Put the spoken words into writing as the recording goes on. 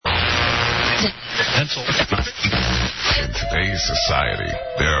pencil. In today's society,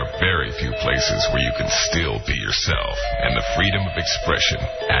 there are very few places where you can still be yourself, and the freedom of expression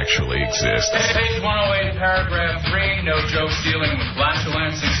actually exists. Page 108, paragraph 3, no jokes dealing with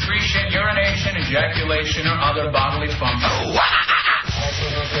flatulence, excretion, urination, ejaculation, or other bodily functions. Also,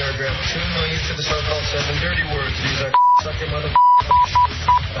 no paragraph 2, no use of the so-called 7 dirty words. These are sucking mother.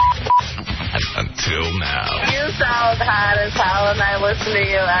 Until now. You sound hot as hell, and I listen to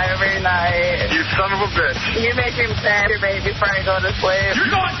you every night. You son of a bitch. You make me masturbate before I go to sleep.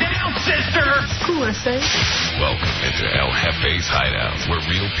 You're going down, sister! Cool, I say. Welcome into El Jefe's Hideout, where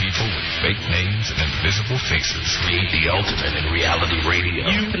real people with fake names and invisible faces Create the ultimate in reality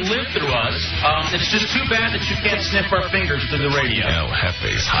radio. You can live through us. It's just too bad that you can't sniff our fingers through the radio. El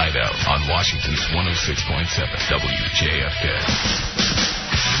Jefe's Hideout on Washington's 106.7 WJFK.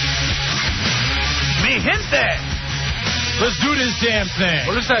 Mi gente! Let's do this damn thing.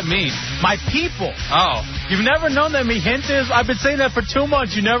 What does that mean? My people. Oh. You've never known that mi gente is? I've been saying that for 2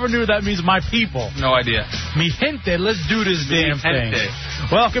 months. You never knew that means my people. No idea. Mi gente, let's do this damn thing.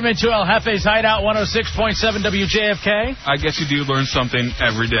 Welcome into El Jefe's Hideout 106.7 WJFK. I guess you do learn something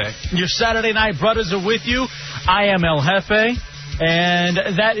every day. Your Saturday night brothers are with you. I am El Jefe, and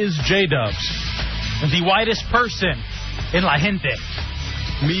that is J-Dubs, the whitest person in La Gente.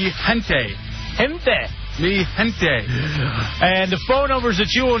 Mi gente. Gente. Mi gente. And the phone numbers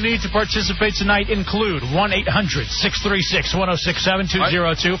that you will need to participate tonight include 1-800-636-1067,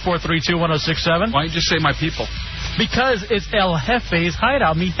 202-432-1067. Why don't you just say my people? Because it's El Jefe's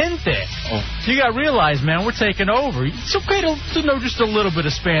Hideout, mi gente. Oh. You got to realize, man, we're taking over. It's okay to know just a little bit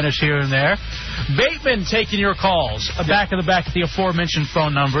of Spanish here and there. Bateman taking your calls. Back at the aforementioned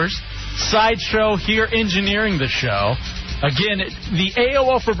phone numbers. Sideshow here engineering the show. Again, the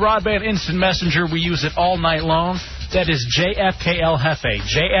AOL for Broadband Instant Messenger, we use it all night long. That is JFKL Jefe.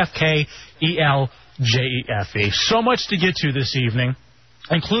 JFKELJEFE. So much to get to this evening,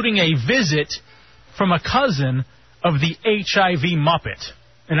 including a visit from a cousin of the HIV Muppet.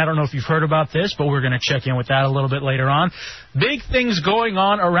 And I don't know if you've heard about this, but we're going to check in with that a little bit later on. Big things going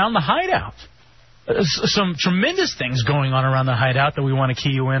on around the Hideout. Some tremendous things going on around the Hideout that we want to key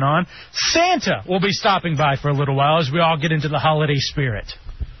you in on. Santa will be stopping by for a little while as we all get into the holiday spirit.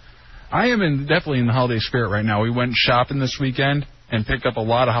 I am definitely in the holiday spirit right now. We went shopping this weekend and picked up a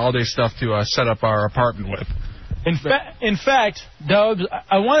lot of holiday stuff to set up our apartment with. In fact, Dubs,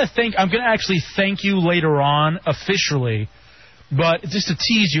 I want to I'm going to actually thank you later on officially, but just to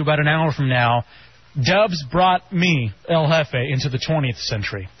tease you about an hour from now, Dubs brought me, El Jefe, into the 20th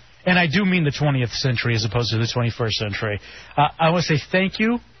century. And I do mean the 20th century as opposed to the 21st century. I want to say thank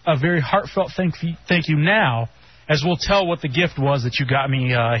you, a very heartfelt thank you now, as we'll tell what the gift was that you got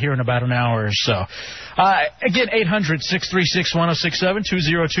me here in about an hour or so. Again, 800-636-1067,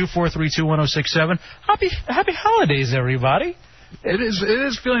 202-432-1067. Happy holidays, everybody. It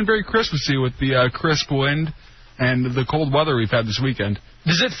is feeling very Christmassy with the crisp wind and the cold weather we've had this weekend.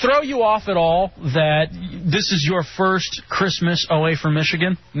 Does it throw you off at all that this is your first Christmas away from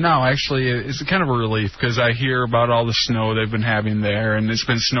Michigan? No, actually, it's kind of a relief because I hear about all the snow they've been having there, and it's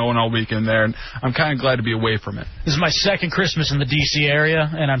been snowing all weekend there, and I'm kind of glad to be away from it. This is my second Christmas in the D.C. area,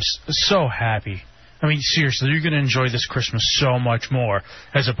 and I'm so happy. I mean, seriously, you're going to enjoy this Christmas so much more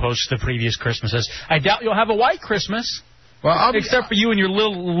as opposed to the previous Christmases. I doubt you'll have a white Christmas. Well, except for you and your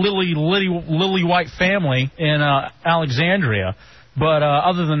little lily white family in Alexandria. But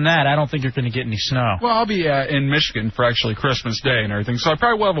other than that, I don't think you're going to get any snow. Well, I'll be in Michigan for actually Christmas Day and everything, so I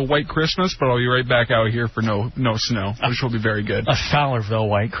probably will have a white Christmas, but I'll be right back out here for no snow, which will be very good. A Fowlerville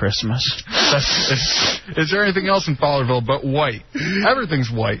white Christmas. Is there anything else in Fowlerville but white?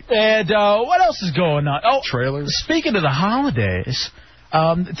 Everything's white. And what else is going on? Oh, trailers. Speaking of the holidays,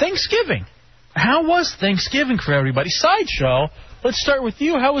 Thanksgiving. How was Thanksgiving for everybody? Sideshow, let's start with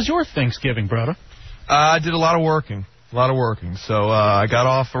you. How was your Thanksgiving, brother? I did a lot of working. So I got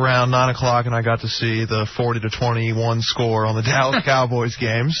off around 9 o'clock, and I got to see the 40-21 score on the Dallas Cowboys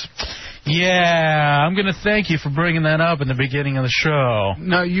games. Yeah, I'm going to thank you for bringing that up in the beginning of the show.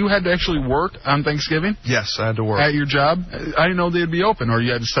 Now, you had to actually work on Thanksgiving? Yes, I had to work. At your job? I didn't know they'd be open, or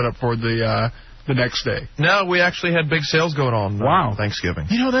you had to set up for the next day. No, we actually had big sales going on. Wow. Thanksgiving.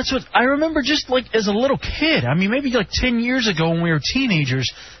 You know, that's what I remember just like as a little kid. I mean, maybe like 10 years ago when we were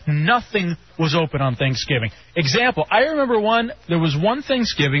teenagers, nothing was open on Thanksgiving. Example, I remember there was one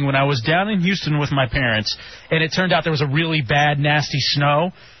Thanksgiving when I was down in Houston with my parents, and it turned out there was a really bad, nasty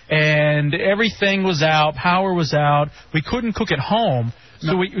snow, and everything was out, power was out. We couldn't cook at home,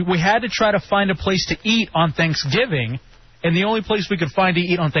 so we had to try to find a place to eat on Thanksgiving, and the only place we could find to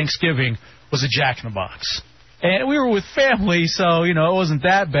eat on Thanksgiving was a Jack in the Box. And we were with family, so, it wasn't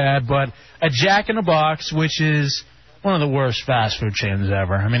that bad. But a Jack in the Box, which is one of the worst fast food chains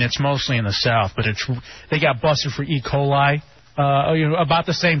ever. I mean, it's mostly in the South, but they got busted for E. coli about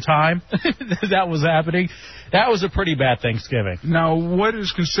the same time that was happening. That was a pretty bad Thanksgiving. Now, what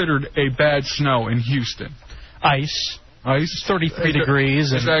is considered a bad snow in Houston? Ice. Ice? 33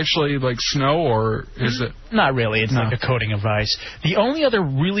 degrees. Is it actually like snow, or is it? Not really. It's like a coating of ice. The only other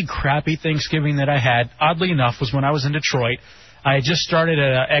really crappy Thanksgiving that I had, oddly enough, was when I was in Detroit. I just started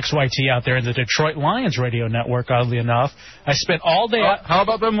at XYT out there in the Detroit Lions radio network, oddly enough. I spent all day... How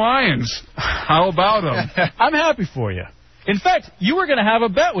about them Lions? How about them? I'm happy for you. In fact, you were going to have a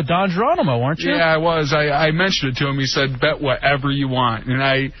bet with Don Geronimo, weren't you? Yeah, I was. I mentioned it to him. He said, bet whatever you want. And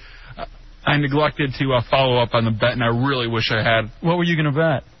I neglected to follow up on the bet, and I really wish I had. What were you going to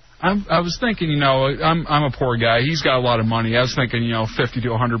bet? I was thinking, I'm a poor guy. He's got a lot of money. I was thinking, $50 to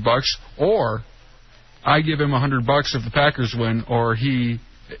 $100, or I give him $100 if the Packers win, or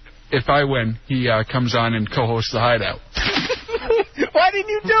if I win, he comes on and co-hosts the Hideout. Why didn't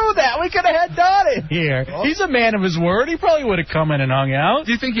you do that? We could have had Don in here. He's a man of his word. He probably would have come in and hung out.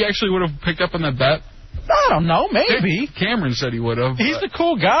 Do you think he actually would have picked up on that bet? I don't know. Maybe. Cameron said he would have. He's a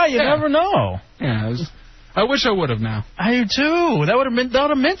cool guy. You never know. Yeah. I wish I would have now. I do too. That would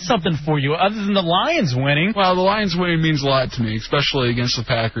have meant something for you, other than the Lions winning. Well, the Lions winning means a lot to me, especially against the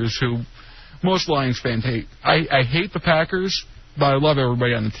Packers, who most Lions fans hate. I hate the Packers, but I love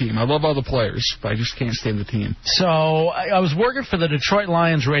everybody on the team. I love all the players, but I just can't stand the team. So I was working for the Detroit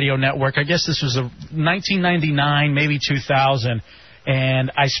Lions radio network. I guess this was 1999, maybe 2000,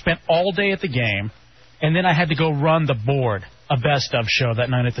 and I spent all day at the game, and then I had to go run the board, a best of show that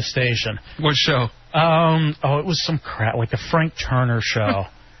night at the station. What show? It was some crap, like the Frank Turner show.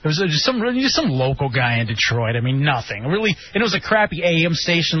 It was just some local guy in Detroit. I mean, nothing really. And it was a crappy AM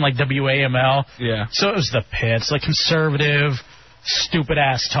station like WAML. Yeah. So it was the pits, like conservative, stupid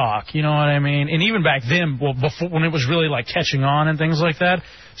ass talk. You know what I mean? And even back then, before when it was really like catching on and things like that.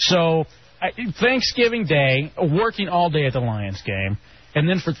 So Thanksgiving Day, working all day at the Lions game, and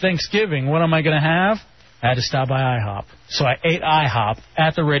then for Thanksgiving, what am I going to have? I had to stop by IHOP. So I ate IHOP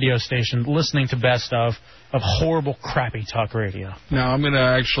at the radio station, listening to best of horrible, crappy talk radio. No, I'm going to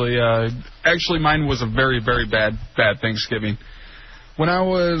actually, mine was a very, very bad Thanksgiving. When I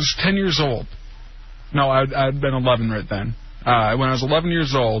was 10 years old, no, I'd been 11 right then. When I was 11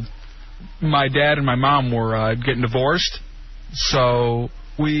 years old, my dad and my mom were getting divorced, so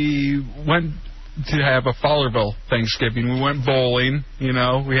we went to have a Fowlerville Thanksgiving. We went bowling,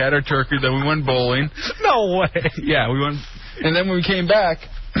 we had our turkey, then we went bowling. No way. Yeah, we went, and then when we came back,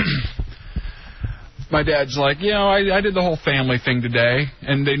 my dad's like, I did the whole family thing today,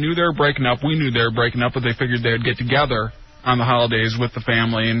 and they knew they were breaking up. We knew they were breaking up, but they figured they'd get together on the holidays with the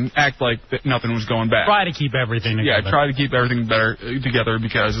family and act like that nothing was going bad. Try to keep everything together. Yeah, try to keep everything together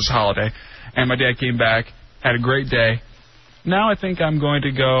because it's a holiday. And my dad came back, had a great day. Now I think I'm going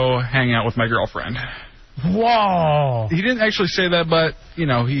to go hang out with my girlfriend. Whoa. He didn't actually say that, but,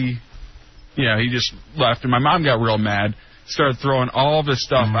 he just left. And my mom got real mad, started throwing all this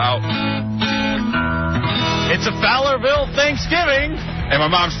stuff out. It's a Fowlerville Thanksgiving. And my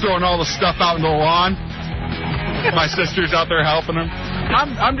mom's throwing all the stuff out in the lawn. My sister's out there helping him.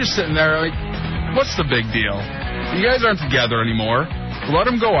 I'm just sitting there like, what's the big deal? You guys aren't together anymore. Let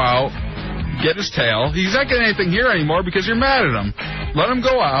him go out, get his tail. He's not getting anything here anymore because you're mad at him. Let him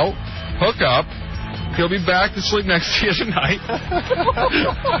go out, hook up. He'll be back to sleep next to you tonight.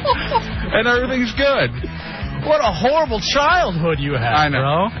 And everything's good. What a horrible childhood you had, I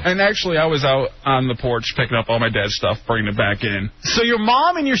know. bro. And actually, I was out on the porch picking up all my dad's stuff, bringing it back in. So your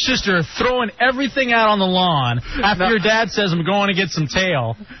mom and your sister are throwing everything out on the lawn after your dad says, I'm going to get some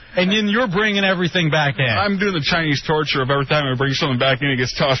tail, and then you're bringing everything back in. I'm doing the Chinese torture of every time I bring something back in, it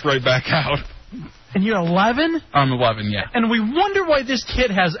gets tossed right back out. And you're 11? I'm 11, yeah. And we wonder why this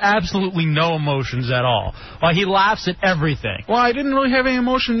kid has absolutely no emotions at all. Why he laughs at everything. Well, I didn't really have any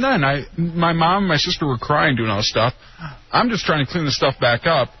emotion then. My mom and my sister were crying doing all this stuff. I'm just trying to clean the stuff back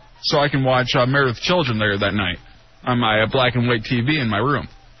up so I can watch Married with Children there that night on my black and white TV in my room.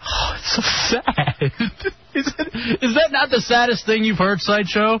 Oh, it's so sad. Is that not the saddest thing you've heard,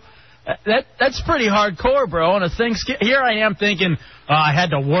 Sideshow? That's pretty hardcore, bro. On a Thanksgiving, here I am thinking I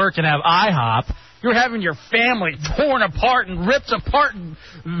had to work and have IHOP. You're having your family torn apart and ripped apart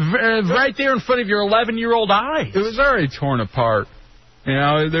right there in front of your 11-year-old eyes. It was already torn apart.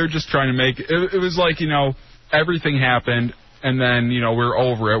 They're just trying to make it. It was like, everything happened, and then, we're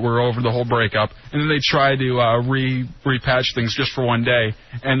over it. We're over the whole breakup. And then they try to repatch things just for one day,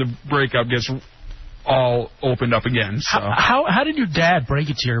 and the breakup gets all opened up again. So. How did your dad break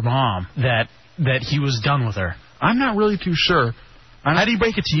it to your mom that that he was done with her? I'm not really too sure. How did he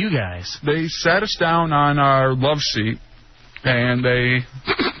break it to you guys? They sat us down on our love seat, and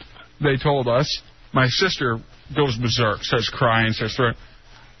they told us. My sister goes berserk, starts crying, starts throwing.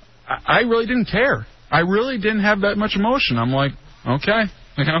 I really didn't care. I really didn't have that much emotion. I'm like, okay,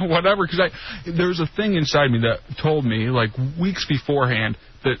 whatever. Because there was a thing inside me that told me, like, weeks beforehand,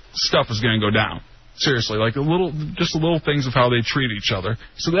 that stuff was going to go down. Seriously, like just little things of how they treat each other.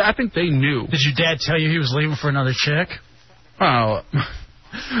 So I think they knew. Did your dad tell you he was leaving for another chick? Oh,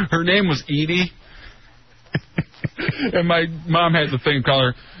 her name was Edie. And my mom had the thing call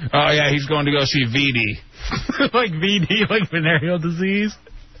her, oh, yeah, he's going to go see VD. Like VD, like venereal disease?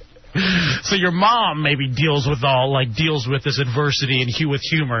 So your mom maybe deals with this adversity and with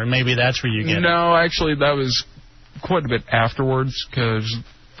humor, and maybe that's where you get it. No, actually, that was quite a bit afterwards, because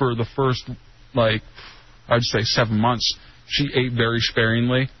for the first, I'd say 7 months, she ate very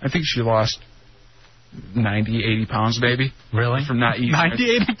sparingly. I think she lost 90, 80 pounds, maybe. Really? From not eating.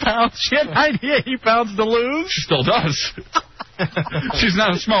 90, 80 pounds? She had 90, 80 pounds to lose? She still does. She's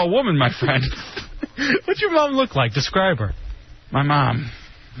not a small woman, my friend. What's your mom look like? Describe her. My mom.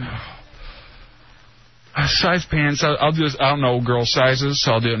 Size pants. I don't know girl sizes,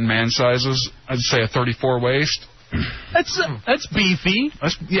 so I'll do it in man sizes. I'd say a 34 waist. That's beefy.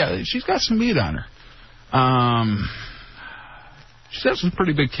 Yeah, she's got some meat on her. She's got some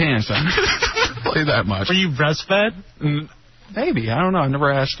pretty big cans on her. I'll tell you that much. Were you breastfed? Maybe. I don't know. I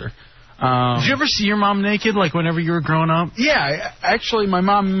never asked her. Did you ever see your mom naked, like whenever you were growing up? Yeah, actually, my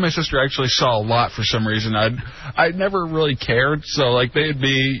mom and my sister actually saw a lot for some reason. I'd never really cared, so like they'd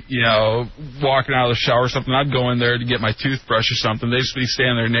be, walking out of the shower or something. I'd go in there to get my toothbrush or something. They'd just be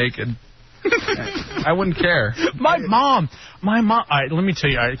standing there naked. I wouldn't care. My mom. All right, let me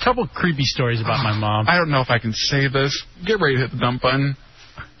tell you a couple creepy stories about my mom. I don't know if I can say this. Get ready to hit the dump button.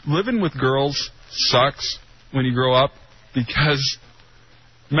 Living with girls sucks when you grow up because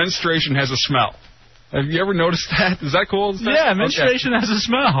menstruation has a smell. Have you ever noticed that? Is that cool? Yeah, menstruation has a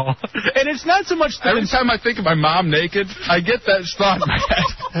smell. And it's not so much... Every time I think of my mom naked, I get that thought in my head.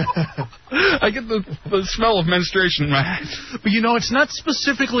 I get the smell of menstruation in my head. But it's not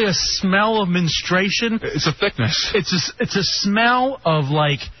specifically a smell of menstruation. It's a thickness. It's a smell of,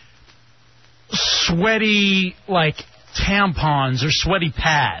 sweaty, tampons or sweaty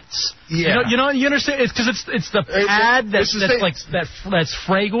pads. Yeah. You understand? It's because it's the pad that's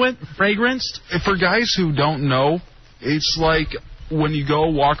fragranced. For guys who don't know, it's like when you go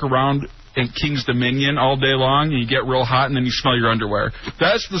walk around in King's Dominion all day long and you get real hot and then you smell your underwear.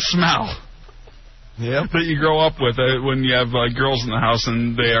 That's the smell. Yeah. That you grow up with when you have girls in the house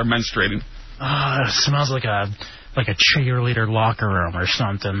and they are menstruating. It smells like a cheerleader locker room or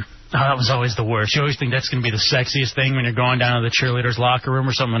something. Oh, that was always the worst. You always think that's going to be the sexiest thing when you're going down to the cheerleader's locker room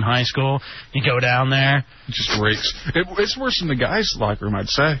or something in high school. You go down there. It just reeks. It's worse than the guys' locker room, I'd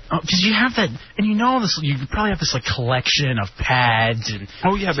say. Oh, because you have that, and this. You probably have this collection of pads and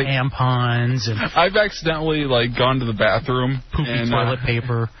tampons and. I've accidentally gone to the bathroom. Poopy toilet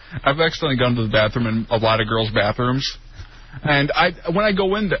paper. I've accidentally gone to the bathroom in a lot of girls' bathrooms. And when I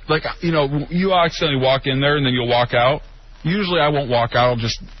go in there, you accidentally walk in there and then you'll walk out. Usually I won't walk out. I'll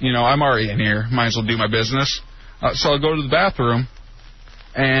just, I'm already in here. Might as well do my business. So I'll go to the bathroom,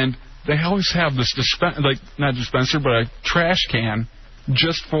 and they always have this not dispenser, but a trash can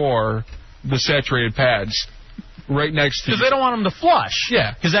just for the saturated pads right next to you. Because they don't want them to flush.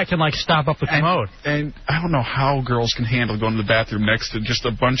 Yeah. Because that can, stop up the commode. And I don't know how girls can handle going to the bathroom next to just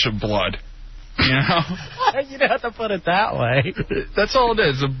a bunch of blood. You don't have to put it that way. That's all it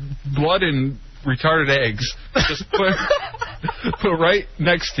is. Blood and retarded eggs. Just put right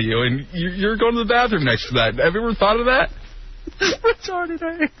next to you, and you're going to the bathroom next to that. Have you ever thought of that? Retarded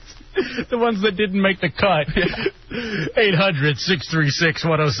eggs. The ones that didn't make the cut.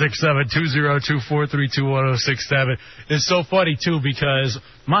 800-636-1067, 202-432-1067. It's so funny, too, because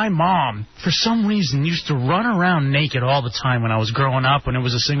my mom, for some reason, used to run around naked all the time when I was growing up, when it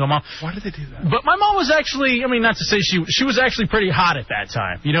was a single mom. Why did they do that? But my mom was actually, not to say she was actually pretty hot at that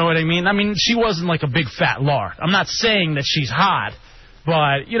time. You know what I mean? She wasn't like a big fat lard. I'm not saying that she's hot.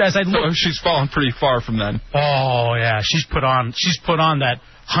 But as I look, she's fallen pretty far from then. Oh yeah, she's put on that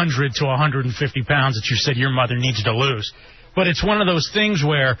 100 to 150 pounds that you said your mother needs to lose. But it's one of those things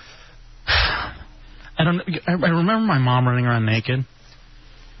where I remember my mom running around naked,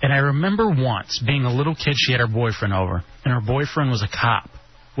 and I remember once being a little kid. She had her boyfriend over, and her boyfriend was a cop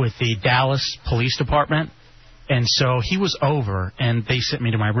with the Dallas Police Department. And so he was over, and they sent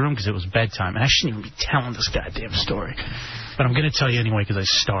me to my room because it was bedtime. And I shouldn't even be telling this goddamn story. But I'm going to tell you anyway because I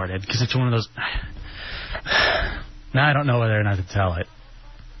started. Because it's one of those... Now I don't know whether or not to tell it.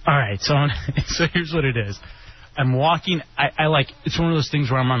 All right, so here's what it is. I'm walking. I like. It's one of those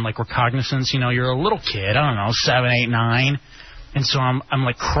things where I'm on like recognizance. You know, you're a little kid. I don't know, 7, 8, 9, and so I'm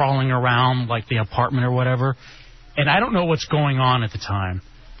like crawling around like the apartment or whatever, and I don't know what's going on at the time.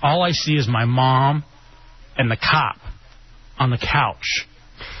 All I see is my mom and the cop on the couch,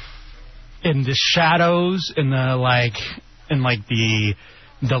 in the shadows, in the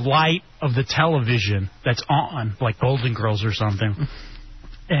the light of the television that's on, like Golden Girls or something.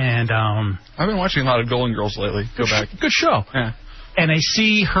 And I've been watching a lot of Golden Girls lately. Go back. Good show. Yeah. And I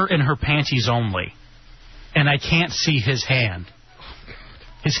see her in her panties only, and I can't see his hand.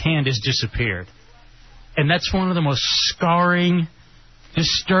 His hand has disappeared, and that's one of the most scarring,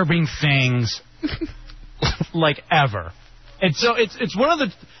 disturbing things like ever. And so it's one of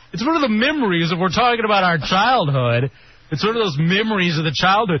the memories, if we're talking about our childhood. It's one of those memories of the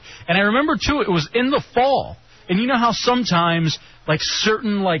childhood. And I remember, too, it was in the fall. And you know how sometimes, like,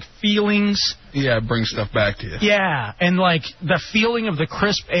 certain, like, feelings... Yeah, bring stuff back to you. Yeah, and, like, the feeling of the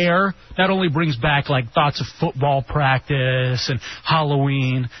crisp air not only brings back, like, thoughts of football practice and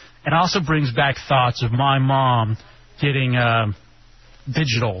Halloween, it also brings back thoughts of my mom getting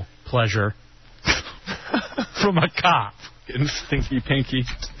digital pleasure from a cop. Getting stinky pinky.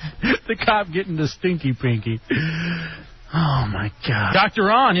 The cop getting the stinky pinky. Oh, my God. Dr.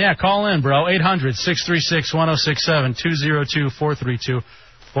 Ron, yeah, call in, bro. 800-636-1067,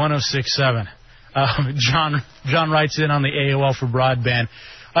 202-432-1067. John writes in on the AOL for broadband.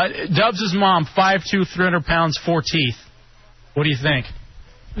 Dubs' mom, 5'2", 300 pounds, 4 teeth. What do you think?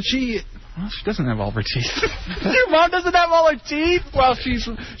 She doesn't have all her teeth. Your mom doesn't have all her teeth? Well, she's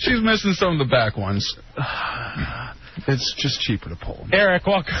missing some of the back ones. It's just cheaper to pull them. Eric,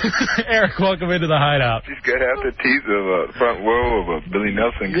 welcome into the Hideout. She's got half the teeth of a front row of a Billy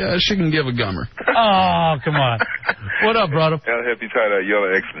Nelson. Yeah, she can give a gummer. Oh, come on. What up, brother? I'll help you tie that. Y'all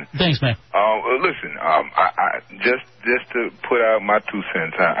are excellent. Thanks, man. Listen, I just to put out my 2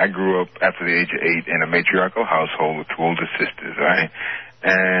 cents, I grew up after the age of 8 in a matriarchal household with 2 older sisters, right?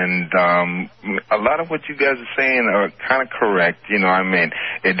 And a lot of what you guys are saying are kind of correct. You know, I mean,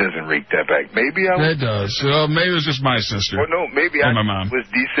 it doesn't reek that back. Maybe It does. Maybe it was just my sister. Well, no, maybe I my mom. was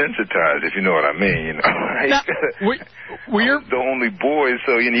desensitized, if you know what I mean. You know, we're the only boy,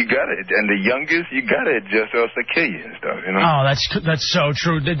 so you gotta, and the youngest, you gotta adjust, or else they kill you and stuff. You know. Oh, that's so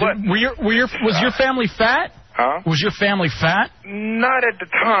true. Was your family fat? Huh? Was your family fat? Not at the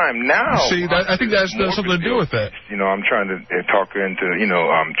time. Now, see, I think that's something to do with it. You know, I'm trying to talk her into,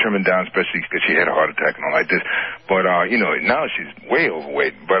 trimming down, especially because she had a heart attack and all like this. But now she's way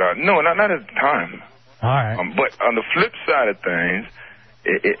overweight. But no, not at the time. All right. But on the flip side of things,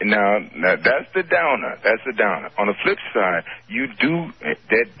 now that's the downer. That's the downer. On the flip side,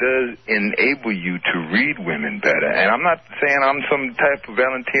 that does enable you to read women better. And I'm not saying I'm some type of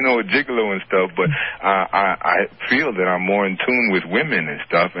Valentino or gigolo and stuff, but I feel that I'm more in tune with women and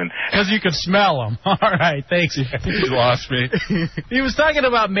stuff. And because you can smell them. All right, thanks. You lost me. He was talking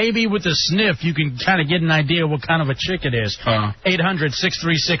about maybe with the sniff you can kind of get an idea what kind of a chick it is.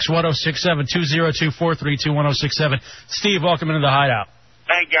 800-636-1067, 202-432-1067. Steve, welcome into the Hideout.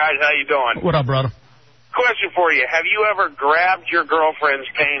 Hey, guys, how you doing? What up, brother? Question for you. Have you ever grabbed your girlfriend's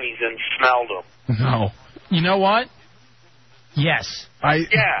panties and smelled them? No. You know what? Yes.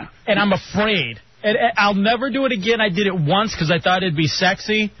 Yeah. And I'm afraid. I'll never do it again. I did it once because I thought it'd be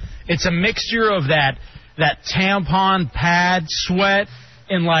sexy. It's a mixture of that tampon pad sweat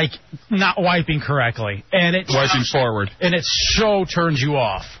and, like, not wiping correctly. And wiping forward. And it so turns you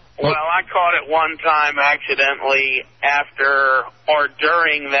off. Well, I caught it one time accidentally after or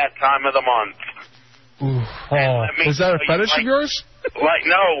during that time of the month. Is that a fetish of yours?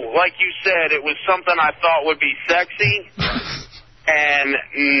 Like you said, it was something I thought would be sexy, and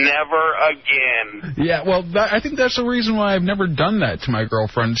never again. Yeah, well, I think that's the reason why I've never done that to my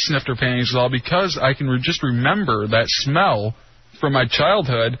girlfriend, sniffed her panties at all, because I can just remember that smell from my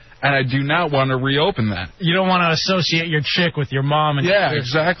childhood, and I do not want to reopen that. You don't want to associate your chick with your mom. And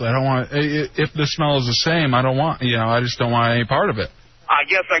exactly. I don't want. If the smell is the same, I don't want. I just don't want any part of it. I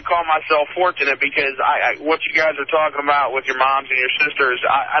guess I call myself fortunate because what you guys are talking about with your moms and your sisters,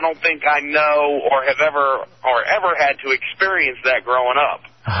 I don't think I know or have ever had to experience that growing up.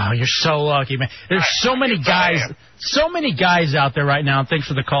 Oh, you're so lucky, man. There's so many guys out there right now, and thanks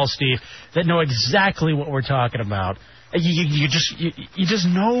for the call, Steve, that know exactly what we're talking about. You just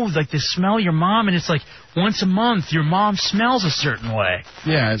know, like, the smell of your mom, and it's like once a month your mom smells a certain way.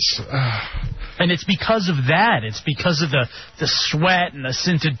 Yeah, and it's because of that. It's because of the sweat and the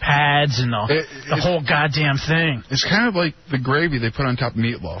scented pads and the whole goddamn thing. It's kind of like the gravy they put on top of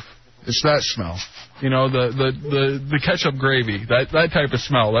meatloaf. It's that smell. You know, the ketchup gravy, that type of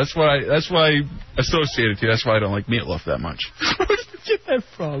smell. That's why I associate it to. That's why I don't like meatloaf that much. Where did you get that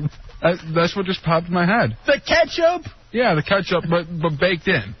from? That's what just popped in my head. The ketchup? Yeah, the ketchup, but baked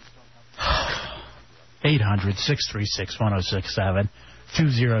in. 800-636-1067,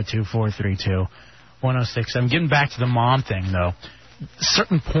 202-432-1067. Getting back to the mom thing, though,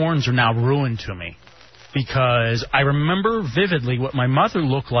 certain porns are now ruined to me because I remember vividly what my mother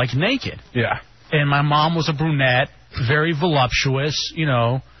looked like naked. Yeah. And my mom was a brunette, very voluptuous, you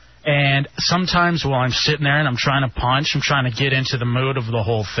know, and sometimes while I'm sitting there and I'm trying to punch, I'm trying to get into the mood of the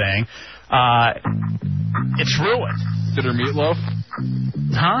whole thing, it's ruined. Did her meatloaf?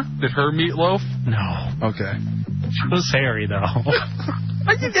 Huh? Did her meatloaf? No. Okay. She was hairy, though.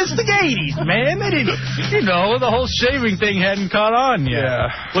 It's the 80s, man. They didn't, you know, the whole shaving thing hadn't caught on yet.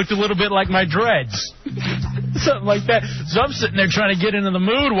 Yeah. Looked a little bit like my dreads. Something like that. So I'm sitting there trying to get into the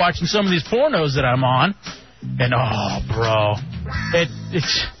mood watching some of these pornos that I'm on. And, oh, bro. It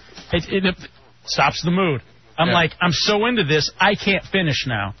stops the mood. I'm like, I'm so into this, I can't finish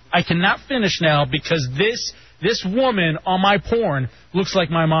now. I cannot finish now because this woman on my porn looks like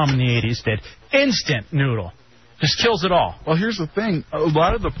my mom in the 80s did. Instant noodle. Just kills it all. Well, here's the thing. A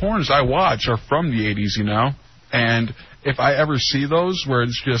lot of the porns I watch are from the 80s, you know? And if I ever see those where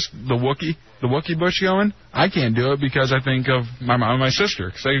it's just the Wookiee bush going, I can't do it because I think of my mom and my sister.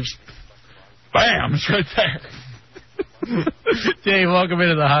 Because they just, bam, it's right there. Dave, welcome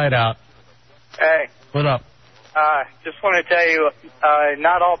into the Hideout. Hey. What up? Just want to tell you,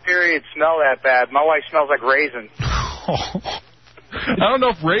 not all periods smell that bad. My wife smells like raisins. I don't know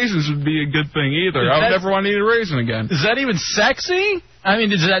if raisins would be a good thing either. I would never want to eat a raisin again. Is that even sexy? I mean,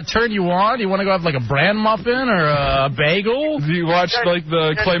 does that turn you on? Do you want to go have like a bran muffin or a bagel? Do you watch like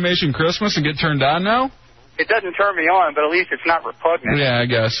the Claymation Christmas and get turned on now? It doesn't turn me on, but at least it's not repugnant. Yeah, I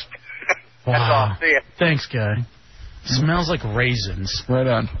guess. Wow. That's all. See ya. Thanks, guy. Smells like raisins. Right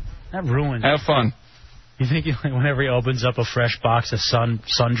on. That ruins. Have fun. You think whenever he opens up a fresh box of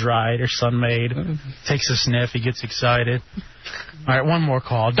sun-dried or sun-made, takes a sniff, he gets excited. All right, one more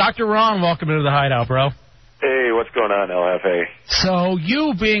call. Dr. Ron, welcome into the Hideout, bro. Hey, what's going on, LFA? So,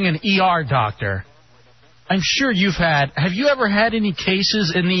 you being an ER doctor, I'm sure have you ever had any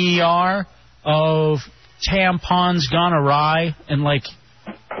cases in the ER of tampons gone awry and, like,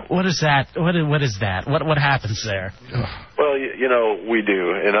 what is that? What is that? What happens there? Well, you know, we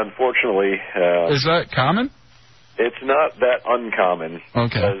do, and unfortunately... is that common? It's not that uncommon.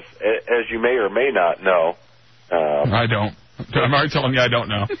 Okay. Because, as you may or may not know... I don't. I'm already telling you I don't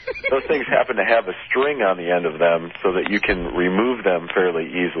know. Those things happen to have a string on the end of them so that you can remove them fairly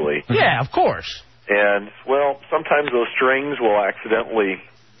easily. Yeah, of course. And, well, sometimes those strings will accidentally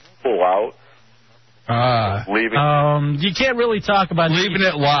pull out. Leaving. You can't really talk about leaving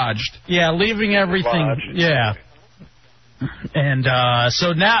it lodged. Yeah, leaving everything. Lodged. Yeah. And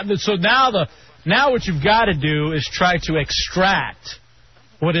so now what you've got to do is try to extract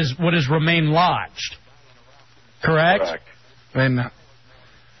what is remained lodged. Correct? Correct. And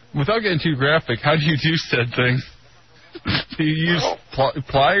without getting too graphic, how do you do said thing? Do you use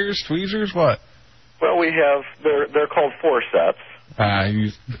pliers, tweezers, what? Well, we have they're called forceps.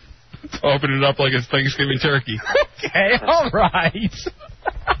 You open it up like it's Thanksgiving turkey. Okay, all right.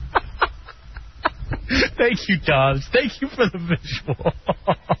 Thank you, Dobbs. Thank you for the visual.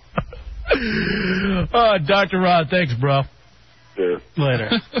 Dr. Rod, thanks, bro. Yeah.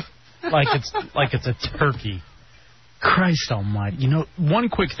 Later. like it's a turkey. Christ almighty. You know, one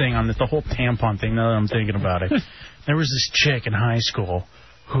quick thing on the whole tampon thing, now that I'm thinking about it. There was this chick in high school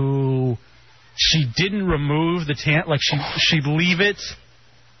who she didn't remove the like she'd leave it.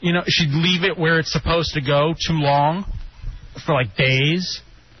 You know, she'd leave it where it's supposed to go too long for, like, days.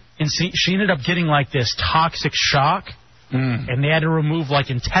 And she ended up getting, like, this toxic shock. And they had to remove, like,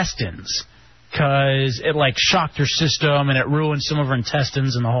 intestines. Because it, like, shocked her system and it ruined some of her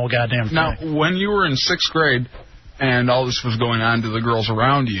intestines and the whole goddamn thing. Now, when you were in 6th grade and all this was going on to the girls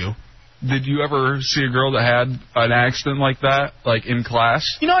around you, did you ever see a girl that had an accident like that, like in class?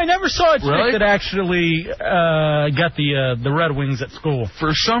 You know, I never saw a chick Really? that actually got the Red Wings at school.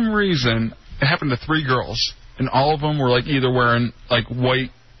 For some reason, it happened to 3 girls, and all of them were like either wearing like white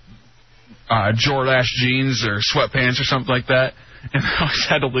Jordache jeans or sweatpants or something like that, and they always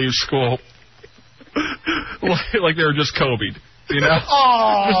had to leave school like they were just Kobe'd. You know?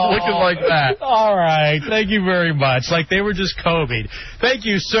 Oh, just looking like that. All right. Thank you very much. Like they were just Kobe'd. Thank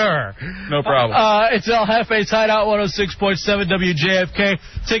you, sir. No problem. It's El Jefe's Hideout 106.7 WJFK.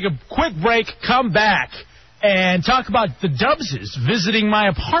 Take a quick break, come back, and talk about the Dubses visiting my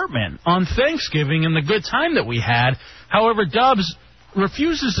apartment on Thanksgiving and the good time that we had. However, Dubs,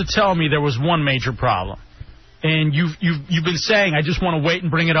 refuses to tell me there was one major problem. And you've been saying, I just want to wait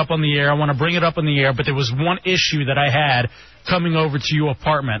and bring it up on the air. I want to bring it up on the air, but there was one issue that I had coming over to your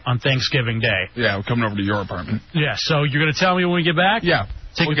apartment on Thanksgiving Day. Yeah, we're coming over to your apartment. Yeah, so you're going to tell me when we get back? Yeah,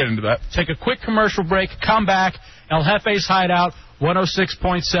 we'll get into that. Take a quick commercial break, come back. El Jefe's Hideout,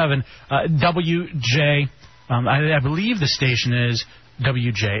 106.7 WJ. I believe the station is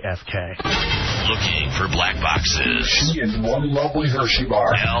WJFK. Looking for black boxes. She is one lovely Hershey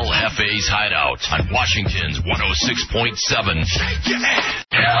bar. LFA's Hideout on Washington's 106.7.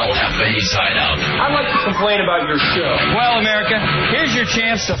 LFA's Hideout. I'd like to complain about your show. Well, America, here's your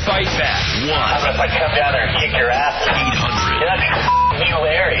chance to fight back. How about if I come down there and kick your ass? 800. That'd be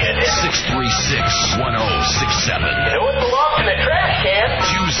hilarious. 636-1067. You know what belongs in the trash can?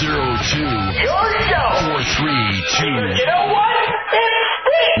 202. Your show. 432. You know what?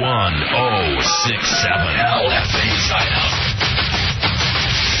 1067. LFA's Hideout.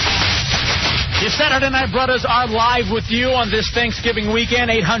 Your Saturday Night Brothers are live with you on this Thanksgiving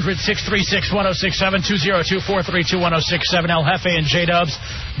weekend. 800-636-1067, 202-432-1067. El Jefe and J-Dubs.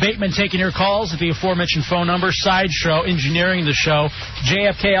 Bateman taking your calls at the aforementioned phone number. Sideshow engineering the show.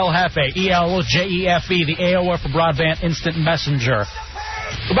 JFK El Jefe, ELJEFE, the AOL for Broadband Instant Messenger.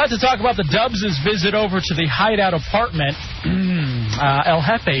 We're about to talk about the Dubs' visit over to the Hideout apartment, El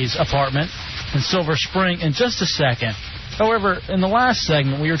Jefe's apartment in Silver Spring, in just a second. However, in the last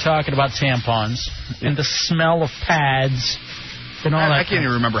segment, we were talking about tampons and the smell of pads and all that. I can't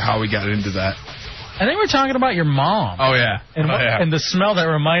even remember how we got into that. I think we were talking about your mom. Oh, yeah. And the smell that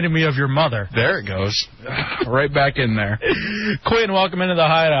reminded me of your mother. There it goes. Right back in there. Quinn, welcome into the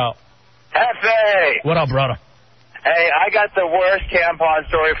Hideout. Hefe! What up, brother? Hey, I got the worst tampon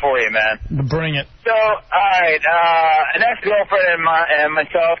story for you, man. Bring it. So, alright, an ex-girlfriend and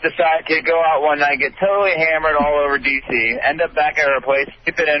myself decide to go out one night, get totally hammered all over D.C., end up back at her place,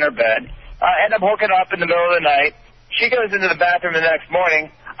 sleeping in her bed, end up hooking up in the middle of the night. She goes into the bathroom the next morning.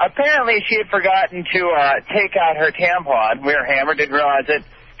 Apparently, she had forgotten to take out her tampon. We were hammered, didn't realize it.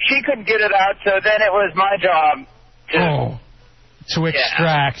 She couldn't get it out, so then it was my job to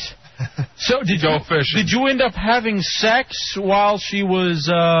extract. So did you end up having sex while she was?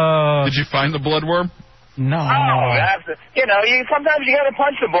 Did you find the bloodworm? No. Oh, sometimes you gotta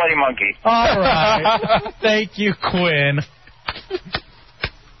punch the bloody monkey. All right. Thank you, Quinn.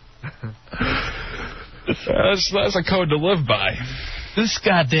 That's a code to live by. This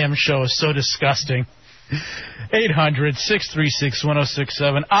goddamn show is so disgusting.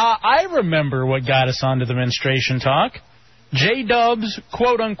 800-636-1067. I remember what got us onto the menstruation talk. J-Dubs,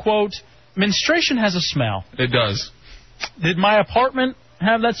 quote-unquote, menstruation has a smell. It does. Did my apartment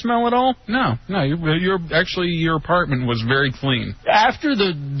have that smell at all? No. Your apartment was very clean. After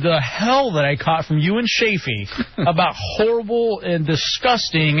the hell that I caught from you and Jefe about horrible and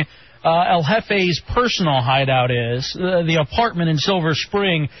disgusting El Jefe's personal hideout is, the apartment in Silver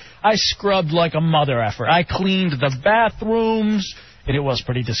Spring, I scrubbed like a mother effer. I cleaned the bathrooms. And it was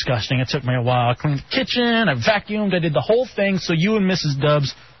pretty disgusting. It took me a while. I cleaned the kitchen, I vacuumed, I did the whole thing so you and Mrs.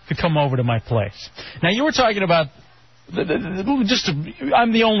 Dubs could come over to my place. Now, you were talking about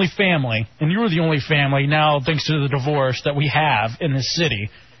I'm the only family, and you were the only family now, thanks to the divorce that we have in this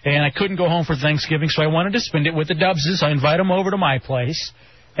city. And I couldn't go home for Thanksgiving, so I wanted to spend it with the Dubses. I invite them over to my place.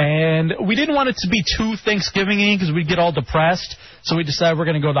 And we didn't want it to be too Thanksgiving-y because we'd get all depressed. So we decided we're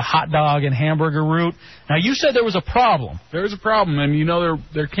going to go the hot dog and hamburger route. Now, you said there was a problem. There was a problem, and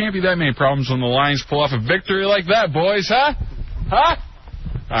there can't be that many problems when the Lions pull off a victory like that, boys, huh? Huh?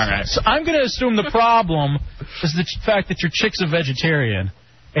 All right. So I'm going to assume the problem is the fact that your chick's a vegetarian,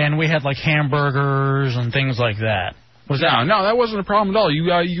 and we had, like, hamburgers and things like that. No, that wasn't a problem at all.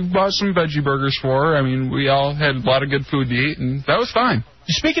 You bought some veggie burgers for her. I mean, we all had a lot of good food to eat, and that was fine.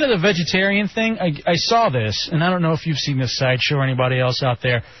 Speaking of the vegetarian thing, I saw this, and I don't know if you've seen this sideshow or anybody else out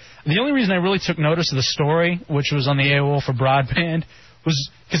there. The only reason I really took notice of the story, which was on the AOL for Broadband, was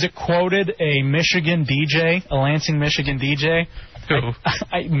because it quoted a Michigan DJ, a Lansing, Michigan DJ. Who?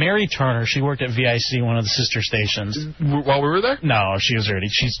 Mary Turner. She worked at VIC, one of the sister stations. While we were there? No, she was already.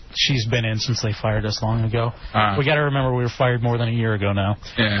 She's been in since they fired us long ago. We got to remember we were fired more than a year ago now.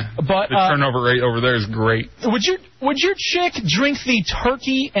 Yeah. But the turnover rate over there is great. Would your chick drink the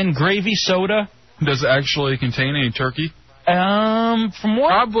turkey and gravy soda? Does it actually contain any turkey? From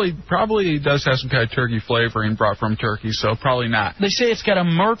what? Probably it does have some kind of turkey flavoring brought from Turkey, so probably not. They say it's got a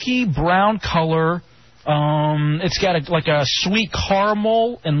murky brown color. It's got a sweet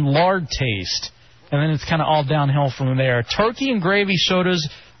caramel and lard taste, and then it's kind of all downhill from there. Turkey and gravy sodas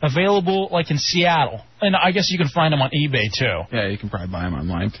available like in Seattle. And I guess you can find them on eBay, too. Yeah, you can probably buy them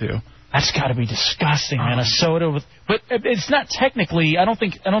online, too. That's got to be disgusting, man. A soda with... But it's not technically... I don't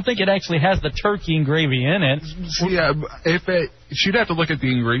think it actually has the turkey and gravy in it. Yeah, she'd have to look at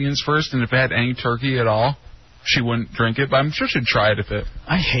the ingredients first, and if it had any turkey at all, she wouldn't drink it. But I'm sure she'd try it if it...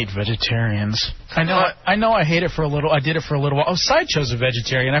 I hate vegetarians. I know I hate it for a little... I did it for a little while. Oh, Sideshow's a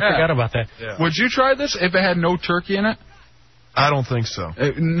vegetarian. I forgot about that. Yeah. Would you try this if it had no turkey in it? I don't think so.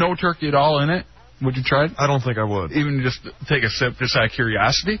 No turkey at all in it? Would you try it? I don't think I would. Even just take a sip just out of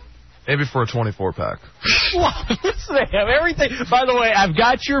curiosity? Maybe for a 24-pack. Listen to him. Everything. By the way, I've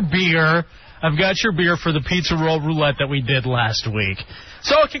got your beer. I've got your beer for the pizza roll roulette that we did last week.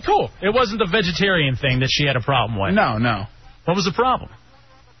 So, okay, cool. It wasn't the vegetarian thing that she had a problem with. No. What was the problem?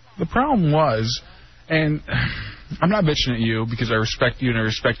 The problem was, and I'm not bitching at you because I respect you and I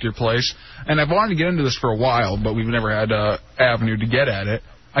respect your place, and I've wanted to get into this for a while, but we've never had an avenue to get at it.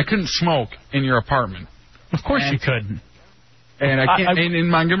 I couldn't smoke in your apartment. Of course you couldn't. And I can't. And in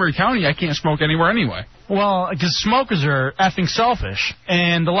Montgomery County, I can't smoke anywhere anyway. Well, because smokers are effing selfish.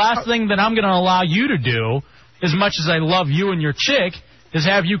 And the last thing that I'm going to allow you to do, as much as I love you and your chick, is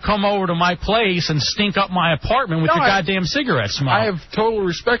have you come over to my place and stink up my apartment with your goddamn cigarette smoke. I have total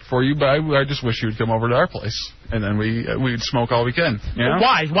respect for you, but I just wish you'd come over to our place. And then we'd smoke all weekend. You know?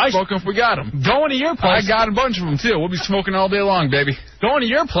 Why? Smoke them if we got them. Going to your place. I got a bunch of them, too. We'll be smoking all day long, baby. Going to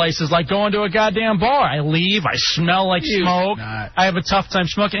your place is like going to a goddamn bar. I leave. I smell like smoke. I have a tough time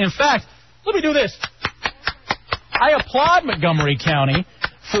smoking. In fact, let me do this. I applaud Montgomery County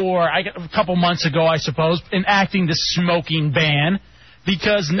for, a couple months ago, I suppose, enacting the smoking ban.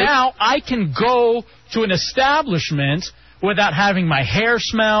 Because now I can go to an establishment without having my hair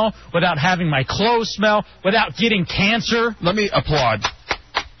smell, without having my clothes smell, without getting cancer. Let me applaud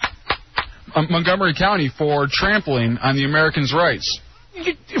Montgomery County for trampling on the Americans' rights. What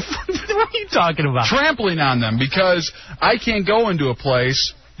are you talking about? Trampling on them, because I can't go into a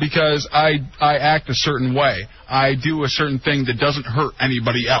place because I act a certain way. I do a certain thing that doesn't hurt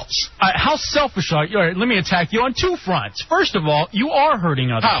anybody else. How selfish are you? All right, let me attack you on two fronts. First of all, you are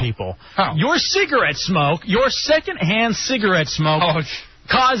hurting other people. How? Your cigarette smoke, your secondhand cigarette smoke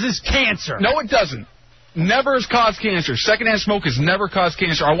causes cancer. No, it doesn't. Never has caused cancer. Secondhand smoke has never caused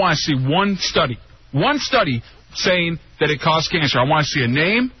cancer. I want to see one study saying that it caused cancer. I want to see a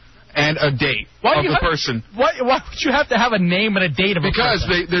name and a date of the person. Why would you have to have a name and a date of a person?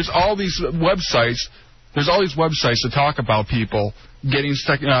 Because there's all these websites. There's all these websites that talk about people getting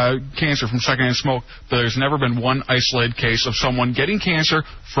cancer from secondhand smoke, but there's never been one isolated case of someone getting cancer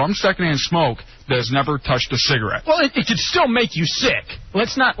from secondhand smoke that has never touched a cigarette. Well, it could still make you sick.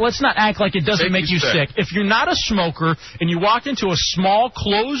 Let's not act like it doesn't make you sick. If you're not a smoker and you walk into a small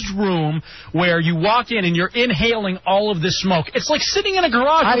closed room where you walk in and you're inhaling all of this smoke, it's like sitting in a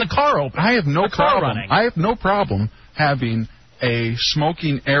garage with the car open. I have no problem. I have no problem having a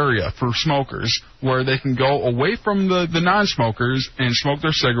smoking area for smokers where they can go away from the non-smokers and smoke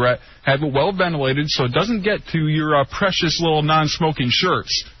their cigarette, have it well ventilated so it doesn't get to your precious little non-smoking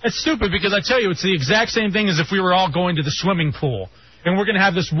shirts. It's stupid because I tell you, it's the exact same thing as if we were all going to the swimming pool. And we're going to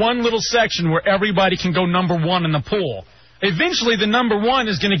have this one little section where everybody can go number one in the pool. Eventually, the number one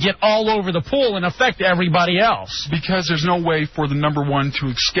is going to get all over the pool and affect everybody else. Because there's no way for the number one to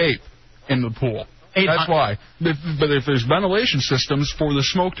escape in the pool. That's why. But if there's ventilation systems for the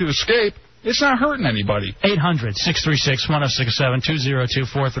smoke to escape, it's not hurting anybody. 800-636-1067,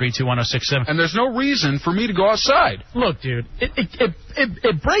 202-432-1067. And there's no reason for me to go outside. Look, dude,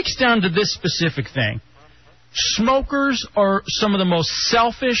 it breaks down to this specific thing. Smokers are some of the most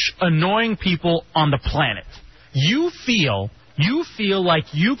selfish, annoying people on the planet. You feel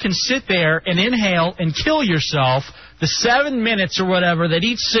like you can sit there and inhale and kill yourself the 7 minutes or whatever that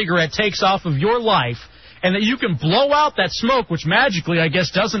each cigarette takes off of your life, and that you can blow out that smoke, which magically, I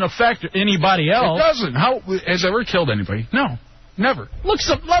guess, doesn't affect anybody else. It doesn't. How has it ever killed anybody? No, never. Look,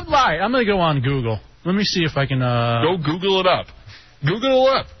 lie. I'm going to go on Google. Let me see if I can... Go Google it up. Google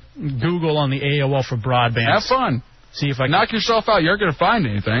it up. Google on the AOL for broadband. Have fun. See if I can... Knock yourself out. You aren't going to find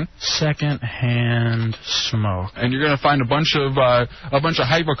anything. Second-hand smoke. And you're going to find a bunch of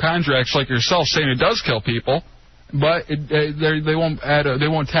hypochondriacs like yourself saying it does kill people, but they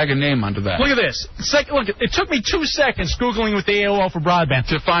won't tag a name onto that. Look at this. Look, it took me 2 seconds Googling with the AOL for broadband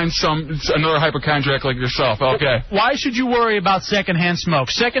to find another hypochondriac like yourself. Okay. Why should you worry about secondhand smoke?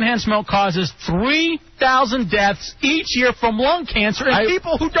 Secondhand smoke causes 3,000 deaths each year from lung cancer in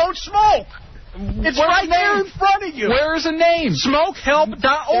people who don't smoke. It's right there in front of you. Where is a name?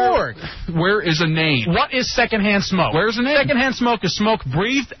 Smokehelp.org. Where is a name? What is secondhand smoke? Where is a name? Secondhand smoke is smoke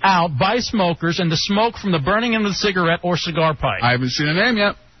breathed out by smokers and the smoke from the burning end of the cigarette or cigar pipe. I haven't seen a name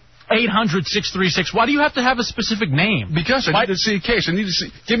yet. 800-636. Why do you have to have a specific name? Because I need to see a case. I need to see.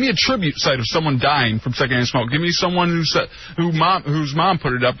 Give me a tribute site of someone dying from secondhand smoke. Give me someone whose mom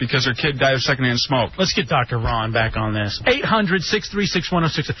put it up because her kid died of secondhand smoke. Let's get Dr. Ron back on this.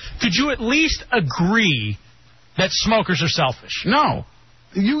 800-636-1066. Could you at least agree that smokers are selfish? No.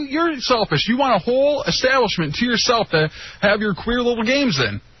 You're selfish. You want a whole establishment to yourself to have your queer little games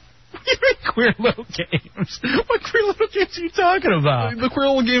in. Queer little games? What queer little games are you talking about? The queer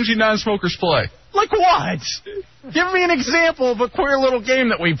little games you non-smokers play. Like what? Give me an example of a queer little game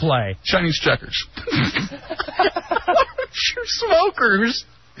that we play. Chinese checkers. You're smokers.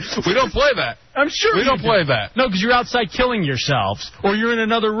 We don't play that. I'm sure we don't play that. No, because you're outside killing yourselves. Or you're in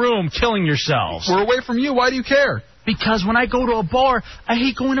another room killing yourselves. We're away from you. Why do you care? Because when I go to a bar, I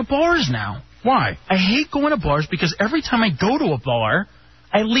hate going to bars now. Why? I hate going to bars because every time I go to a bar,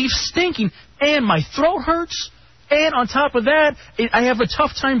 I leave stinking, and my throat hurts, and on top of that, I have a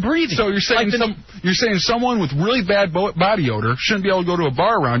tough time breathing. So you're saying you're saying someone with really bad body odor shouldn't be able to go to a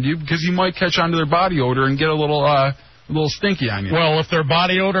bar around you because you might catch onto their body odor and get a little stinky on you. Well, if their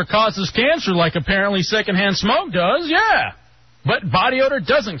body odor causes cancer, like apparently secondhand smoke does, yeah. But body odor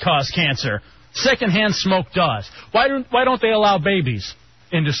doesn't cause cancer. Secondhand smoke does. Why don't they allow babies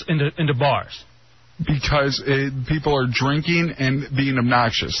into bars? Because people are drinking and being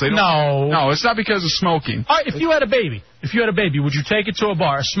obnoxious. No, it's not because of smoking. All right, if you had a baby, would you take it to a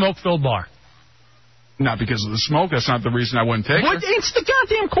bar, a smoke-filled bar? Not because of the smoke. That's not the reason I wouldn't take her. It's the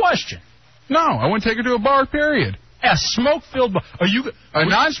goddamn question. No, I wouldn't take her to a bar. Period. A smoke-filled bar. A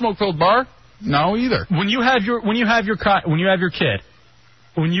non-smoke-filled bar? No, either. When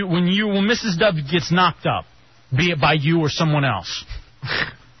Mrs. W gets knocked up, be it by you or someone else.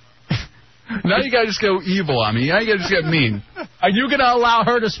 Now you gotta just go evil on me. Now you gotta just get mean. Are you gonna allow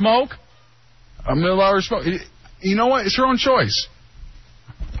her to smoke? I'm gonna allow her to smoke. You know what? It's her own choice.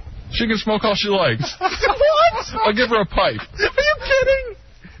 She can smoke all she likes. What? I'll give her a pipe. Are you kidding?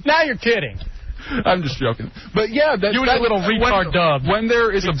 Now you're kidding. I'm just joking. But yeah, that little retard dub. When there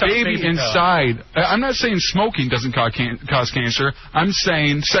is a baby inside, I'm not saying smoking doesn't cause cancer. I'm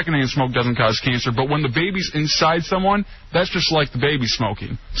saying secondhand smoke doesn't cause cancer. But when the baby's inside someone, that's just like the baby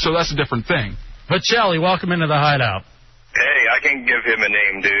smoking. So that's a different thing. But Charlie, welcome into the Hideout. Hey, I can give him a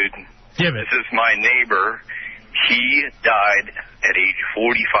name, dude. Give it. This is my neighbor. He died at age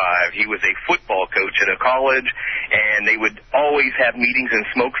 45. He was a football coach at a college, and they would always have meetings in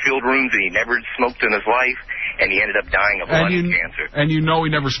smoke-filled rooms, and he never smoked in his life, and he ended up dying of lung cancer. And you know he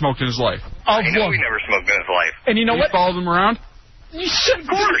never smoked in his life. I know he never smoked in his life. And you know what? You followed him around? You should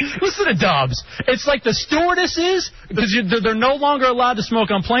listen to Dobbs. It's like the stewardesses, because they're no longer allowed to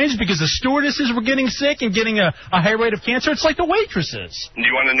smoke on planes because the stewardesses were getting sick and getting a high rate of cancer. It's like the waitresses. Do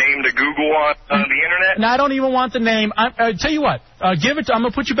you want a name to Google on the internet? No, I don't even want the name. I tell you what, give it. I'm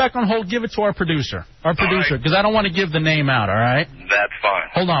gonna put you back on hold. Give it to our producer, because I don't want to give the name out. All right? That's fine.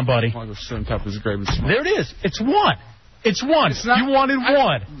 Hold on, buddy. I'll go sit on top of his grave and smoke. There it is. It's one. It's one. You wanted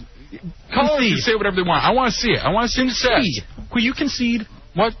one. Callers can say whatever they want. I want to see it. I want to see concede. Will you concede?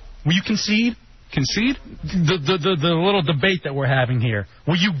 What? Will you concede? Concede? The little debate that we're having here.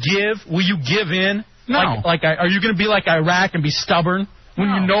 Will you give? Will you give in? No. Are you going to be like Iraq and be stubborn when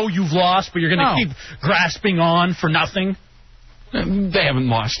you know you've lost, but you're going to keep grasping on for nothing? They haven't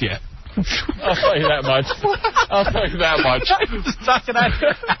lost yet. I'll tell you that much. I'll tell you that much. I'm just talking out of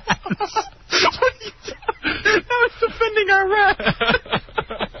your hands. What are you doing? I was defending Iraq.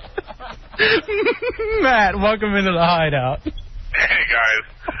 Matt, welcome into the Hideout. Hey, guys.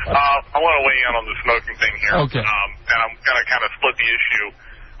 I want to weigh in on the smoking thing here. Okay. And I'm going to kind of split the issue.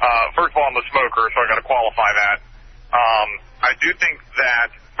 First of all, I'm a smoker, so I got to qualify that. I do think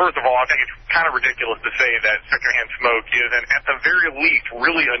that, first of all, I think it's kind of ridiculous to say that secondhand smoke is, at the very least,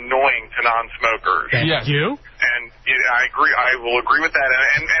 really annoying to non-smokers. Thank you. And I agree. I will agree with that,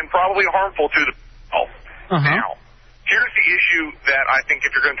 and probably harmful to the health. Now, here's the issue that I think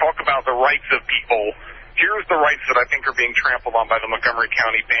if you're going to talk about the rights of people, here's the rights that I think are being trampled on by the Montgomery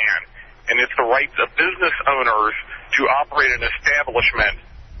County ban, and it's the rights of business owners to operate an establishment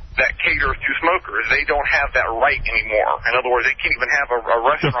that caters to smokers. They don't have that right anymore. In other words, they can't even have a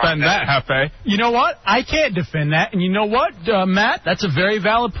restaurant. Defend that, Jefe. You know what? I can't defend that. And you know what, Matt? That's a very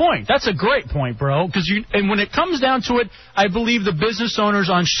valid point. That's a great point, bro. And when it comes down to it, I believe the business owners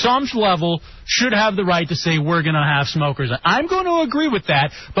on some level should have the right to say we're going to have smokers. I'm going to agree with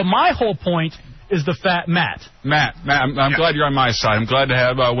that. But my whole point is the Matt, I'm glad you're on my side. I'm glad to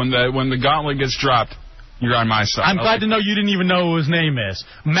have when the gauntlet gets dropped. you're on my side. I'm glad to know you didn't even know what his name is.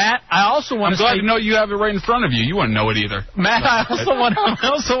 Matt, I also want to say... I'm glad to know you have it right in front of you. You wouldn't know it either. Matt, I also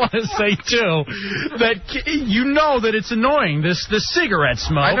want to say, too, that you know that it's annoying, this cigarette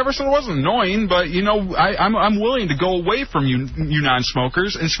smoke. I never said it wasn't annoying, but, you know, I'm willing to go away from you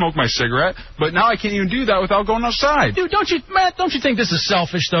non-smokers and smoke my cigarette, but now I can't even do that without going outside. Dude, Matt, don't you think this is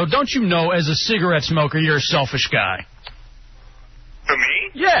selfish, though? Don't you know, as a cigarette smoker, you're a selfish guy? To me?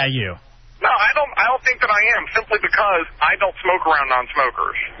 Yeah, you. No, I don't think that I am, simply because I don't smoke around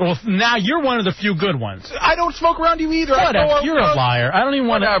non-smokers. Well, now you're one of the few good ones. I don't smoke around you either. Whatever. You're a liar. I don't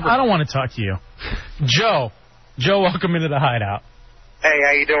want to talk to you. Joe, welcome into the Hideout. Hey,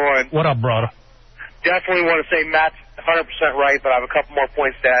 how you doing? What up, brother? Definitely want to say Matt's 100% right, but I have a couple more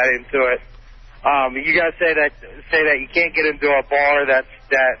points to add into it. You guys say that you can't get into a bar that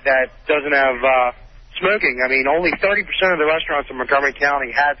doesn't have smoking. I mean, only 30% of the restaurants in Montgomery County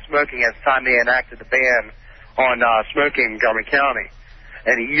had smoking at the time they enacted the ban on smoking in Montgomery County.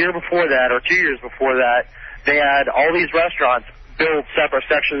 And a year before that, or 2 years before that, they had all these restaurants build separate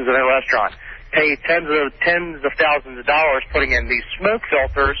sections of their restaurant, pay tens of thousands of dollars putting in these smoke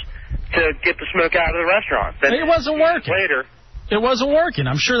filters to get the smoke out of the restaurants. It wasn't working. It wasn't working.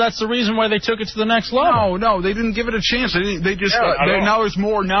 I'm sure that's the reason why they took it to the next level. No, they didn't give it a chance. They just now there's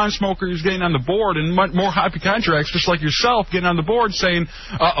more non-smokers getting on the board and more happy contracts, just like yourself, getting on the board saying,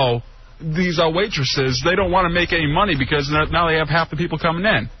 these waitresses, they don't want to make any money because now they have half the people coming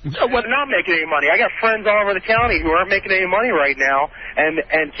in. Well, not making any money. I got friends all over the county who aren't making any money right now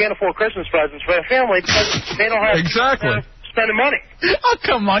and can't afford Christmas presents for their family because they don't have spending money. Oh,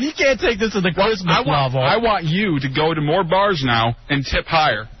 come on. You can't take this to the Christmas level. I want you to go to more bars now and tip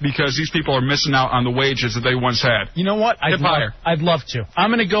higher because these people are missing out on the wages that they once had. You know what? I'd love to.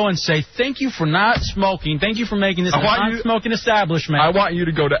 I'm going to go and say thank you for not smoking. Thank you for making this a non-smoking establishment. I want you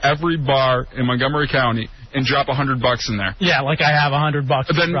to go to every bar in Montgomery County and drop $100 in there. Yeah, like I have $100.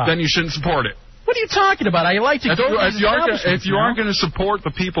 Then you shouldn't support it. What are you talking about? I like to go to if you aren't going to support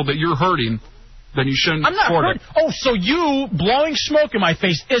the people that you're hurting, then you shouldn't support it. Oh, so you blowing smoke in my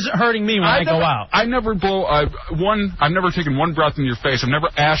face isn't hurting me when I go out? I never blow I've never taken one breath in your face. I've never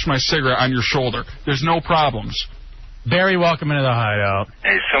ashed my cigarette on your shoulder. There's no problems. Barry, welcome into the Hideout.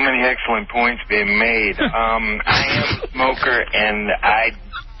 Hey, so many excellent points being made. I am a smoker, and I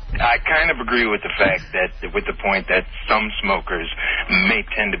kind of agree with the fact that, with the point that some smokers may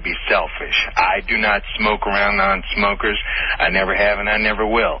tend to be selfish. I do not smoke around non-smokers. I never have, and I never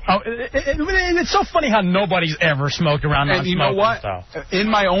will. Oh, it's so funny how nobody's ever smoked around non-smokers. And you know what? In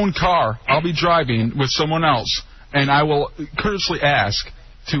my own car, I'll be driving with someone else, and I will courteously ask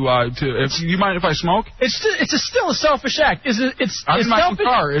if you mind if I smoke? It's still a selfish act. I'm in my own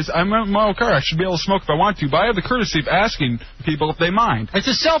car. I'm in my own car. I should be able to smoke if I want to, but I have the courtesy of asking people if they mind. It's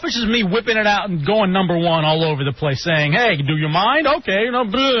as selfish as me whipping it out and going number one all over the place, saying, "Hey, do you mind? Okay,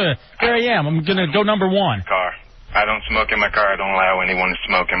 here I am. I'm gonna go number one." I don't smoke in my car. I don't allow anyone to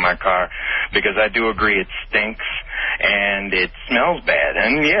smoke in my car because I do agree it stinks and it smells bad.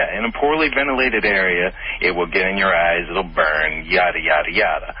 And, yeah, in a poorly ventilated area, it will get in your eyes, it'll burn, yada, yada,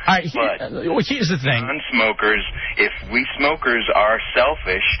 yada. All right, here's the thing. Non-smokers, if we smokers are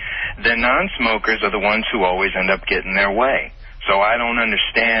selfish, then non-smokers are the ones who always end up getting their way. So I don't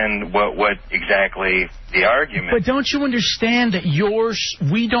understand what exactly the argument is. But don't you understand that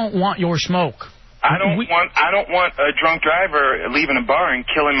we don't want your smoke? I don't want a drunk driver leaving a bar and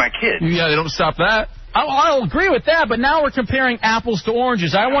killing my kid. Yeah, they don't stop that. I'll agree with that, but now we're comparing apples to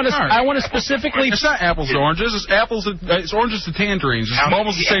oranges. I want to specifically. It's not apples to oranges. It's oranges to tangerines. It's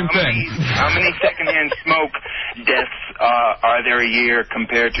almost the same thing. How many secondhand smoke deaths are there a year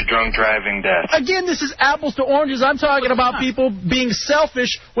compared to drunk driving deaths? Again, this is apples to oranges. I'm talking about people being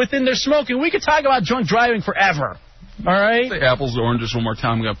selfish within their smoking. We could talk about drunk driving forever. All right. Say apples to oranges one more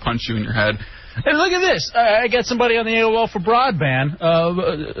time. I'm gonna punch you in your head. Hey, look at this. I got somebody on the AOL for broadband.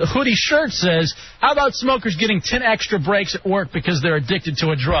 Hoodie Shirt says, how about smokers getting 10 extra breaks at work because they're addicted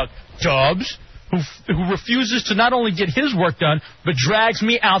to a drug? Dubs, who refuses to not only get his work done, but drags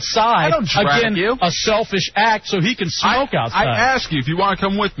me outside. I don't drag you. A selfish act so he can smoke outside. I ask you if you want to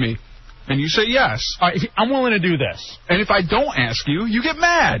come with me, and you say yes. All right, I'm willing to do this. And if I don't ask you, you get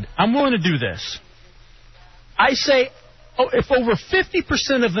mad. I'm willing to do this. I say... if over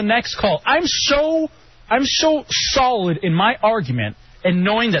 50% of the next call, I'm so solid in my argument and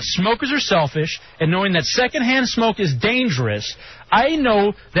knowing that smokers are selfish and knowing that secondhand smoke is dangerous, I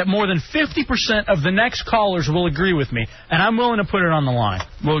know that more than 50% of the next callers will agree with me, and I'm willing to put it on the line.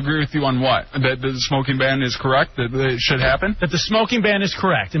 We'll agree with you on what? That the smoking ban is correct? That it should happen? That the smoking ban is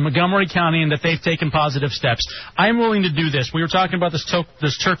correct in Montgomery County and that they've taken positive steps. I'm willing to do this. We were talking about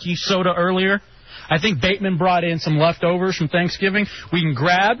this turkey soda earlier. I think Bateman brought in some leftovers from Thanksgiving. We can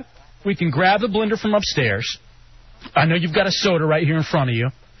grab the blender from upstairs. I know you've got a soda right here in front of you.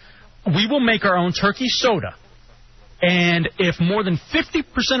 We will make our own turkey soda. And if more than 50%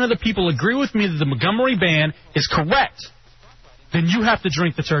 of the people agree with me that the Montgomery ban is correct, then you have to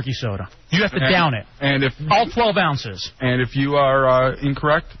drink the turkey soda. You have to down it. And if all 12 ounces. And if you are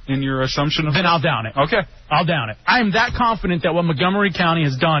incorrect in your assumption of then I'll down it. Okay. I'll down it. I am that confident that what Montgomery County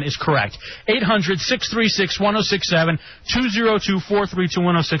has done is correct. 800-636-1067,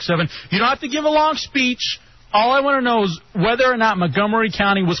 202-432-1067. You don't have to give a long speech. All I want to know is whether or not Montgomery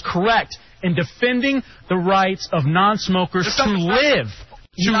County was correct in defending the rights of non-smokers to live.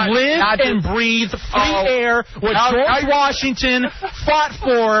 And breathe free air, what George Washington fought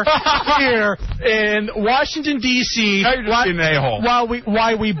for here in Washington, D.C. While we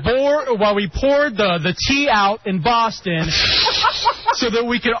poured the tea out in Boston so that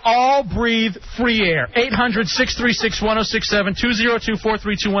we could all breathe free air. 800-636-1067,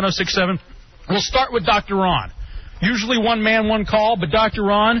 202-432-1067. We'll start with Dr. Ron. Usually one man, one call, but Dr.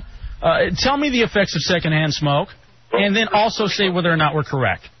 Ron, tell me the effects of secondhand smoke. And then also say whether or not we're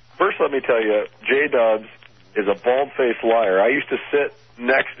correct. First, let me tell you, J-Dubs is a bald-faced liar. I used to sit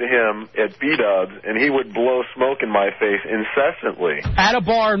next to him at B-Dubs, and he would blow smoke in my face incessantly. At a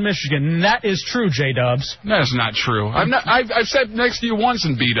bar in Michigan. That is true, J-Dubs. That's not true. I've sat next to you once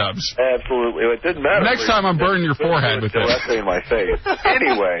in B-Dubs. Absolutely. It didn't matter. Next time I'm burning your forehead with it. Directly in my face.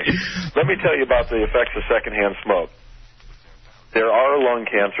 Anyway, let me tell you about the effects of secondhand smoke. There are lung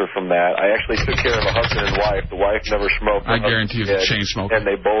cancer from that. I actually took care of a husband and wife. The wife never smoked. I guarantee you it's chain smoking. And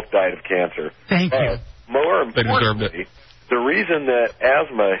they both died of cancer. Thank you. More importantly, the reason that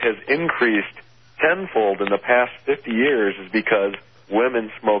asthma has increased tenfold in the past 50 years is because women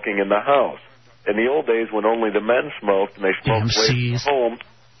smoking in the house. In the old days when only the men smoked and they smoked away from home,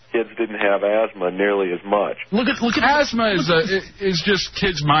 kids didn't have asthma nearly as much. Look at asthma is just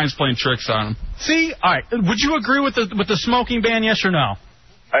kids' minds playing tricks on them. See, all right. Would you agree with the smoking ban? Yes or no?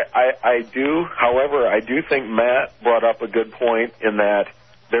 I do. However, I do think Matt brought up a good point in that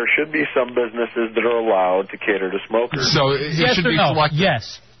there should be some businesses that are allowed to cater to smokers. So it should be selective.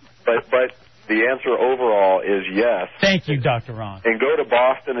 Yes. But the answer overall is yes. Thank you, Dr. Ron. And go to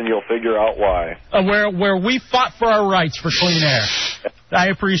Boston and you'll figure out why. Where we fought for our rights for clean air. I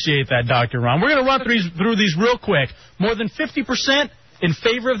appreciate that, Dr. Ron. We're going to run through these real quick. More than 50% in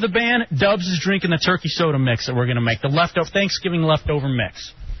favor of the ban. Dubs is drinking the turkey soda mix that we're going to make, the Thanksgiving leftover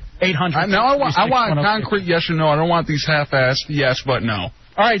mix. 800. Now I want a concrete yes or no. I don't want these half-assed yes but no.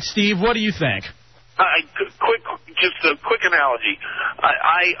 All right, Steve, what do you think? Just a quick analogy.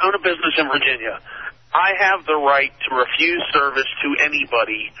 I own a business in Virginia. I have the right to refuse service to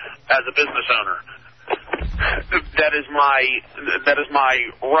anybody as a business owner. That is my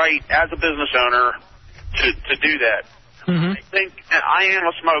right as a business owner to do that. Mm-hmm. I think I am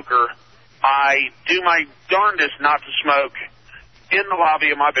a smoker. I do my darndest not to smoke in the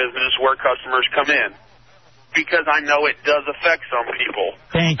lobby of my business where customers come in because I know it does affect some people.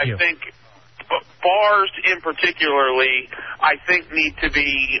 Thank you. I think bars in particularly, I think need to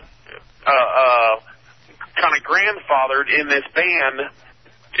be kind of grandfathered in this ban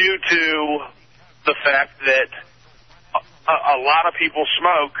due to the fact that a lot of people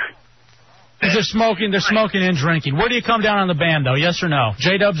smoke. They're smoking and drinking. Where do you come down on the ban, though? Yes or no?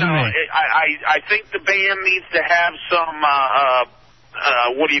 J-Dubs and me. I think the ban needs to have some,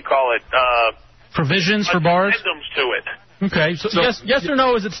 what do you call it? Provisions for bars? Addendums to it. Okay, so yes or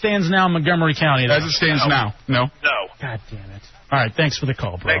no as it stands now in Montgomery County? As it stands now, no. No. God damn it. All right, thanks for the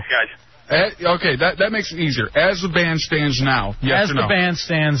call, bro. Thanks, guys. Okay, that makes it easier. As the ban stands now, yes or no? As the ban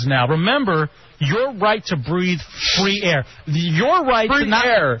stands now. Remember, your right to breathe free air. Your right to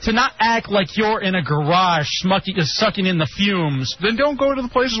not act like you're in a garage sucking in the fumes. Then don't go to the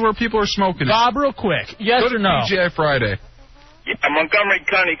places where people are smoking. Bob, real quick, yes or no? TGI Friday. Yeah, Montgomery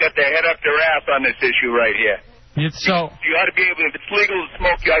County got their head up their ass on this issue right here. So you ought to be able, if it's legal to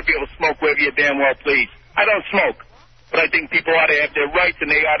smoke, you ought to be able to smoke wherever you damn well please. I don't smoke, but I think people ought to have their rights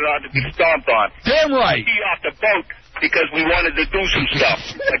and they ought to be stomped on. Damn right. Be off the boat because we wanted to do some stuff,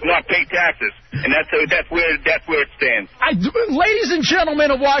 like not pay taxes, and that's where it stands. Ladies and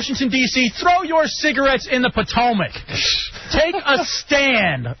gentlemen of Washington, D.C., throw your cigarettes in the Potomac. Take a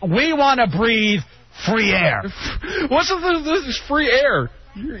stand. We want to breathe free air. What's this free air?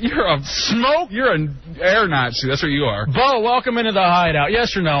 You're a smoke. You're an air Nazi. That's what you are. Bo, welcome into the Hideout.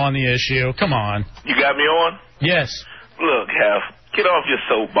 Yes or no on the issue? Come on. You got me on? Yes. Look, Hef, get off your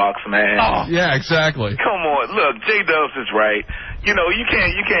soapbox, man. Oh, yeah, exactly. Come on. Look, J-Dubs is right. You know, you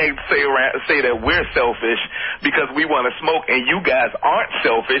can't say that we're selfish because we want to smoke, and you guys aren't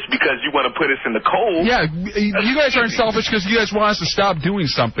selfish because you want to put us in the cold. Yeah, you guys aren't selfish because you guys want us to stop doing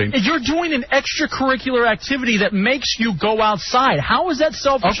something. You're doing an extracurricular activity that makes you go outside. How is that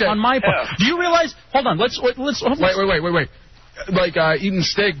selfish on my part? Yeah. Do you realize? Hold on. Let's Wait. Like eating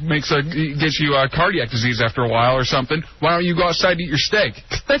steak gets you cardiac disease after a while or something. Why don't you go outside and eat your steak?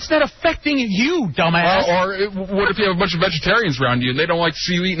 That's not affecting you, dumbass. What if you have a bunch of vegetarians around you and they don't like to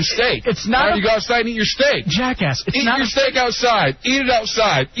see you eating steak? It's not. Why don't you go outside and eat your steak? Jackass. Eat your steak outside. Eat it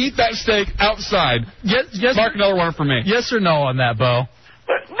outside. Eat that steak outside. Yes. Mark another one for me. Yes or no on that, Bo?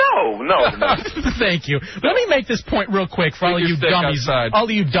 No. Thank you. Let me make this point real quick for all of you dummies. All of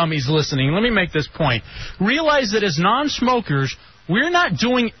you dummies listening. Let me make this point. Realize that as non-smokers, we're not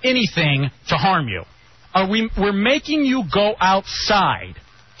doing anything to harm you. We're making you go outside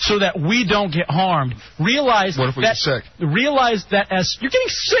so that we don't get harmed. Realize what if we get sick? Realize that as you're getting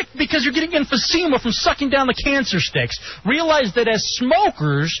sick because you're getting emphysema from sucking down the cancer sticks. Realize that as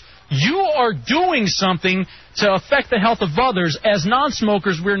smokers, you are doing something to affect the health of others. As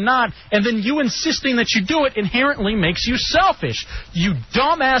non-smokers, we're not. And then you insisting that you do it inherently makes you selfish. You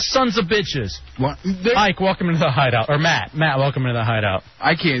dumbass sons of bitches. What? Mike, welcome into the Hideout. Or Matt, welcome into the Hideout.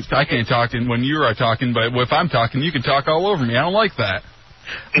 I can't talk when you are talking, but if I'm talking, you can talk all over me. I don't like that.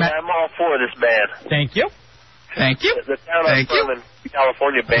 Matt, I'm all for this band. Thank you. Thank you. The town I'm from in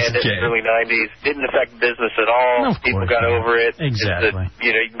California banned it in the early 90s. Didn't affect business at all. People got over it. Exactly.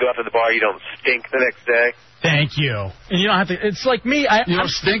 You can go out to the bar, you don't stink the next day. Thank you. And you don't have to. It's like me. You don't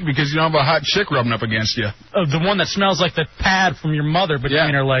stink because you don't have a hot chick rubbing up against you. The one that smells like the pad from your mother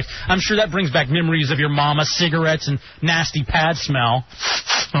between her legs. I'm sure that brings back memories of your mama, cigarettes, and nasty pad smell.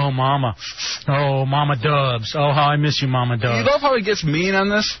 Oh, Mama. Oh, Mama Dubs. Oh, how I miss you, Mama Dubs. You love how he gets mean on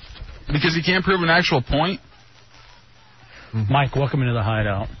this? Because he can't prove an actual point? Mike, welcome into the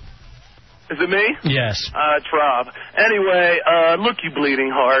Hideout. Is it me? Yes. It's Rob. Anyway, look, you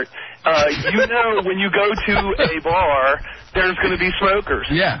bleeding heart. You know when you go to a bar, there's going to be smokers.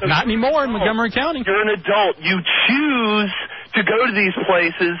 Yeah, so not anymore in Montgomery County. You're an adult. You choose to go to these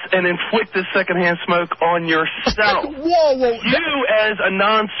places and inflict the secondhand smoke on yourself. Whoa. You, as a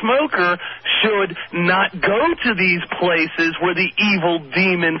non-smoker, should not go to these places where the evil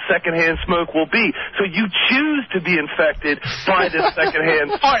demon secondhand smoke will be. So you choose to be infected by this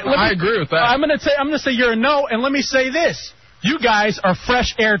secondhand smoke. All right, I agree with that. I'm going to say you're a no, and let me say this. You guys are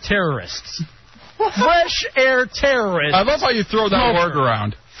fresh air terrorists. Fresh air terrorists. I love how you throw that word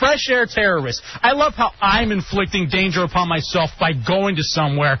around. Fresh air terrorists. I love how I'm inflicting danger upon myself by going to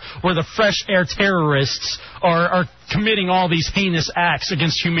somewhere where the fresh air terrorists are committing all these heinous acts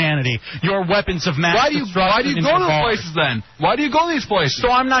against humanity. Your weapons of mass destruction. Why do you go to these places then? Why do you go to these places?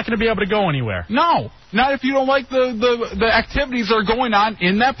 So I'm not going to be able to go anywhere. No. Not if you don't like the activities that are going on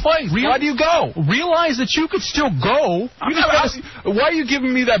in that place. Why do you go? Realize that you could still go. Why are you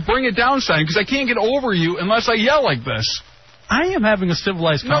giving me that bring it down sign? Because I can't get over you unless I yell like this. I am having a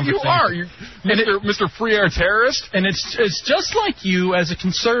civilized conversation. No, you are. Mr. Free Air Terrorist. And it's just like you as a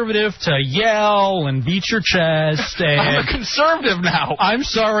conservative to yell and beat your chest. And I'm a conservative now. I'm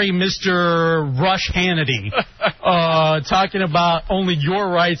sorry, Mr. Rush Hannity. Talking about only your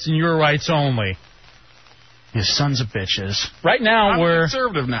rights and your rights only. You sons of bitches. Right now, I'm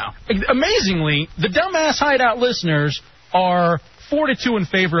conservative now. Amazingly, the Dumbass Hideout listeners are 4-2 in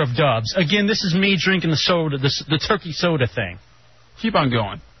favor of Dubs. Again, this is me drinking the soda, the turkey soda thing. Keep on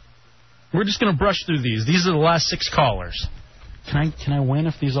going. We're just going to brush through these. These are the last 6 callers. Can I win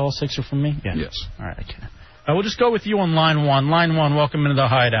if these all 6 are from me? Yeah. Yes. All right, I can. We'll just go with you on line 1. Line 1, welcome into the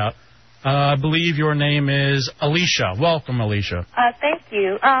Hideout. I believe your name is Alicia. Welcome, Alicia. Thank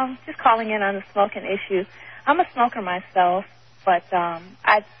you. Just calling in on the smoking issue. I'm a smoker myself, but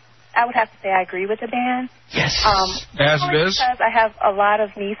I would have to say I agree with the ban. Yes. As it is. Because I have a lot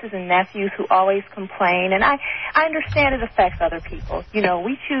of nieces and nephews who always complain, and I understand it affects other people. You know,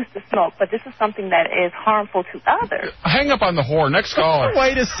 we choose to smoke, but this is something that is harmful to others. Hang up on the whore. Next caller.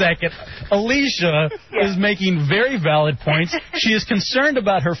 Wait a second. Alicia is making very valid points. She is concerned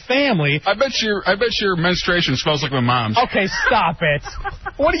about her family. I bet your menstruation smells like my mom's. Okay, stop it.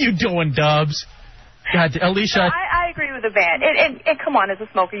 What are you doing, Dubs? God, Alicia. No, I agree with the ban. And come on, as a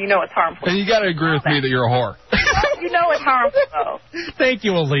smoker, you know it's harmful. And you got to agree with me that you're a whore. You know it's harmful, though. Thank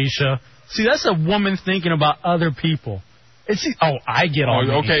you, Alicia. See, that's a woman thinking about other people. I get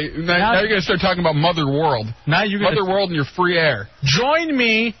on. Okay, now you're going to start talking about Mother World. Now you're Mother World and your free air. Join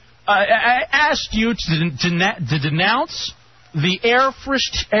me. I asked you to denounce the air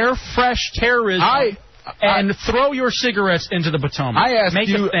fresh terrorism. And throw your cigarettes into the Potomac. I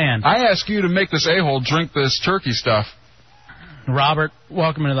ask you to make this a-hole drink this turkey stuff. Robert,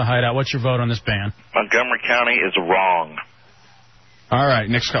 welcome into the Hideout. What's your vote on this ban? Montgomery County is wrong. All right,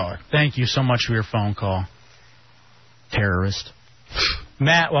 next caller. Thank you so much for your phone call. Terrorist.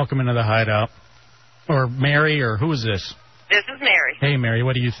 Matt, welcome into the Hideout. Or Mary, or who is this? This is Mary. Hey, Mary,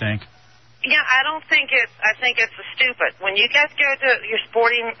 what do you think? Yeah, I think it's stupid. When you guys go to your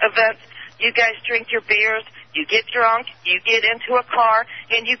sporting events, you guys drink your beers, you get drunk, you get into a car,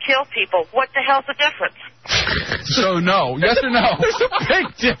 and you kill people. What the hell's the difference? So, no. Yes or no? There's a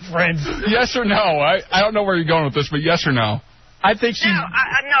big difference. Yes or no? I don't know where you're going with this, but yes or no? I think she... No,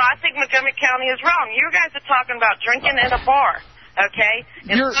 I think Montgomery County is wrong. You guys are talking about drinking in a bar, okay?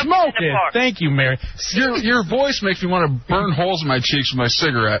 And You're smoking. Thank you, Mary. Your voice makes me want to burn holes in my cheeks with my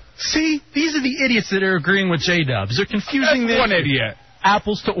cigarette. See, these are the idiots that are agreeing with J-Dubs. They're confusing That's one idiot.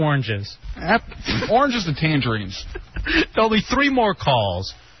 Apples to oranges. Oranges to tangerines. Only 3 more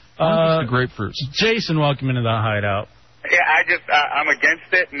calls. Oranges to grapefruits. Jason, welcome into the Hideout. Yeah, I'm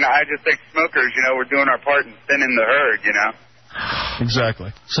against it, and I just think smokers, we're doing our part in thinning the herd,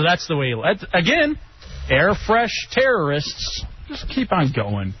 Exactly. So that's the way. Again, air fresh terrorists. Just keep on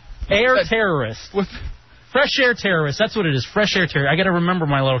going. Air terrorists. Fresh air terrorists. That's what it is. Fresh air terrorists. I got to remember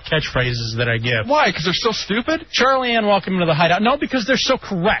my little catchphrases that I give. Why? Because they're so stupid? Charlie Ann, welcome into the Hideout. No, because they're so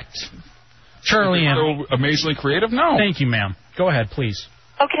correct. Charlie Ann. So amazingly creative? No. Thank you, ma'am. Go ahead, please.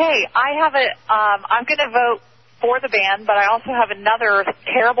 Okay, I'm going to vote for the ban, but I also have another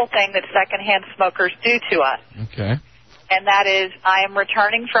terrible thing that secondhand smokers do to us. Okay. And that is I am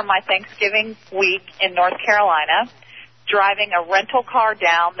returning from my Thanksgiving week in North Carolina, driving a rental car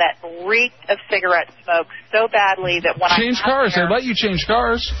down that reeked of cigarette smoke so badly that when Change cars. They let you change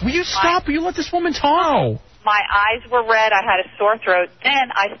cars. Will you stop? Will you let this woman talk? My eyes were red. I had a sore throat.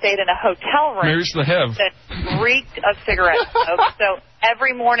 Then I stayed in a hotel room Mary's the HIV. that reeked of cigarette smoke. So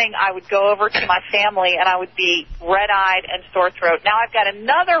every morning I would go over to my family and I would be red-eyed and sore throat. Now I've got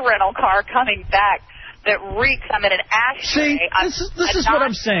another rental car coming back that reeks. I'm in an ashtray. See, this is what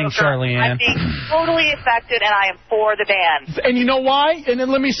I'm saying, Charlie Ann. I'm being totally affected, and I am for the ban. And you know why? And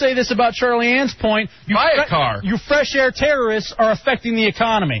then let me say this about Charlie Ann's point. Buy a car. You fresh air terrorists are affecting the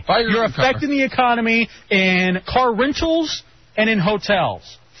economy. You're affecting the economy in car rentals and in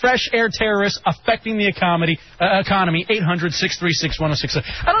hotels. Fresh air terrorists affecting the economy. 800-636-1067.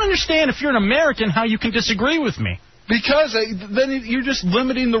 I don't understand, if you're an American, how you can disagree with me. Because then you're just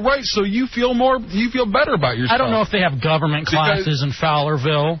limiting the rights, so you feel better about yourself. I don't know if they have government classes in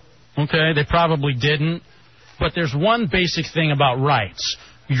Fowlerville. Okay, they probably didn't. But there's one basic thing about rights.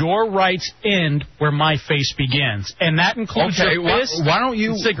 Your rights end where my face begins, and that includes your fist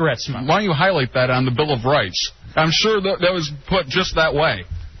and cigarette smoke. Why don't you highlight that on the Bill of Rights? I'm sure that was put just that way.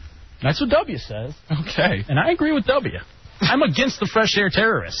 That's what W says. Okay, and I agree with W. I'm against the fresh air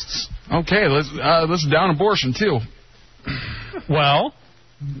terrorists. Okay, let's down abortion too. Well,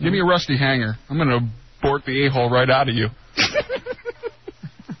 give me a rusty hanger. I'm going to abort the a-hole right out of you.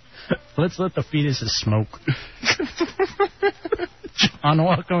 Let's let the fetuses smoke. John,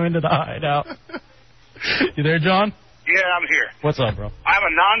 welcome into the Hideout. You there, John? Yeah, I'm here. What's up, bro? I'm a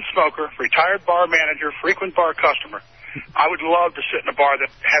non-smoker, retired bar manager, frequent bar customer. I would love to sit in a bar that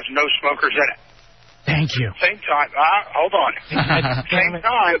has no smokers in it. Thank you. Same time, hold on. At the same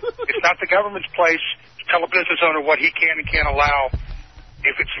time, it's not the government's place to tell a business owner what he can and can't allow.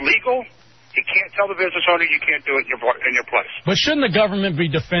 If it's legal, he can't tell the business owner you can't do it in your place. But shouldn't the government be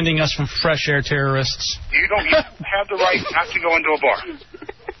defending us from fresh air terrorists? You don't have the right not to go into a bar.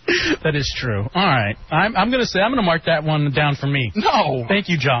 That is true. All right. I'm going to mark that one down for me. No. Thank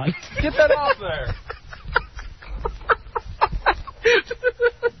you, John. Get that off there.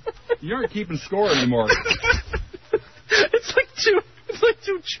 You aren't keeping score anymore. It's like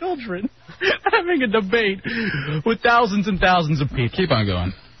two children having a debate with thousands and thousands of people. Keep on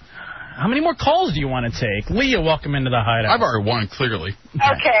going. How many more calls do you want to take? Leah, welcome into the Hideout. I've already won, clearly.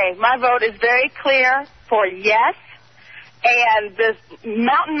 Okay, my vote is very clear for yes. And this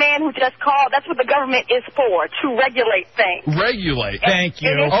mountain man who just called, that's what the government is for, to regulate things. Regulate. Thank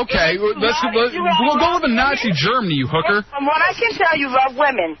you. Okay, we'll go live in Nazi Germany, you hooker. From what I can tell, you love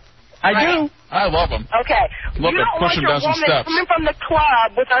women. I do. I love them. Okay. Love you to don't push want them your down some woman steps. coming from the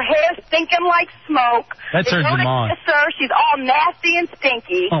club with her hair stinking like smoke. That's her demand. Sir, she's all nasty and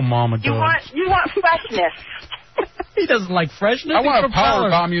stinky. Oh, Mama You want freshness. He doesn't like freshness. I want to power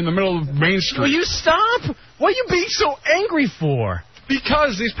bomb you in the middle of Main Street. Will you stop? What are you being so angry for?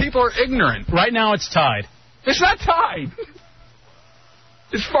 Because these people are ignorant. Right now it's tied. It's not tied.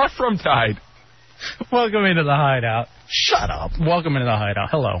 It's far from tied. Welcome into the Hideout. Shut up. Welcome into the Hideout.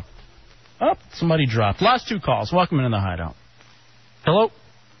 Hello. Oh, somebody dropped. Last 2 calls. Welcome into the Hideout. Hello?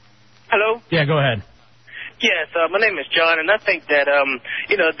 Hello? Yeah, go ahead. Yes, my name is John, and I think that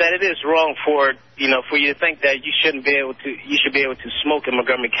that it is wrong for you to think that you should be able to smoke in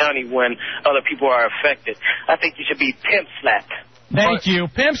Montgomery County when other people are affected. I think you should be pimp slapped. Thank you.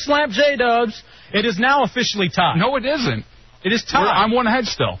 Pimp slap J-Dubs. It is now officially tied. No, it isn't. It is tied. I'm one ahead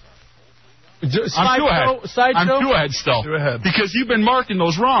still. I'm two ahead. I'm two ahead still. Because you've been marking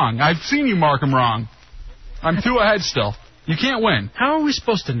those wrong. I've seen you mark them wrong. I'm 2 ahead still. You can't win. How are we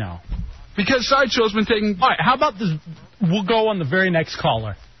supposed to know? Because Sideshow's been taking... All right, how about this? We'll go on the very next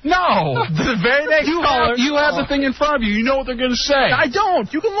caller. No! The very next caller. You have the thing in front of you. You know what they're going to say. I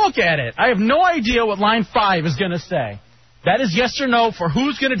don't. You can look at it. I have no idea what line 5 is going to say. That is yes or no for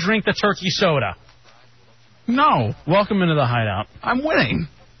who's going to drink the turkey soda. No. Welcome into the Hideout. I'm winning.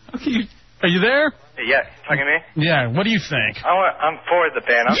 Okay. Are you there? Yeah, talking to me? Yeah, what do you think? I'm for the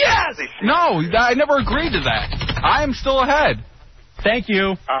ban. Yes! No, I never agreed to that. I am still ahead. Thank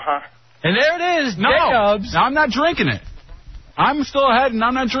you. Uh-huh. And there it is. No, J-Dubs. I'm not drinking it. I'm still ahead, and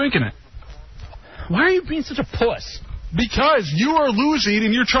I'm not drinking it. Why are you being such a puss? Because you are losing,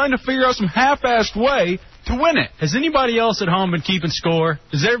 and you're trying to figure out some half-assed way to win it. Has anybody else at home been keeping score?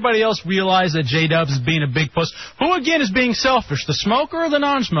 Does everybody else realize that J-Dubs is being a big puss? Who, again, is being selfish, the smoker or the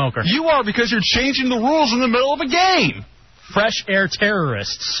non-smoker? You are, because you're changing the rules in the middle of a game. Fresh air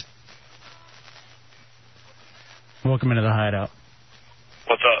terrorists. Welcome into the Hideout.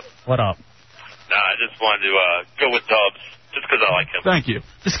 What's up? What up? Nah, I just wanted to go with Dubs, just because I like him. Thank you.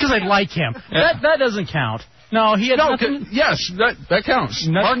 Just because I like him. Yeah. That doesn't count. No, he had nothing. Yes, that counts.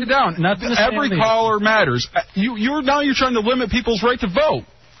 Mark it down. Every caller matters. You're trying to limit people's right to vote.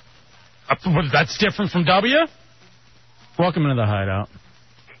 That's different from W? Welcome into the Hideout.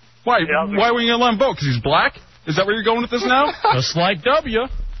 Why were you going to let him vote? Because he's black? Is that where you're going with this now? Just like W.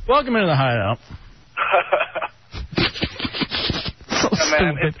 Welcome into the Hideout.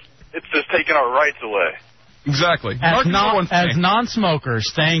 Man, it's just taking our rights away. Exactly. As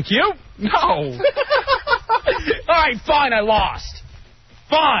non-smokers, thank you. No. All right, fine, I lost.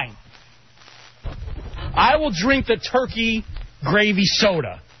 Fine. I will drink the turkey gravy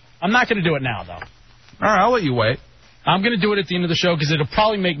soda. I'm not going to do it now, though. All right, I'll let you wait. I'm going to do it at the end of the show because it'll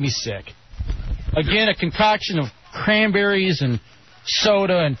probably make me sick. Again, a concoction of cranberries and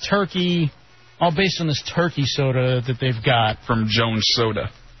soda and turkey, all based on this turkey soda that they've got. From Jones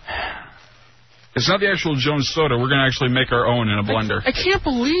Soda. It's not the actual Jones Soda. We're going to actually make our own in a blender. I can't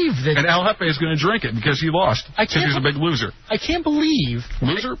believe that. And El Jefe is going to drink it because he lost. Because he's a big loser. I can't believe.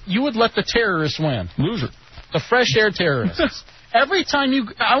 Loser? You would let the terrorists win. Loser. The fresh air terrorists. Every time you...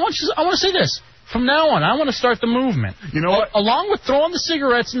 I want to say this. From now on, I want to start the movement. You know what? Along with throwing the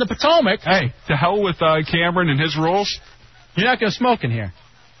cigarettes in the Potomac. Hey, to hell with Cameron and his rules. You're not going to smoke in here.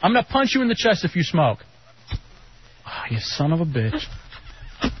 I'm going to punch you in the chest if you smoke. Oh, you son of a bitch.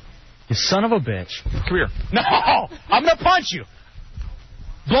 You son of a bitch. Come here. No! I'm going to punch you.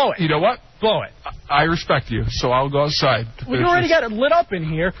 Blow it. You know what? Blow it. I respect you, so I'll go outside. Well, you already got it lit up in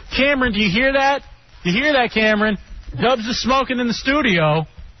here. Cameron, do you hear that? You hear that, Cameron? Dubs is smoking in the studio.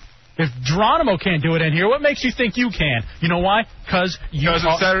 If Geronimo can't do it in here, what makes you think you can? You know why? Because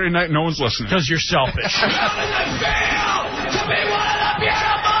it's Saturday night, no one's listening. Because you're selfish.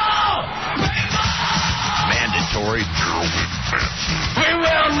 Mandatory. We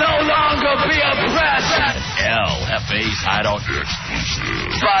will no longer be oppressed. LFA's Hideout.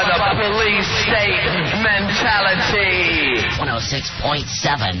 By the police state mentality.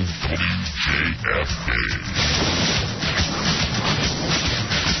 106.7.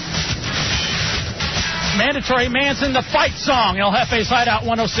 Mandatory Manson, the fight song. El Jefe's Hideout,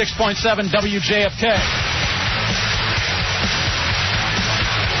 106.7 WJFK.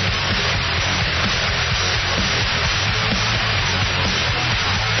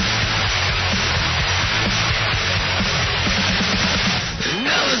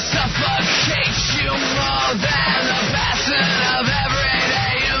 Suffocates you more than the passing of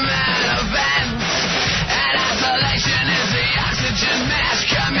everyday human events. And isolation is the oxygen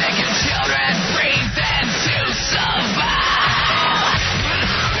mask you're making children breathe in to survive.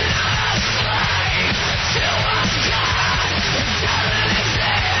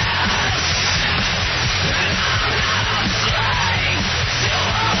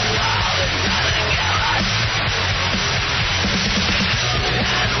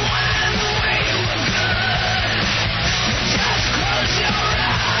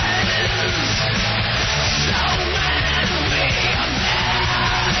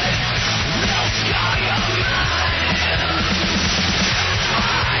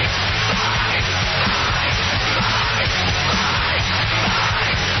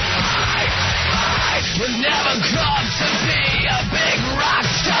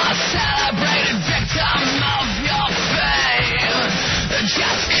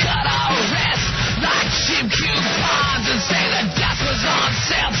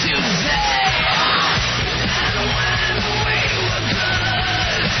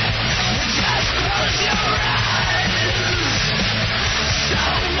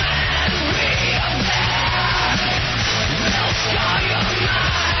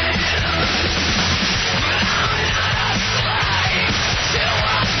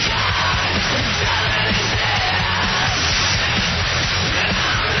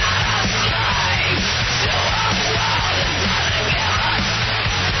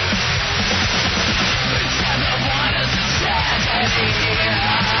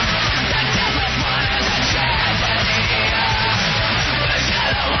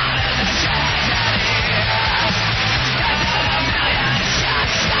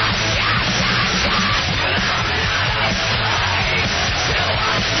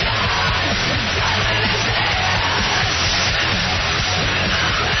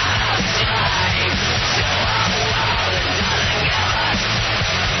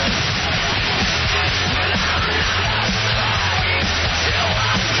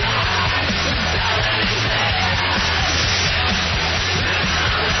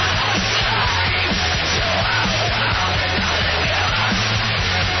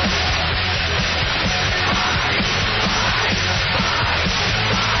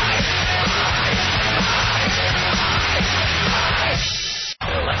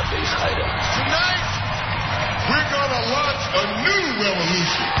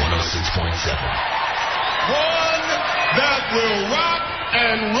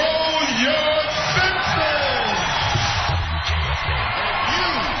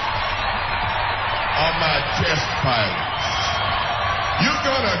 test pilot. You're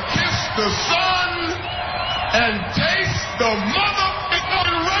gonna kiss the sun and taste the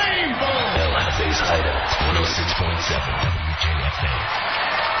motherfucking rainbow. LFA's Hideout, 106.7 WJFK.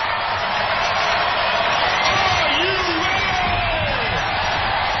 Are you ready?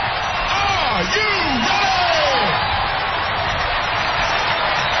 Are you ready?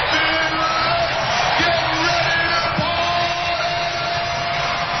 Then let's get ready to party!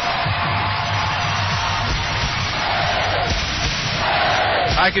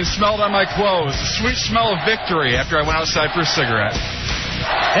 I can smell it on my clothes. The sweet smell of victory after I went outside for a cigarette.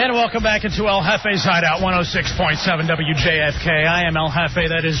 And welcome back into El Jefe's Hideout, 106.7 WJFK. I am El Jefe,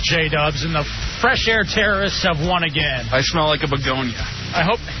 that is J-Dubs, and the fresh air terrorists have won again. I smell like a begonia. I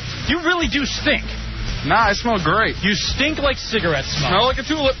hope... You really do stink. Nah, I smell great. You stink like cigarette smoke. Smell like a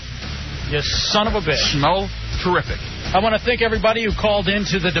tulip. You son of a bitch. Smell terrific. I want to thank everybody who called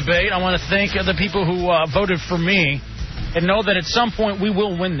into the debate. I want to thank the people who voted for me. And know that at some point we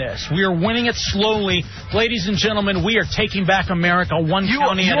will win this. We are winning it slowly. Ladies and gentlemen, we are taking back America one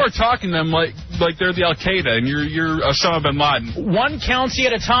county at a time. You are talking to them like they're the Al-Qaeda and you're Osama bin Laden. One county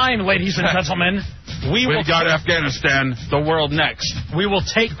at a time, ladies and gentlemen. We've got Afghanistan, the world next. We will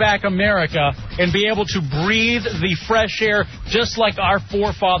take back America and be able to breathe the fresh air just like our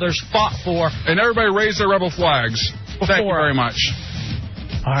forefathers fought for. And everybody raise their rebel flags. Thank you very much.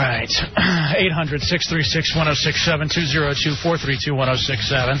 All right. 800-636-1067,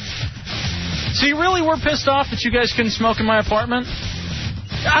 202-432-1067. So you really were pissed off that you guys couldn't smoke in my apartment?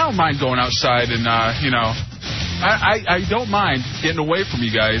 I don't mind going outside and, I don't mind getting away from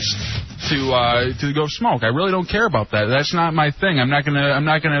you guys to go smoke. I really don't care about that. That's not my thing. I'm not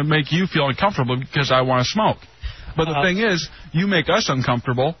gonna make you feel uncomfortable because I want to smoke. But the thing is, you make us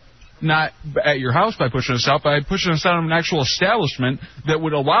uncomfortable. Not at your house by pushing us out, by pushing us out of an actual establishment that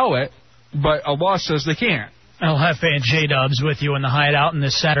would allow it, but a law says they can't. El Jefe and J-Dubs with you in the Hideout on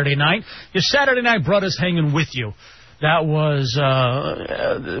this Saturday night. Your Saturday Night Brothers hanging with you. That was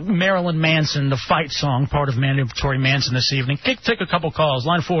Marilyn Manson, the fight song, part of Mandatory Manson this evening. Take a couple calls.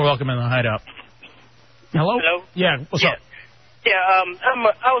 Line 4, welcome in the Hideout. Hello? Hello? Yeah, what's up? Yeah, I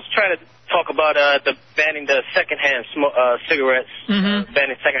was trying to talk about banning the secondhand cigarettes,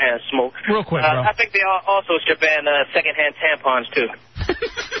 banning secondhand smoke. Real quick, bro. I think they also should ban secondhand tampons, too.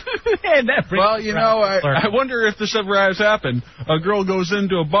 Well, I wonder if this ever has happened. A girl goes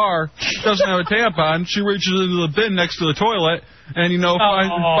into a bar, doesn't have a tampon, she reaches into the bin next to the toilet, and,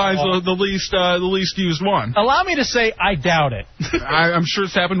 finds the least used one. Allow me to say I doubt it. I'm sure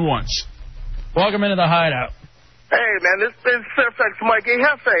it's happened once. Welcome into the Hideout. Hey, man, this is Fairfax Mike. Hey,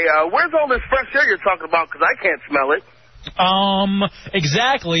 Jefe, where's all this fresh air you're talking about? Because I can't smell it.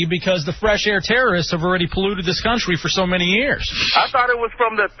 Exactly, because the fresh air terrorists have already polluted this country for so many years. I thought it was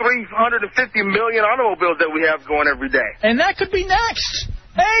from the 350 million automobiles that we have going every day. And that could be next.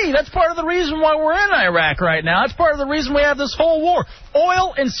 Hey, that's part of the reason why we're in Iraq right now. That's part of the reason we have this whole war.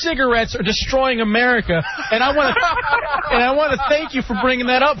 Oil and cigarettes are destroying America, and I want to thank you for bringing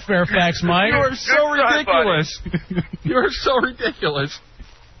that up, Fairfax Mike. You are so ridiculous. You are so ridiculous.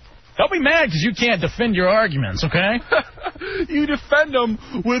 Don't be mad because you can't defend your arguments, okay? You defend them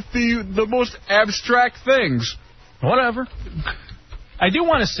with the most abstract things. Whatever. I do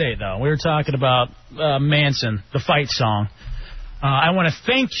want to say, though, we were talking about Manson, the fight song. I want to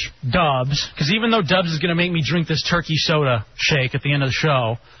thank Dubs, because even though Dubs is going to make me drink this turkey soda shake at the end of the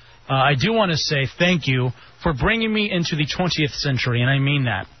show, I do want to say thank you for bringing me into the 20th century, and I mean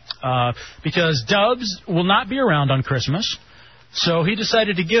that. Because Dubs will not be around on Christmas, so he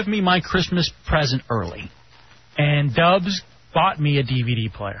decided to give me my Christmas present early. And Dubs bought me a DVD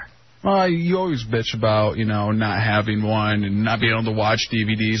player. Well, you always bitch about, not having one and not being able to watch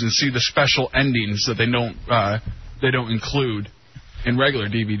DVDs and see the special endings that they don't include in regular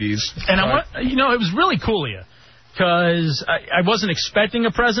DVDs. And it was really cool of you, because I wasn't expecting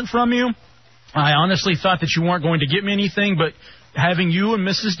a present from you. I honestly thought that you weren't going to get me anything, but having you and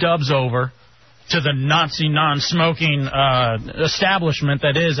Mrs. Dubs over to the Nazi non-smoking establishment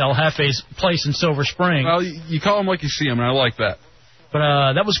that is El Jefe's place in Silver Spring. Well, you call them like you see them, and I like that.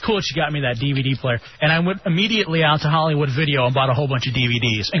 But that was cool that you got me that DVD player. And I went immediately out to Hollywood Video and bought a whole bunch of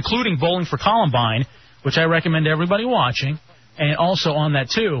DVDs, including Bowling for Columbine, which I recommend everybody watching. And also on that,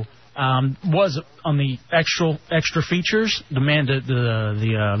 too, was on the extra features,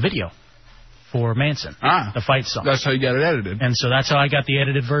 the video for Manson, the fight song. That's how you got it edited. And so that's how I got the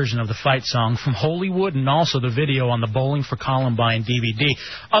edited version of the fight song from Hollywood, and also the video on the Bowling for Columbine DVD.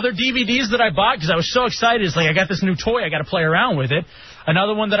 Other DVDs that I bought, because I was so excited, is like, I got this new toy, I got to play around with it.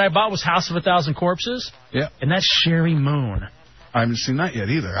 Another one that I bought was House of a Thousand Corpses. Yeah. And that's Sherry Moon. I haven't seen that yet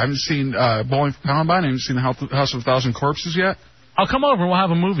either. I haven't seen Bowling for Columbine. I haven't seen the House of a Thousand Corpses yet. I'll come over and we'll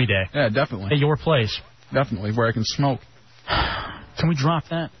have a movie day. Yeah, definitely. At your place. Definitely, where I can smoke. Can we drop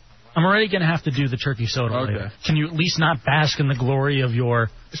that? I'm already going to have to do the turkey soda later. Can you at least not bask in the glory of your...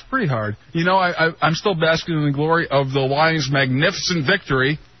 It's pretty hard. You know, I'm still basking in the glory of the Lions' magnificent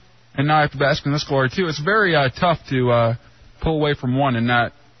victory, and now I have to bask in this glory, too. It's very tough to pull away from one and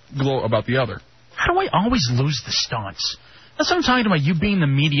not glow about the other. How do I always lose the stunts? That's what I'm talking about, you being the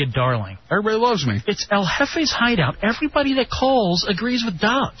media darling. Everybody loves me. It's El Jefe's Hideout. Everybody that calls agrees with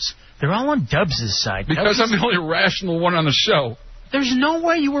Dubs. They're all on Dubs' side. Because I'm the only rational one on the show. There's no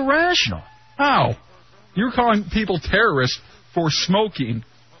way you were rational. How? You're calling people terrorists for smoking.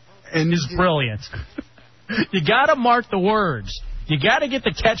 And it's brilliant. You got to mark the words. You got to get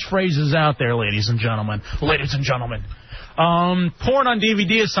the catchphrases out there, ladies and gentlemen. Ladies and gentlemen. Porn on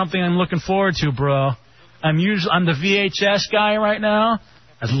DVD is something I'm looking forward to, bro. I'm the VHS guy right now.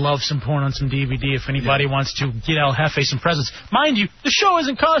 I'd love some porn on some DVD if anybody wants to get El Jefe some presents. Mind you, the show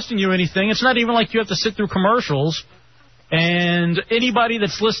isn't costing you anything. It's not even like you have to sit through commercials. And anybody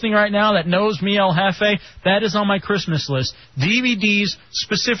that's listening right now that knows me, El Jefe, that is on my Christmas list. DVDs,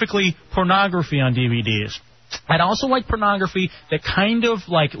 specifically pornography on DVDs. I'd also like pornography that kind of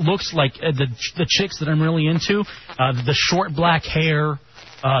like looks like the chicks that I'm really into. The short black hair,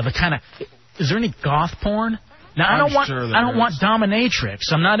 the kind of... Is there any goth porn? Now, I don't want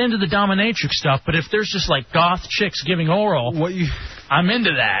dominatrix. I'm not into the dominatrix stuff, but if there's just like goth chicks giving oral, I'm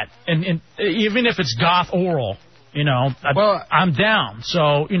into that. And even if it's goth oral, you know, I'm down.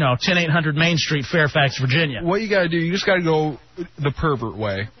 So, you know, 10800 Main Street, Fairfax, Virginia. What you got to do, you just got to go the pervert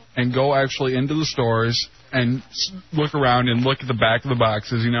way and go actually into the stores and look around and look at the back of the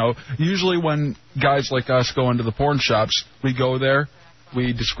boxes. You know, usually when guys like us go into the porn shops, we go there.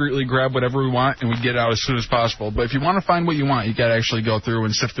 We discreetly grab whatever we want, and we get out as soon as possible. But if you want to find what you want, you got to actually go through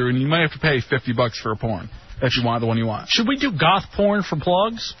and sift through, and you might have to pay $50 for a porn if you want the one you want. Should we do goth porn for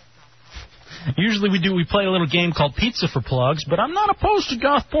plugs? Usually we play a little game called Pizza for Plugs, but I'm not opposed to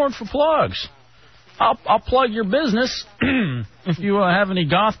goth porn for plugs. I'll plug your business if you have any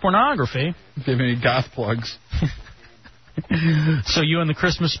goth pornography. Give me any goth plugs. So you in the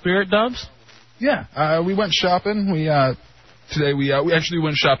Christmas spirit, Dubs? Yeah, we went shopping. Today we actually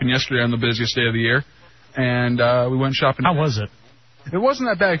went shopping yesterday on the busiest day of the year, and we went shopping. How was it? It wasn't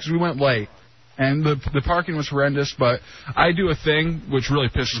that bad because we went late, and the parking was horrendous. But I do a thing which really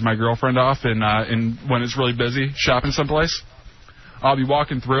pisses my girlfriend off, and when it's really busy shopping someplace, I'll be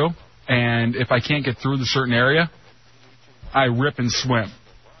walking through, and if I can't get through the certain area, I rip and swim,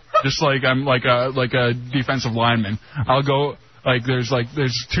 just like I'm like a defensive lineman. I'll go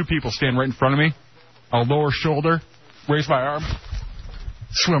there's two people standing right in front of me. I'll lower shoulder. Raise my arm,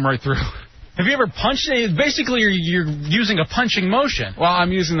 swim right through. Have you ever punched it? Basically, you're using a punching motion. Well,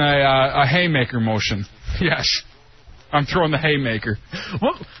 I'm using a haymaker motion. Yes, I'm throwing the haymaker.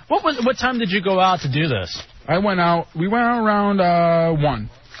 What time did you go out to do this? We went out around 1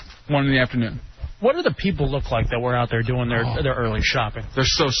 in the afternoon. What do the people look like that were out there doing their early shopping? They're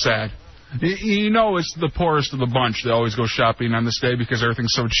so sad. You know, it's the poorest of the bunch. They always go shopping on this day because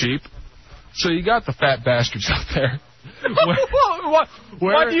everything's so cheap. So you got the fat bastards out there.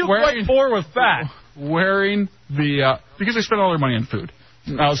 What do you fight for with fat? Wearing because they spend all their money on food.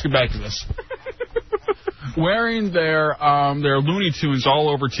 Now let's get back to this. Wearing their Looney Tunes all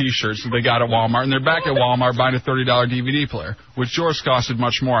over T-shirts that they got at Walmart, and they're back at Walmart buying a $30 DVD player, which yours costed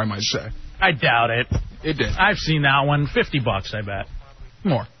much more, I might say. I doubt it. It did. I've seen that one. $50, I bet.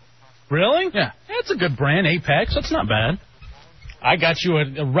 More. Really? Yeah. It's a good brand, Apex. That's not bad. I got you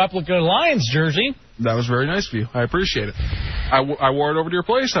a replica Lions jersey. That was very nice of you. I appreciate it. I wore it over to your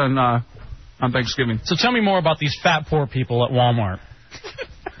place on Thanksgiving. So tell me more about these fat poor people at Walmart.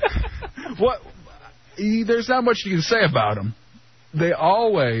 There's not much you can say about them. They're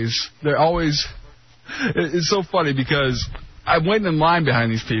always. It's so funny because I'm waiting in line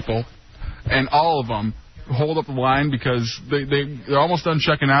behind these people, and all of them hold up the line because they're almost done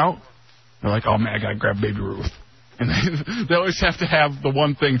checking out. They're like, oh man, I gotta grab Baby Ruth. And they always have to have the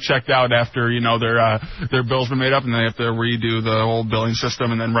one thing checked out after, you know, their bill's been made up, and they have to redo the whole billing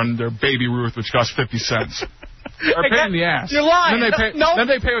system and then run their Baby Ruth, which costs 50 cents. They're a pain in the ass. You're lying. Then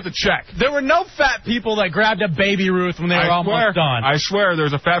they pay with a check. There were no fat people that grabbed a Baby Ruth when they were almost done. I swear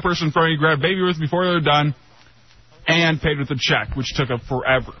there's a fat person in front of you who grabbed Baby Ruth before they were done and paid with a check, which took up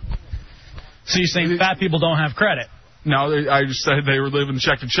forever. So you're saying fat people don't have credit? No, I just said they were living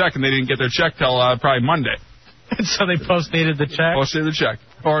check to check, and they didn't get their check till probably Monday. So they post-dated the check? Post-dated the check.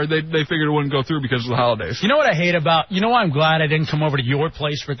 Or they figured it wouldn't go through because of the holidays. You know what I hate about... You know why I'm glad I didn't come over to your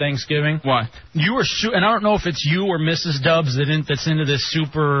place for Thanksgiving? Why? You were... And I don't know if it's you or Mrs. Dubs that's into this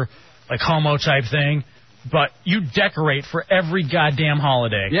super, like, homo-type thing, but you decorate for every goddamn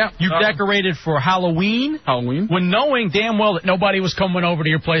holiday. Yeah. You decorated for Halloween. When knowing damn well that nobody was coming over to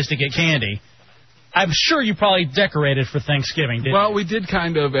your place to get candy. I'm sure you probably decorated for Thanksgiving, didn't you? Well, we did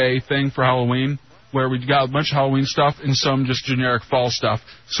kind of a thing for Halloween where we got a bunch of Halloween stuff and some just generic fall stuff.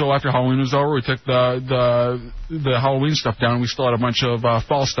 So after Halloween was over, we took the Halloween stuff down, and we still had a bunch of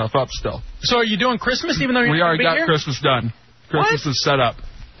fall stuff up still. So are you doing Christmas even though you're We already got here? Christmas done. Christmas is set up.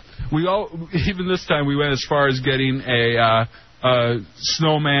 Even this time we went as far as getting a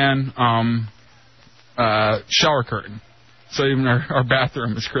snowman shower curtain. So even our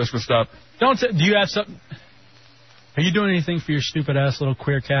bathroom is Christmased up. Do you have something? Are you doing anything for your stupid ass little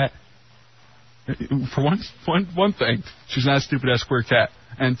queer cat? For one thing, she's not a stupid ass queer cat,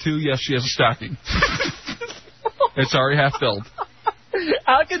 and two, yes, she has a stocking. It's already half filled.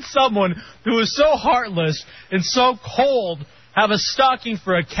 How can someone who is so heartless and so cold have a stocking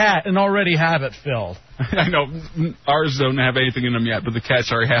for a cat and already have it filled? I know ours don't have anything in them yet, but the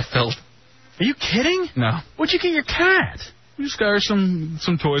cat's already half filled. Are you kidding? No. What'd you get your cat? We just got her some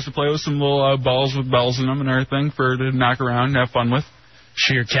toys to play with, some little balls with bells in them and everything for her to knock around and have fun with.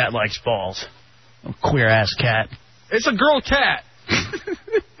 Sure, your cat likes balls. Oh, queer ass cat. It's a girl cat.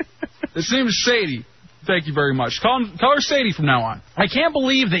 Its name is Sadie. Thank you very much. Call her Sadie from now on. I can't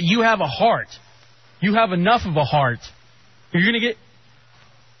believe that you have a heart. You have enough of a heart. You're going to get...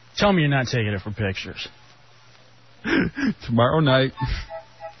 Tell me you're not taking it for pictures. Tomorrow night,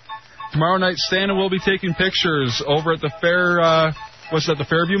 Santa will be taking pictures over at the fair... what's that, the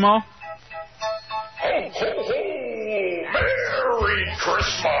Fairview Mall? Ho, ho, ho! Merry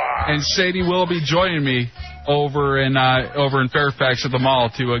Christmas! And Sadie will be joining me over in Fairfax at the mall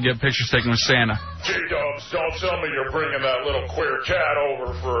to get pictures taken with Santa. J-Dubs, don't tell me you're bringing that little queer cat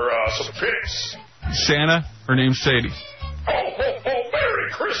over for some pics. Santa, her name's Sadie. Ho, ho, ho!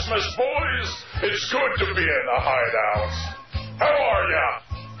 Merry Christmas, boys! It's good to be in the Hideout. How are ya?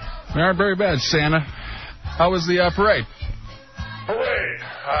 We aren't very bad, Santa. How was the parade? Parade?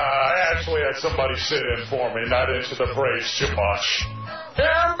 I actually had somebody sit in for me, not into the parades too much.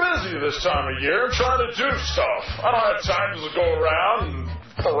 Yeah, I'm busy this time of year. I'm trying to do stuff. I don't have time to go around and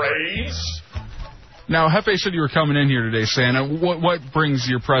parades. Now, Jefe said you were coming in here today, Santa. What brings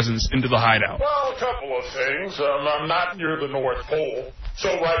your presence into the Hideout? Well, a couple of things. I'm not near the North Pole,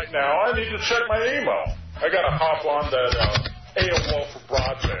 so right now I need to check my email. I got to hop on that AOL for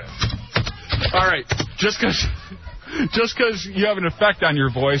broadband. All right, just because you have an effect on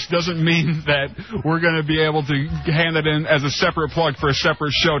your voice doesn't mean that we're going to be able to hand it in as a separate plug for a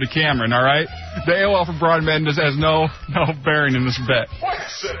separate show to Cameron, all right? The AOL for broadband has no bearing in this bet. Wait a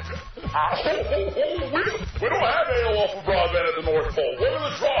second. We don't have AOL for broadband at the North Pole. What are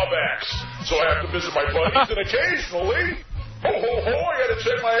the drawbacks? So I have to visit my buddies, and occasionally, I got to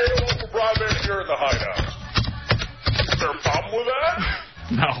check my AOL for broadband here in the Hideout. Is there a problem with that?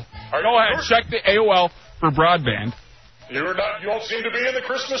 No. Go ahead, check the AOL for broadband. You don't seem to be in the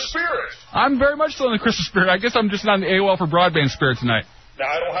Christmas spirit. I'm very much still in the Christmas spirit. I guess I'm just not in the AOL for broadband spirit tonight. Now,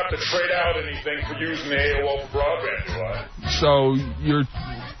 I don't have to trade out anything for using the AOL for broadband, do I? So,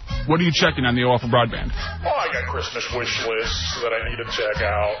 what are you checking on the AOL for broadband? Oh, I got Christmas wish lists that I need to check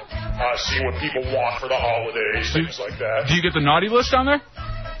out. See what people want for the holidays, things like that. Do you get the naughty list on there?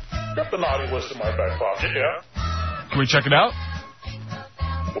 Got the naughty list in my back pocket, yeah. Can we check it out?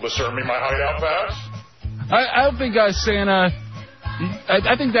 Will this earn me my Hideout pass? I don't think Santa...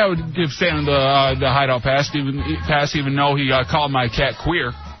 I think that would give Santa the Hideout pass, even though he called my cat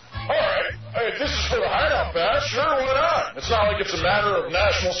queer. All right. Hey, if this is for the Hideout pass, sure, why not? It's not like it's a matter of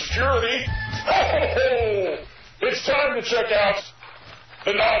national security. It's time to check out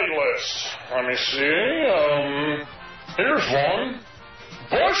the naughty list. Let me see. Here's one.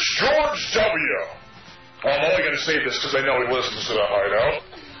 Bush George W. Well, I'm only going to say this because I know he listens to the Hideout.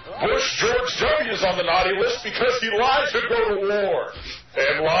 Bush George W. is on the naughty list because he lied to go to war.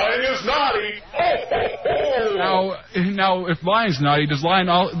 And lying is naughty. Now, if lying's naughty, does lying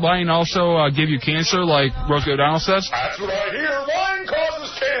also give you cancer, like Rosie O'Donnell says? That's what I hear. Lying causes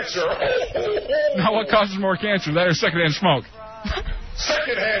cancer. Now, what causes more cancer, that or secondhand smoke?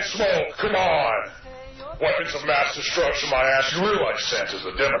 Secondhand smoke, come on. Weapons of mass destruction, my ass. You realize Santa's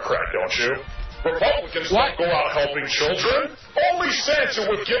a Democrat, don't you? Republicans don't go out helping children. Only Santa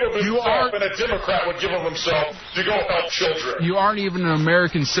would give them himself, and a Democrat would give them himself to go help children. You aren't even an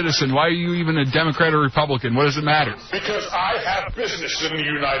American citizen. Why are you even a Democrat or Republican? What does it matter? Because I have business in the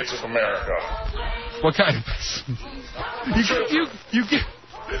United States of America. What kind of... You get...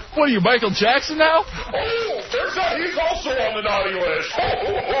 What are you, Michael Jackson now? Oh, turns out he's also on the naughty list.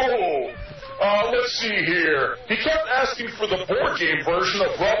 Let's see here. He kept asking for the board game version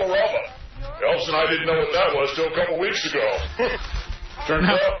of Rubba Rubba. Elves and I didn't know what that was till a couple weeks ago. Turns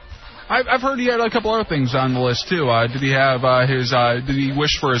out... I've heard he had a couple other things on the list, too. Did he have did he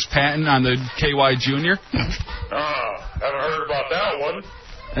wish for his patent on the KY Jr.? Haven't heard about that one.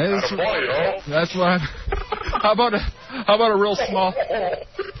 That's funny, though. That's what. How about a real small?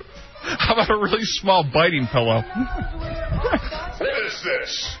 How about a really small biting pillow? What is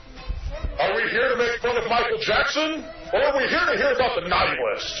this? Are we here to make fun of Michael Jackson, or are we here to hear about the naughty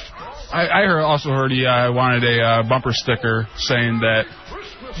list? I also heard he wanted a bumper sticker saying that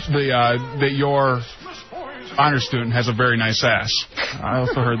that your honor student has a very nice ass. I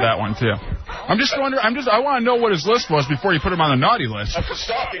also heard that one too. I'm just wondering. I want to know what his list was before you put him on the naughty list. That's the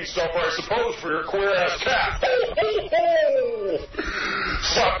stocking stuffer, I suppose, for your queer ass cat.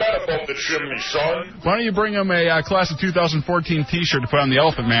 Slap that above the chimney, son. Why don't you bring him a class of 2014 T-shirt to put on the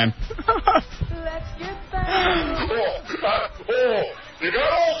Elephant Man? You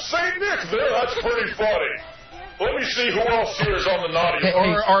got old Saint Nick there. That's pretty funny. Let me see who else here is on the naughty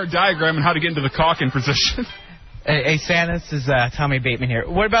list. Or a diagram on how to get into the caulking position. Hey, Santa, this is Tommy Bateman here.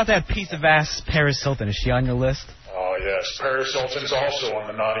 What about that piece of ass Paris Hilton? Is she on your list? Oh, yes. Paris Hilton's also on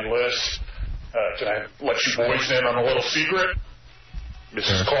the naughty list. Can I let you boys in on a little secret?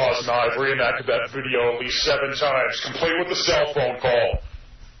 Mrs. Claus and I have reenacted that video at least 7 times, complete with the cell phone call.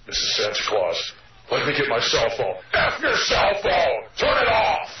 Mrs. Santa Claus, let me get my cell phone. F your cell phone! Turn it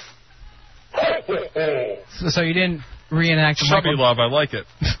off! So you didn't reenact the Chubby Love, I like it.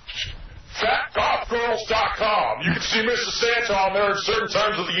 FatGothGirls.com. You can see Mrs. Santa on there at certain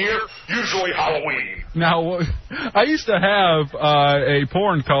times of the year, usually Halloween. Now, I used to have a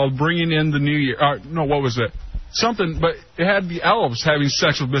porn called Bringing in the New Year. No, what was it? Something, but it had the elves having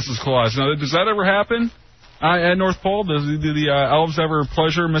sex with Mrs. Claus. Now, does that ever happen at North Pole? Do the elves ever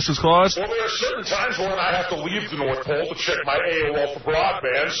pleasure Mrs. Claus? Well, there are certain times when I have to leave the North Pole to check my AOL for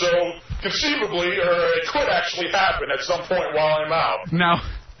broadband, so conceivably, it could actually happen at some point while I'm out. Now,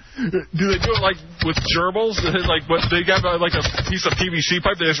 do they do it like with gerbils? Like, what, they got like a piece of PVC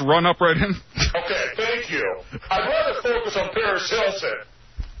pipe they just run up right in? Okay, thank you. I'd rather focus on Paris Hilton.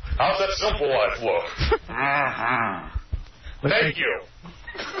 How's that simple life look? Thank you.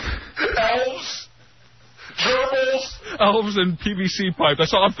 Elves? Gerbils? Elves and PVC pipe.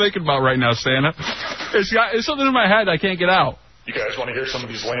 That's all I'm thinking about right now, Santa. It's something in my head I can't get out. You guys want to hear some of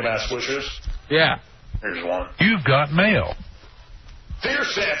these lame-ass wishes? Yeah. Here's one. You've got mail. Dear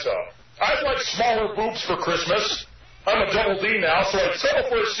Santa, I'd like smaller boobs for Christmas. I'm a double D now, so I'd settle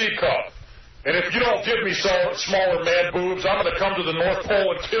for a C cup. And if you don't give me smaller man boobs, I'm going to come to the North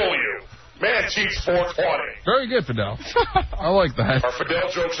Pole and kill you. Man teats 420. Very good, Fidel. I like that. Are Fidel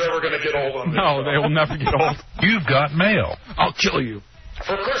jokes ever going to get old on this? No, they will never get old. You've got mail. I'll kill you.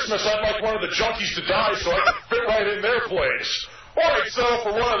 For Christmas, I'd like one of the junkies to die so I can fit right in their place. Or I'd settle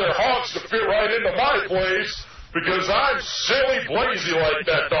for one of their honks to fit right into my place, because I'm silly blazy like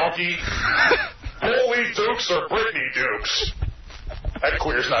that donkey. Holy Dukes or Brittany Dukes. That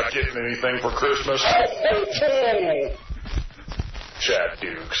queer's not getting anything for Christmas. Chad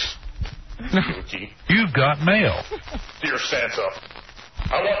Dukes. Dookie. You've got mail. Dear Santa,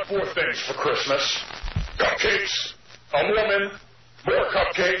 I want 4 things for Christmas. Cupcakes, a woman, more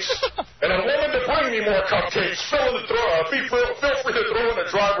cupcakes, and a woman to bring me more cupcakes. Feel free to throw in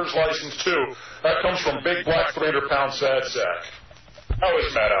a driver's license, too. That comes from Big Black 300-pound sad sack. How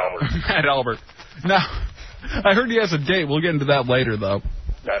is Matt Albert? Matt Albert. Now, I heard he has a date. We'll get into that later, though.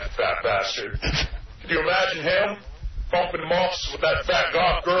 That fat bastard. Can you imagine him bumping muffs with that fat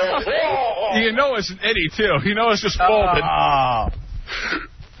goth girl? Oh! You know it's an Eddie, too. You know it's just folded.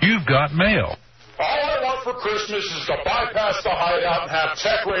 You've got mail. All I want for Christmas is to bypass the Hideout and have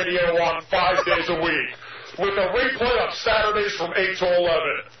tech radio on 5 days a week, with a replay on Saturdays from 8 to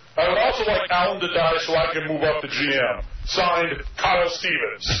 11. I would also like Alan to die so I can move up to GM. Signed, Kyle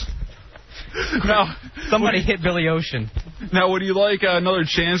Stevens. Now, somebody hit Billy Ocean. Now, would you like another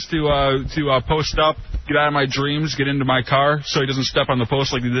chance to post up, get out of my dreams, get into my car, so he doesn't step on the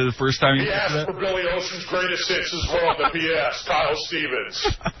post like he did the first time? He asked for Billy Ocean's greatest hits as well, the PS, Kyle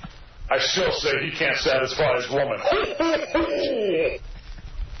Stevens. I still say he can't satisfy his woman.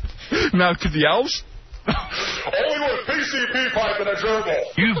 Now, could the elves? Only with PCP pipe and a gerbil.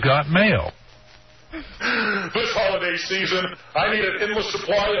 You've got mail. This holiday season, I need an endless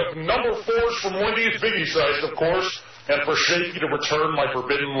supply of number 4s from Wendy's, biggie sized, of course, and for Shaky to return my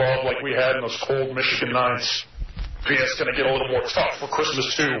forbidden love like we had in those cold Michigan nights. P.S. going to get a little more tough for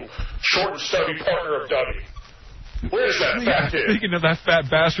Christmas, too. Short and stubby partner of W. Where's that fat kid? Speaking of that fat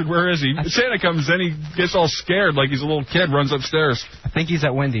bastard, where is he? Santa comes in, he gets all scared like he's a little kid, runs upstairs. I think he's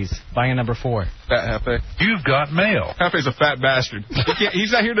at Wendy's, buying a number 4. Fat Jefe. You've got mail. Jefe's a fat bastard.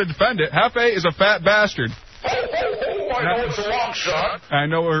 He's not here to defend it. Jefe is a fat bastard. Oh, I know it's a long shot. I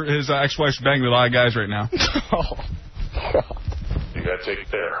know his ex-wife's banging with a lot of guys right now. You got to take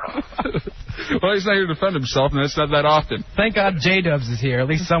it there, huh? Well, he's not here to defend himself, and that's not that often. Thank God J-Dubs is here. At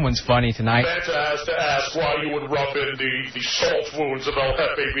least someone's funny tonight. Santa has to ask why you would rub in the salt wounds of El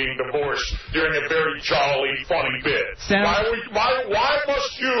Jefe being divorced during a very jolly, funny bit. Why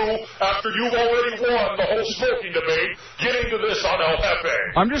must you, after you've already won the whole smoking debate, get into this on El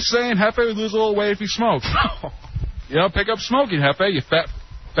Jefe? I'm just saying Jefe would lose a little weight if he smoked. Pick up smoking, Jefe, you fat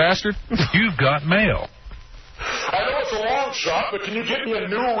bastard. You've got mail. I know it's a long shot, but can you get me a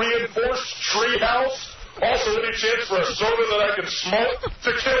new reinforced tree house? Also, any chance for a soda that I can smoke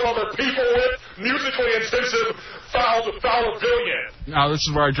to kill other people with? Musically intensive Fowler-Billion. Now, this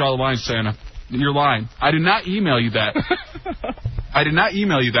is where I draw the line, Santa. You're lying. I did not email you that.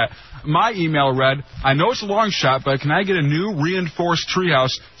 My email read, I know it's a long shot, but can I get a new reinforced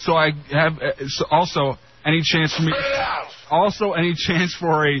treehouse so I have also any chance for me... Also any chance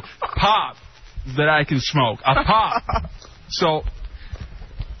for a pop that I can smoke. A pop. So,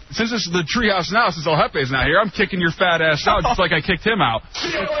 since this is the treehouse now, since El Jefe's not here, I'm kicking your fat ass out just like I kicked him out. See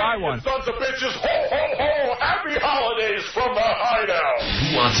you later, you sons of bitches. Ho, ho, ho. Happy holidays from the Hideout.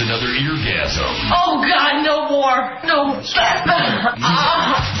 Who wants another eargasm? Oh, God, no more. No.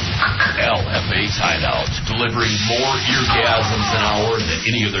 LFA's Hideout, delivering more eargasms an hour than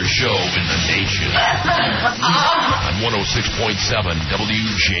any other show in the nation. On 106.7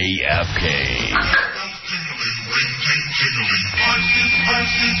 WJFK.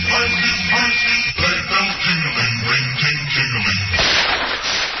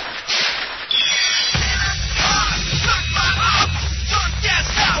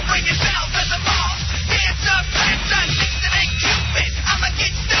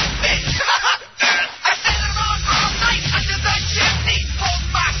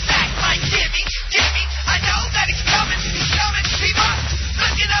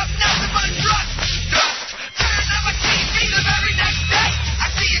 I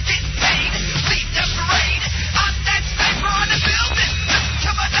see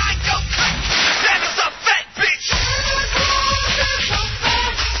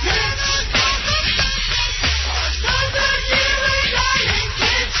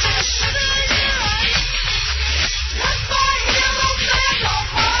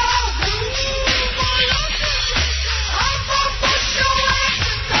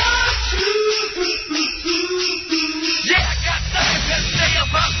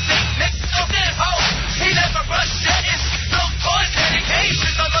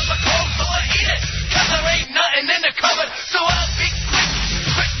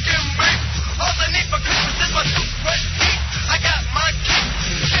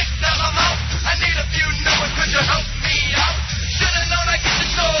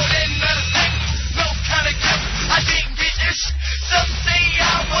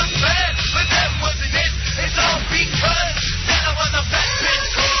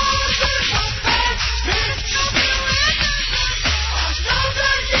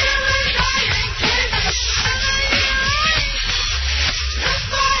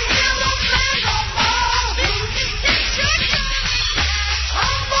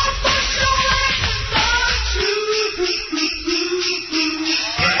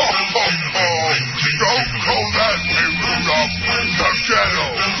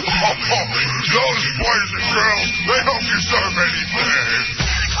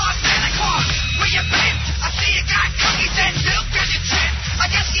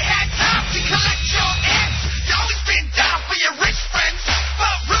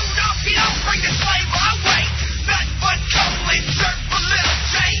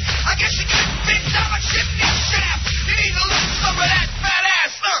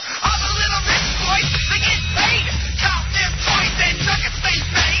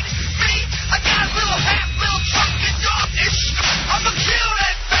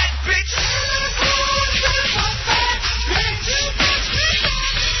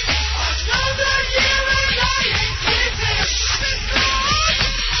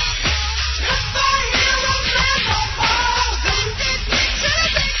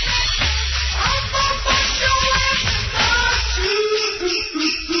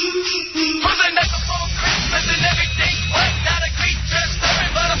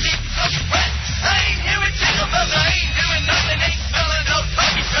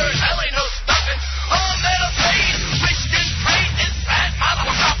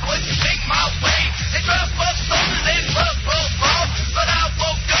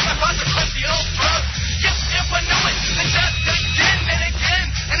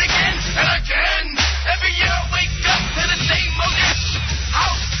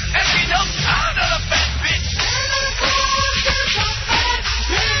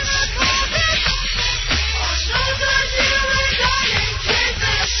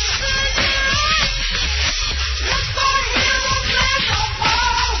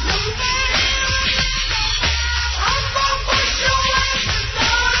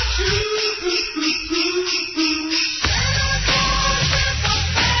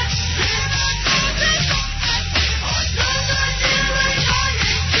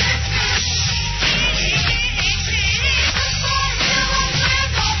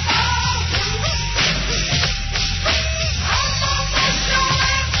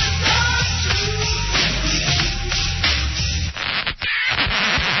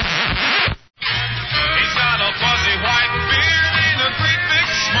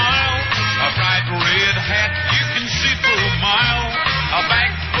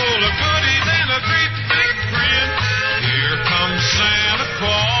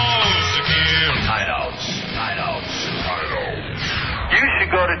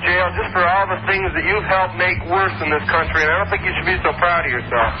just for all the things that you've helped make worse in this country, and I don't think you should be so proud of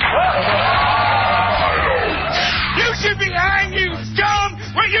yourself. You should be hanged, you scum!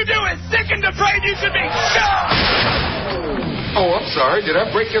 What you do is sick and depraved. You should be scum! Oh, I'm sorry. Did I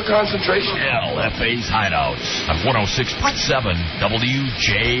break your concentration? LFA's Hideout on 106.7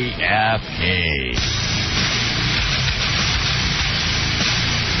 WJFK.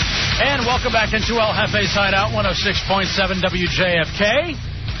 And welcome back into El Jefe's Hideout, 106.7 WJFK.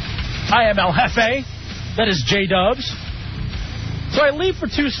 I am El Jefe. That is J-Dubs. So I leave for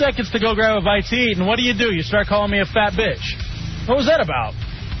 2 seconds to go grab a bite to eat, and what do? You start calling me a fat bitch. What was that about?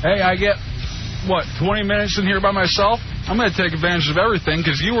 Hey, I get, 20 minutes in here by myself? I'm going to take advantage of everything,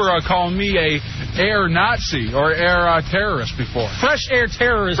 because you were calling me a air Nazi or air terrorist before. Fresh air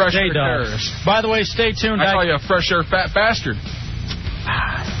terrorist, J-Dubs. By the way, stay tuned. I call you a fresh air fat bastard.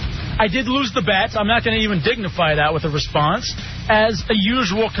 I did lose the bet. I'm not going to even dignify that with a response. As a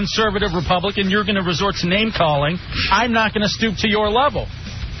usual conservative Republican, you're going to resort to name-calling. I'm not going to stoop to your level.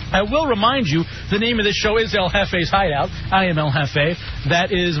 I will remind you, the name of this show is El Jefe's Hideout. I am El Jefe.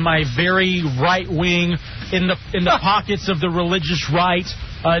 That is my very right-wing, in the pockets of the religious right,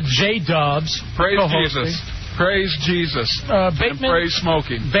 J-Dubs. Praise Jesus. Praise Jesus. Bateman, and praise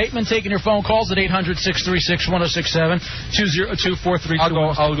smoking. Bateman taking your phone calls at 800-636-1067,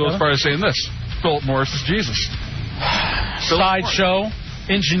 202-432. I'll go as far as saying this. Philip Morris is Jesus. Sideshow,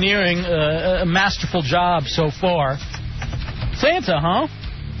 engineering, a masterful job so far. Santa, huh?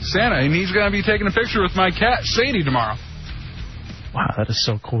 Santa, and he's going to be taking a picture with my cat, Sadie, tomorrow. Wow, that is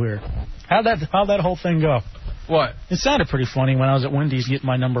so queer. How'd that whole thing go? What? It sounded pretty funny when I was at Wendy's getting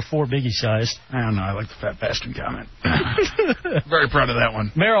my number 4 Biggie size. I don't know. I like the fat bastard comment. Very proud of that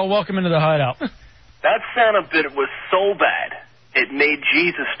one. Meryl, welcome into the Hideout. That Santa bit was so bad, it made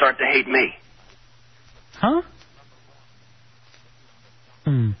Jesus start to hate me. Huh?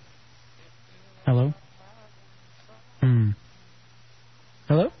 Hello?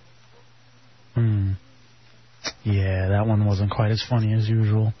 Hello? Yeah, that one wasn't quite as funny as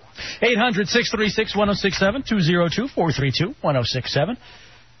usual. 800-636-1067, 202-432-1067.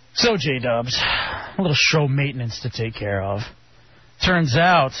 So, J-Dubs, a little show maintenance to take care of. Turns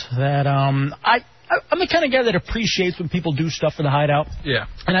out that I'm the kind of guy that appreciates when people do stuff for the Hideout. Yeah.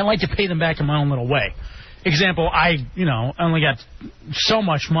 And I like to pay them back in my own little way. Example, I only got so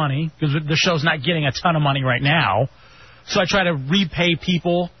much money because the show's not getting a ton of money right now. So I try to repay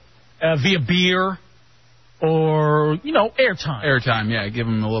people via beer or, airtime. Airtime, yeah. Give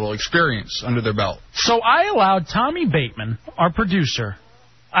them a little experience under their belt. So I allowed Tommy Bateman, our producer,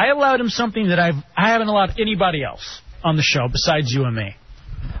 I allowed him something that I haven't allowed anybody else on the show besides you and me.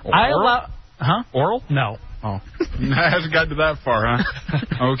 Oral? Oral? No. Oh. I hasn't gotten to that far, huh?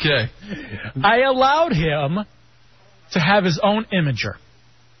 Okay. I allowed him to have his own imager.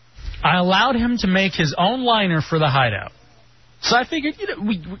 I allowed him to make his own liner for the Hideout. So I figured,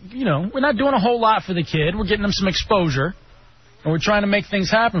 we're not doing a whole lot for the kid. We're getting him some exposure, and we're trying to make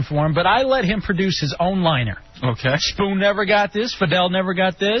things happen for him. But I let him produce his own liner. Okay. Spoon never got this. Fidel never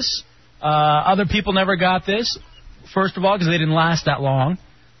got this. Other people never got this. First of all, because they didn't last that long.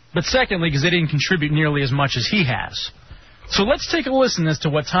 But secondly, because they didn't contribute nearly as much as he has. So let's take a listen as to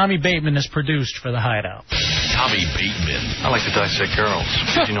what Tommy Bateman has produced for the Hideout. Tommy Bateman. I like to dissect girls,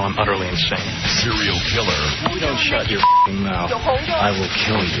 because you know I'm utterly insane. Serial killer. If you don't shut your mouth, I will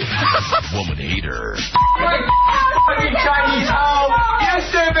kill you. Woman hater. Fucking Chinese hoe! You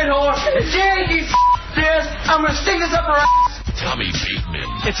stupid whore! Yankee this! I'm gonna stick this up her ass! Tommy Bateman.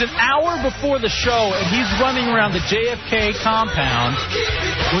 It's an hour before the show, and he's running around the JFK compound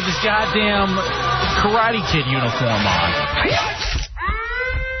with his goddamn Karate Kid uniform on.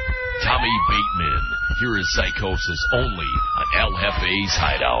 Tommy Bateman. Hear his psychosis only on El Jefe's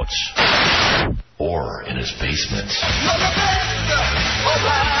Hideouts. Or in his basement.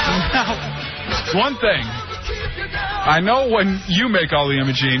 Now, one thing. I know when you make all the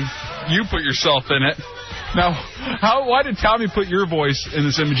imaging, you put yourself in it. Now, why did Tommy put your voice in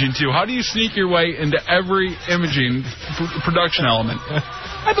this imaging, too? How do you sneak your way into every imaging production element?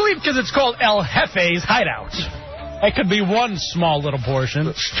 I believe because it's called El Jefe's Hideout. That could be one small little portion.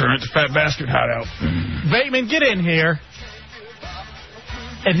 Let's turn it to Fat Bastard Hideout. Bateman, get in here.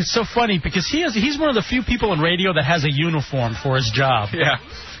 And it's so funny because he's one of the few people in radio that has a uniform for his job. Yeah.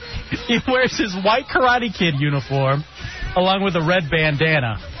 He wears his white Karate Kid uniform along with a red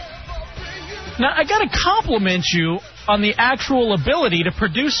bandana. Now, I got to compliment you on the actual ability to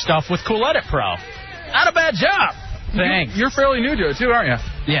produce stuff with Cool Edit Pro. Not a bad job. Thanks. You're fairly new to it, too, aren't you?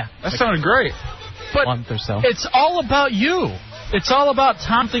 Yeah. That sounded great. But month or so. It's all about you. It's all about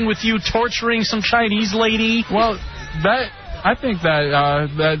something with you torturing some Chinese lady. Well, I think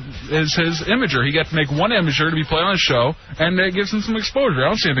that is his imager. He got to make one imager to be played on the show, and that gives him some exposure. I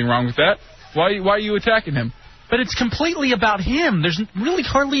don't see anything wrong with that. Why are you attacking him? But it's completely about him. There's really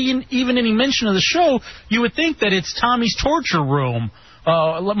hardly even any mention of the show. You would think that it's Tommy's torture room,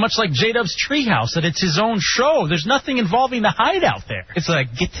 much like J-Dub's Treehouse, that it's his own show. There's nothing involving the Hideout there. It's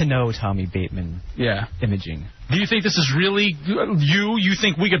like get to know Tommy Bateman imaging. Do you think this is really you? You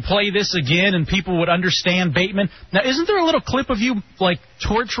think we could play this again and people would understand Bateman? Now, isn't there a little clip of you, like,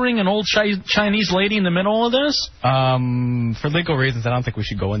 torturing an old Chinese lady in the middle of this? For legal reasons, I don't think we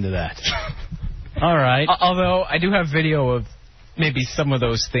should go into that. All right. Although, I do have video of maybe some of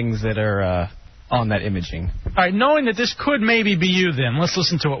those things that are on that imaging. All right, knowing that this could maybe be you then, let's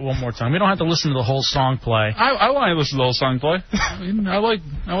listen to it one more time. We don't have to listen to the whole song play. I want to listen to the whole song play. I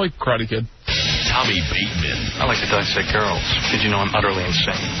like Karate Kid. Tommy Bateman. I like to dissect girls. Did you know I'm utterly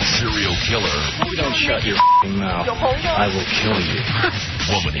insane? Serial killer. You don't shut your mouth. I will kill you.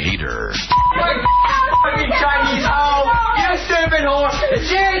 Woman hater. Fucking Chinese hoe! You stupid whore!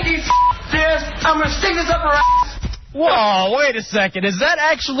 Janky this! I'm gonna stick this up her ass! Whoa, wait a second. Is that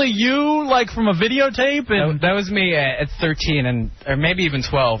actually you, like, from a videotape? That was me at 13, or maybe even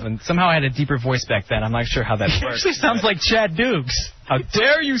 12, and somehow I had a deeper voice back then. I'm not sure how that works. It actually sounds like Chad Dukes. How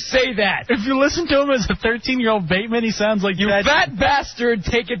dare you say that? If you listen to him as a 13-year-old Bateman, he sounds like you fat bastard,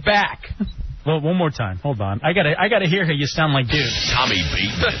 take it back. Well, one more time. Hold on. I gotta hear how you sound like dude. Tommy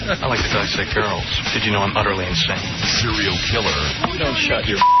Bateman. I like to dissect girls. Did you know I'm utterly insane? Serial killer. You don't shut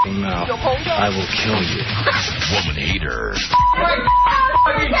your mouth. I will kill you. Woman hater.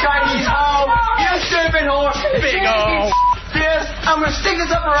 Fucking Chinese hoe! You stupid whore! Big O. This! I'm gonna stick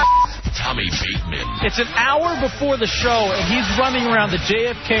this up her ass! Tommy Bateman. It's an hour before the show, and he's running around the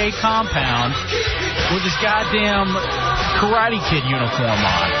JFK compound with his goddamn Karate Kid uniform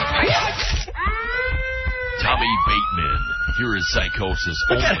on. Tommy Bateman. Here is Psychosis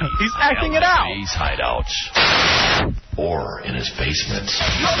only. He's acting it out. His Hideout. Or in his basement.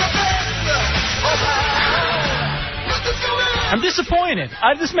 I'm disappointed.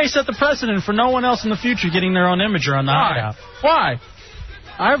 This may set the precedent for no one else in the future getting their own imager on the Hideout. Why?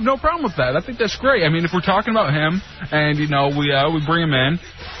 I have no problem with that. I think that's great. I mean, if we're talking about him, and, you know, we bring him in,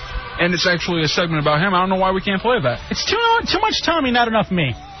 and it's actually a segment about him, I don't know why we can't play that. It's too much Tommy, not enough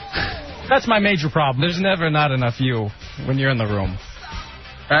me. That's my major problem. There's never not enough you when you're in the room.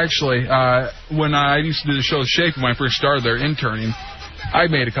 Actually, when I used to do the show with Jefe when I first started there interning, I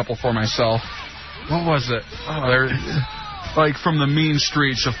made a couple for myself. What was it? Oh, they're like from the mean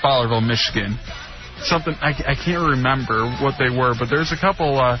streets of Fowlerville, Michigan. Something I can't remember what they were, but there's a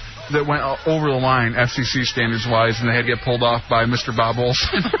couple that went over the line FCC standards wise, and they had to get pulled off by Mr. Bob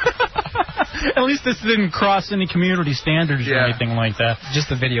Olson. At least this didn't cross any community standards or anything like that. Just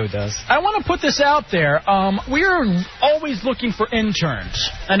the video does. I want to put this out there. We're always looking for interns.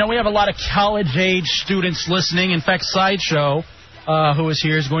 I know we have a lot of college-age students listening. In fact, Sideshow, who is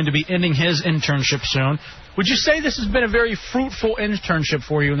here, is going to be ending his internship soon. Would you say this has been a very fruitful internship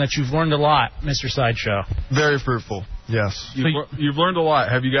for you and that you've learned a lot, Mr. Sideshow? Very fruitful, yes. You've learned a lot.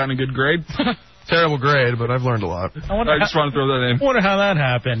 Have you gotten a good grade? Terrible grade, but I've learned a lot. I just want to throw that in. I wonder how that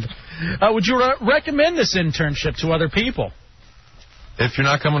happened. Would you recommend this internship to other people? If you're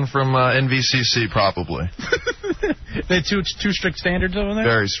not coming from NVCC, probably. They too strict standards over there?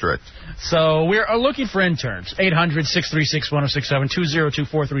 Very strict. So we're looking for interns. 800-636-1067,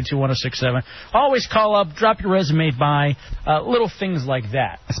 202-432-1067. Always call up, drop your resume by, little things like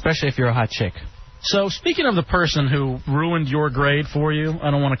that. Especially if you're a hot chick. So speaking of the person who ruined your grade for you, I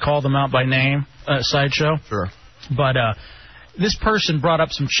don't want to call them out by name, Sideshow. Sure. But this person brought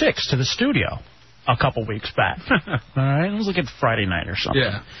up some chicks to the studio a couple weeks back. All right? It was like a Friday night or something.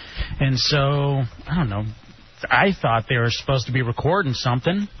 Yeah. And so, I don't know, I thought they were supposed to be recording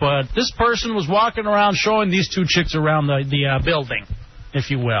something, but this person was walking around showing these two chicks around the building, if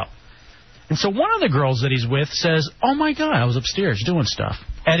you will. And so one of the girls that he's with says, oh, my God, I was upstairs doing stuff,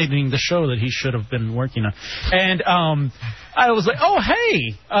 editing the show that he should have been working on. And I was like, oh,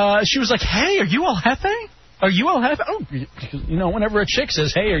 hey. She was like, hey, are you El Jefe? Are you El Jefe? Oh, you know, whenever a chick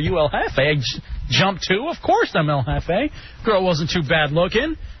says, hey, are you El Jefe? I jump to, of course I'm El Jefe. Girl wasn't too bad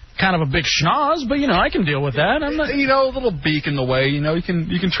looking. Kind of a big schnoz, but, you know, I can deal with that. I'm not, you know, a little beak in the way. You know, you can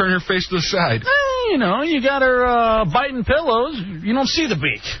turn her face to the side. You know, you got her biting pillows. You don't see the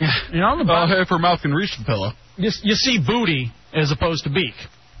beak. You know, if her mouth can reach the pillow. You see booty as opposed to beak.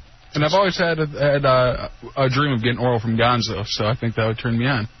 And I've always had a dream of getting oral from Gonzo, so I think that would turn me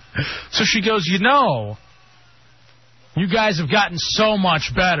on. So she goes, you know, you guys have gotten so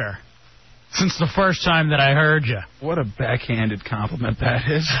much better since the first time that I heard you. What a backhanded compliment that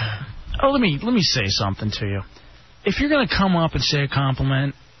is. Oh, let me say something to you. if you're going to come up and say a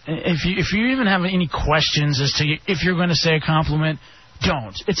compliment, if you even have any questions as to if you're going to say a compliment,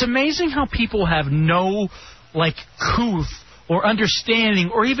 don't. It's amazing how people have no, like, couth or understanding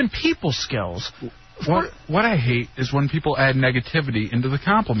or even people skills. What I hate is when people add negativity into the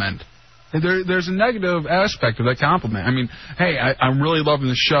compliment. There's a negative aspect of that compliment. I mean, hey, I'm really loving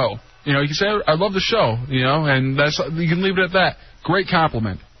the show. You know, you can say, I love the show, you know, and you can leave it at that. Great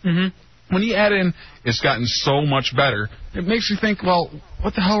compliment. Mm-hmm. When you add in, it's gotten so much better, it makes you think, well,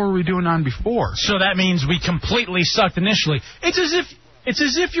 what the hell were we doing on before? So that means we completely sucked initially. It's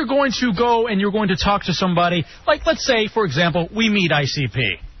as if you're going to go and you're going to talk to somebody, like, let's say, for example, we meet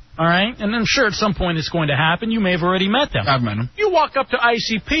ICP. All right? And I'm sure at some point it's going to happen. You may have already met them. I've met them. You walk up to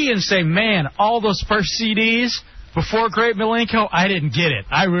ICP and say, man, all those first CDs before Great Milenko, I didn't get it.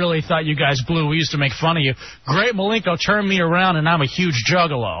 I really thought you guys blew. We used to make fun of you. Great Milenko turned me around, and I'm a huge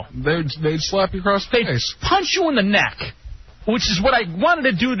juggalo. They'd slap you across the face. They'd punch you in the neck, which is what I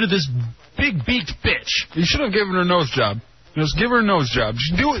wanted to do to this big-beaked bitch. You should have given her a nose job. Just give her a nose job.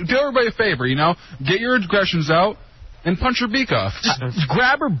 Just do everybody a favor, you know? Get your aggressions out. And punch her beak off. Just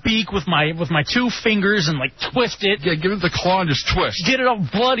grab her beak with my 2 fingers and, like, twist it. Yeah, give it the claw and just twist. Get it all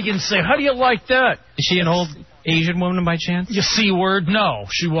bloody and say, how do you like that? Is she an old Asian woman by chance? You C-word? No,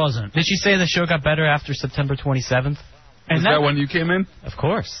 she wasn't. Did she say the show got better after September 27th? Was that when you came in? Of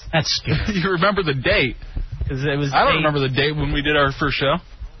course. That's stupid. You remember the date. I don't remember the date when we did our first show.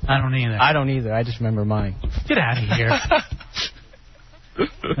 I don't either. I don't either. I just remember mine. Get out of here.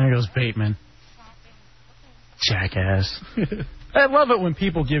 There goes Bateman. Jackass. I love it when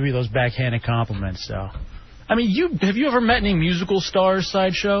people give you those backhanded compliments, though. I mean, have you ever met any musical stars,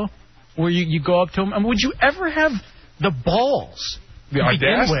 Sideshow, where you go up to them? I mean, would you ever have the balls, the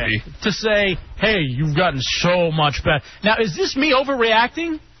audacity, to say, hey, you've gotten so much better? Now, is this me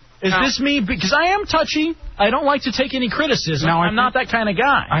overreacting? Is this me? Because I am touchy. I don't like to take any criticism. I'm not that kind of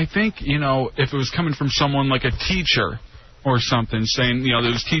guy. I think, you know, if it was coming from someone like a teacher or something, saying, you know, that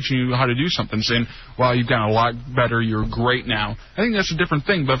was teaching you how to do something, saying, wow, you've gotten a lot better, you're great now. I think that's a different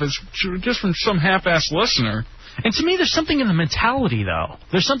thing, but if it's just from some half-assed listener. And to me, there's something in the mentality, though.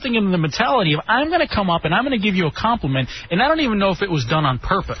 There's something in the mentality of, I'm going to come up and I'm going to give you a compliment, and I don't even know if it was done on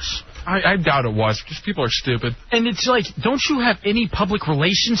purpose. I doubt it was. Just people are stupid. And it's like, don't you have any public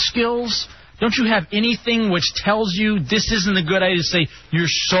relations skills? Don't you have anything which tells you this isn't a good idea to say you're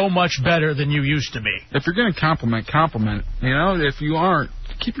so much better than you used to be? If you're going to compliment. You know, if you aren't,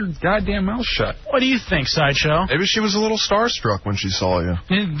 keep your goddamn mouth shut. What do you think, Sideshow? Maybe she was a little starstruck when she saw you.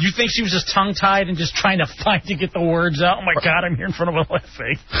 You think she was just tongue-tied and just trying to fight to get the words out? Oh, my God, I'm here in front of a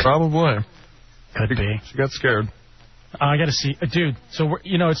LFA. Probably. Could be. She got scared. I got to see. Dude, so,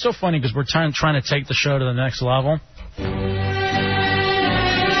 it's so funny because we're trying to take the show to the next level.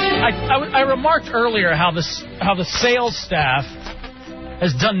 I remarked earlier how the sales staff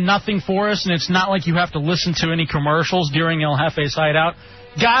has done nothing for us, and it's not like you have to listen to any commercials during El Jefe's Hideout.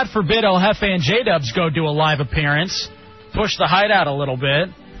 God forbid El Jefe and J-Dubs go do a live appearance, push the Hideout a little bit.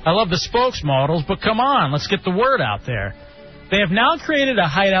 I love the spokesmodels, but come on, let's get the word out there. They have now created a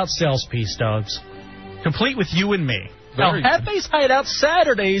Hideout sales piece, Dubs, complete with you and me. El Jefe's Hideout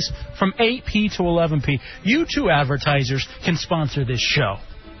Saturdays from 8p to 11p. You two advertisers can sponsor this show.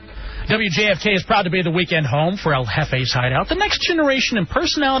 WJFK is proud to be the weekend home for El Jefe's Hideout, the next generation in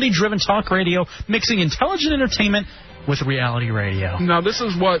personality-driven talk radio, mixing intelligent entertainment with reality radio. Now, this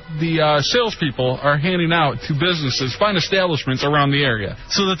is what the salespeople are handing out to businesses, fine establishments around the area.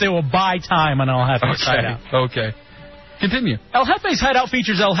 So that they will buy time on El Jefe's Hideout. Okay. Continue. El Jefe's Hideout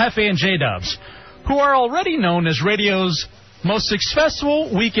features El Jefe and J-Dubs, who are already known as radio's most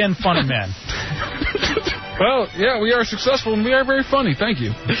successful weekend funny men. Well, yeah, we are successful and we are very funny. Thank you.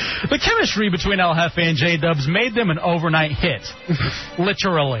 The chemistry between El Jefe and J-Dubs made them an overnight hit.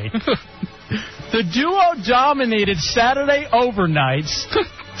 Literally. The duo dominated Saturday overnights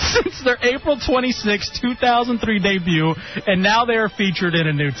since their April 26, 2003 debut, and now they are featured in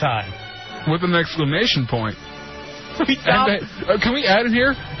a new time. With an exclamation point. Can we add in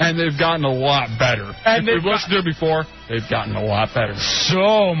here? And they've gotten a lot better. And if we've listened to it before, they've gotten a lot better.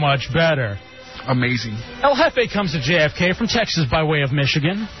 So much better. Amazing. El Jefe comes to JFK from Texas by way of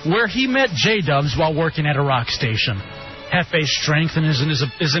Michigan, where he met J-Dubs while working at a rock station. Jefe's strength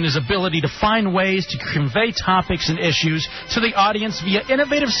is in his ability to find ways to convey topics and issues to the audience via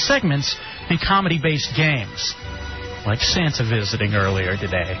innovative segments and comedy-based games. Like Santa visiting earlier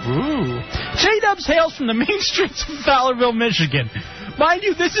today. Ooh. J-Dubs hails from the mean streets of Fowlerville, Michigan. Mind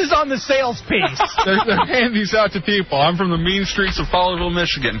you, this is on the sales piece. They're handing these out to people. I'm from the mean streets of Fowlerville,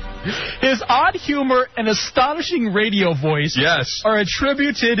 Michigan. His odd humor and astonishing radio voice are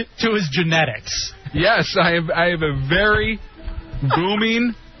attributed to his genetics. Yes, I have a very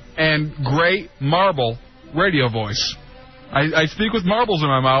booming and great marble radio voice. I speak with marbles in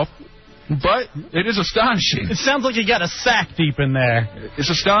my mouth, but it is astonishing. It sounds like you got a sack deep in there. It's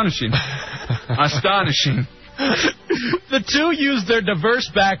astonishing. Astonishing. The two use their diverse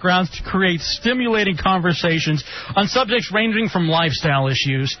backgrounds to create stimulating conversations on subjects ranging from lifestyle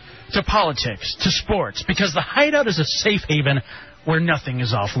issues to politics to sports, because the Hideout is a safe haven where nothing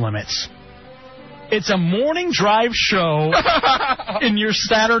is off limits. It's a morning drive show in your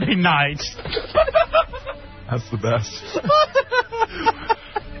Saturday night. That's the best.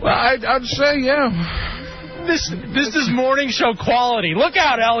 Well, I'd say, yeah. This is morning show quality. Look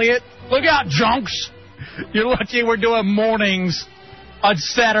out, Elliot. Look out, junks. You're lucky we're doing mornings on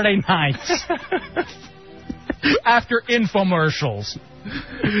Saturday nights. After infomercials.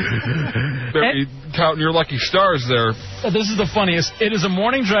 Better be counting your lucky stars there. This is the funniest. It is a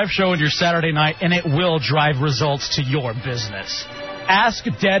morning drive show on your Saturday night, and it will drive results to your business.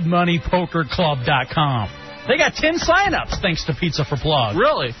 AskDeadMoneyPokerClub.com. They got 10 sign-ups thanks to Pizza for Plug.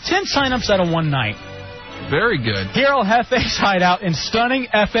 Really? 10 sign-ups out of one night. Very good. Here on Jefe's Hideout in stunning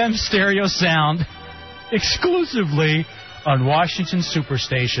FM stereo sound, exclusively on Washington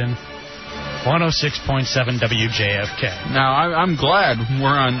Superstation, 106.7 WJFK. Now, I'm glad we're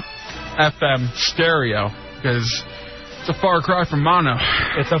on FM stereo, because it's a far cry from mono.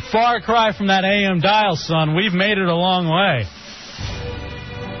 It's a far cry from that AM dial, son. We've made it a long way.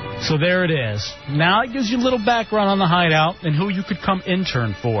 So there it is. Now it gives you a little background on the Hideout and who you could come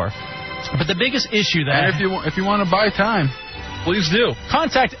intern for. But the biggest issue that... And if you want to buy time, please do.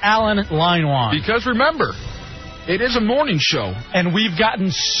 Contact Alan Linewan. Because remember, it is a morning show. And we've gotten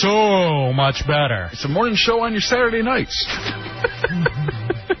so much better. It's a morning show on your Saturday nights.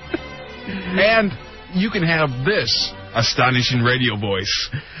 And you can have this astonishing radio voice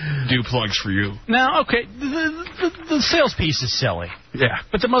do plugs for you. Now, okay, the sales piece is silly. Yeah.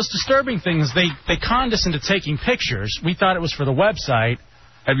 But the most disturbing thing is they conned us into taking pictures. We thought it was for the website.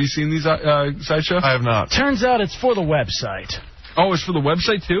 Have you seen these sideshows? I have not. Turns out it's for the website. Oh, it's for the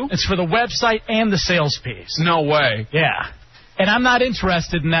website, too? It's for the website and the sales piece. No way. Yeah. And I'm not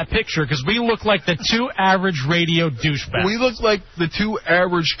interested in that picture because we look like the two average radio douchebags. We look like the two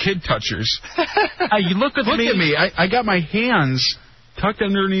average kid touchers. You look at me. I got my hands tucked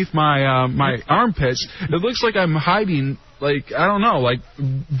underneath my my armpits. It looks like I'm hiding, like, I don't know, like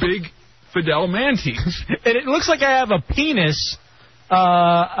big Fidel Mantis. And it looks like I have a penis,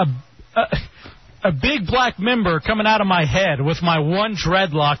 a big black member coming out of my head with my one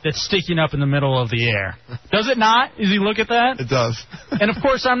dreadlock that's sticking up in the middle of the air. Does it not? Does he look at that? It does. And of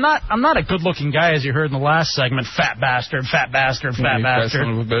course, I'm not a good-looking guy, as you heard in the last segment. Fat bastard, fat bastard, fat bastard. Son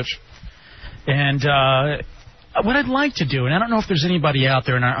of a bitch. And what I'd like to do, and I don't know if there's anybody out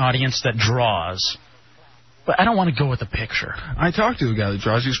there in our audience that draws, but I don't want to go with a picture. I talked to a guy that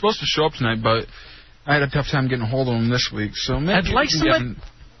draws. He was supposed to show up tonight, but I had a tough time getting a hold of him this week. So maybe I'd like somebody.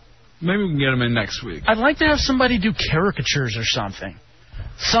 Maybe we can get him in next week. I'd like to have somebody do caricatures or something.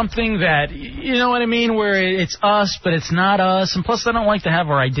 Something that, you know what I mean, where it's us, but it's not us. And plus, I don't like to have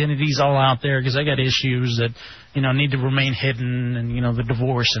our identities all out there because I got issues that, need to remain hidden and, the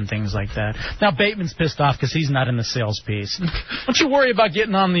divorce and things like that. Now, Bateman's pissed off because he's not in the sales piece. Don't you worry about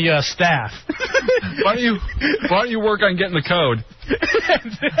getting on the staff. Why don't you work on getting the code?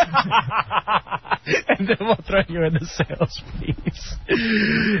 And then we'll throw you in the sales piece.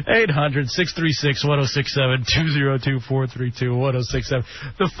 800-636-1067, 202-432-1067.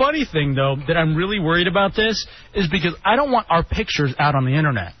 The funny thing, though, that I'm really worried about this is because I don't want our pictures out on the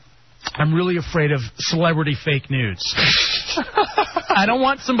Internet. I'm really afraid of celebrity fake nudes. I don't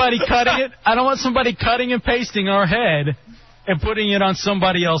want somebody cutting it. I don't want somebody cutting and pasting our head and putting it on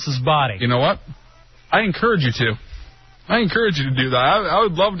somebody else's body. You know what? I encourage you to. I encourage you to do that. I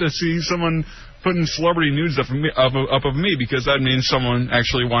would love to see someone putting celebrity nudes up of me because that means someone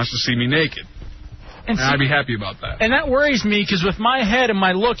actually wants to see me naked. And I'd be happy about that. And that worries me because with my head and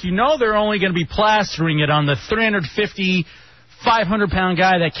my look, they're only going to be plastering it on the 350, 500-pound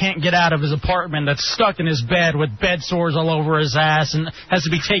guy that can't get out of his apartment, that's stuck in his bed with bed sores all over his ass and has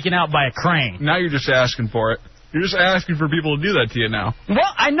to be taken out by a crane. Now you're just asking for it. You're just asking for people to do that to you now.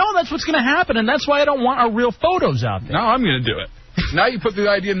 Well, I know that's what's going to happen, and that's why I don't want our real photos out there. Now I'm going to do it. Now you put the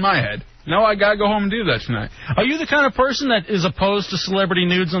idea in my head. Now I got to go home and do that tonight. Are you the kind of person that is opposed to celebrity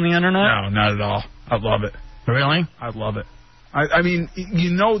nudes on the Internet? No, not at all. I love it. Really? I love it. I mean,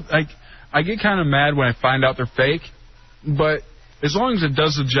 I get kind of mad when I find out they're fake, but as long as it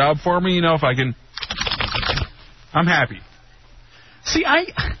does the job for me, if I can, I'm happy. See,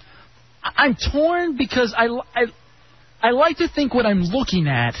 I'm torn because I like to think what I'm looking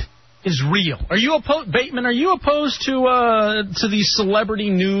at is real. Are you opposed, Bateman? Are you opposed to these celebrity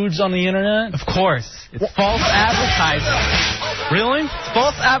nudes on the internet? Of course. It's false advertising. Really?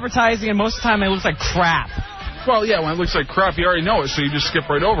 False advertising, and most of the time it looks like crap. Well, yeah, when it looks like crap, you already know it, so you just skip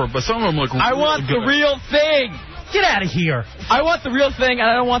right over it. But some of them look really I want good. the real thing. Get out of here. I want the real thing, and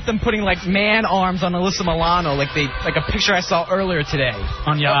I don't want them putting, like, man arms on Alyssa Milano, like a picture I saw earlier today.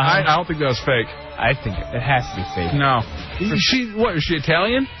 On Yahoo. I don't think that was fake. I think it has to be fake. No. Is she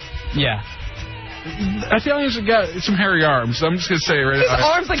Italian? Yeah. Italians have got some hairy arms. I'm just going to say right now. His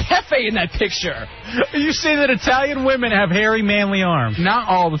arms like Jefe in that picture. Are you saying that Italian women have hairy, manly arms? Not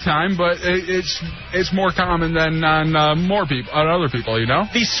all the time, but it's more common than on other people, you know?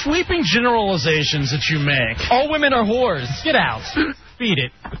 These sweeping generalizations that you make. All women are whores. Get out. Beat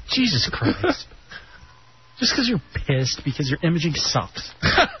it. Jesus Christ. Just because you're pissed because your imaging sucks.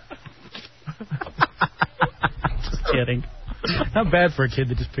 Just kidding. Not bad for a kid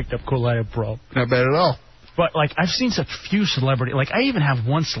that just picked up Collider Pro. Not bad at all. But, like, I've seen such few celebrity... Like, I even have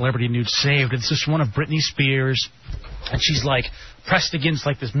one celebrity nude saved. It's just one of Britney Spears. And she's, like, pressed against,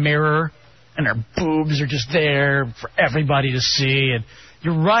 like, this mirror. And her boobs are just there for everybody to see. And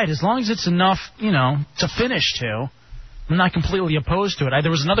you're right. As long as it's enough, you know, to finish to, I'm not completely opposed to it.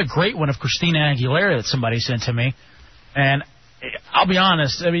 There was another great one of Christina Aguilera that somebody sent to me. And I'll be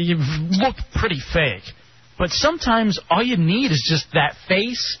honest. I mean, you look pretty fake. But sometimes all you need is just that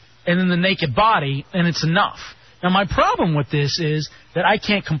face and then the naked body, and it's enough. Now, my problem with this is that I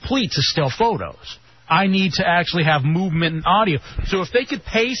can't complete to still photos. I need to actually have movement and audio. So if they could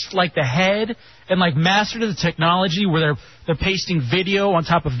paste, like, the head and, like, master the technology where they're pasting video on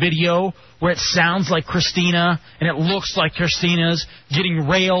top of video where it sounds like Christina and it looks like Christina's getting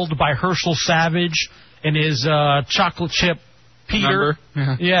railed by Herschel Savage and his chocolate chip Peter.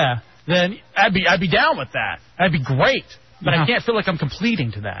 Yeah. Then I'd be down with that. That'd be great. But I can't feel like I'm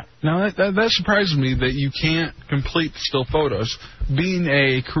completing to that. No, that surprises me that you can't complete still photos. Being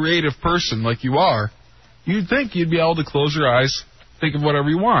a creative person like you are, you'd think you'd be able to close your eyes, think of whatever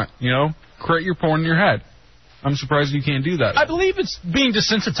you want, you know, create your porn in your head. I'm surprised you can't do that. I believe it's being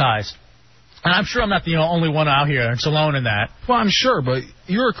desensitized. And I'm sure I'm not the only one out here that's alone in that. Well, I'm sure, but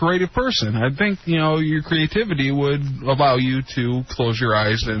you're a creative person. I think, you know, your creativity would allow you to close your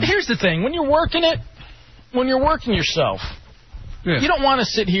eyes. And here's the thing. When you're working yourself, you don't want to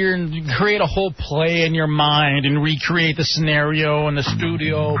sit here and create a whole play in your mind and recreate the scenario in the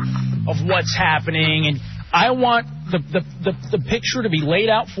studio of what's happening. And I want the picture to be laid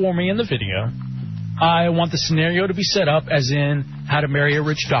out for me in the video. I want the scenario to be set up as in How to Marry a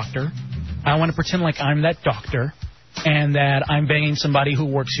Rich Doctor. I want to pretend like I'm that doctor and that I'm banging somebody who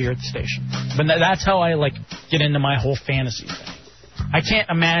works here at the station. But that's how I, like, get into my whole fantasy thing. I can't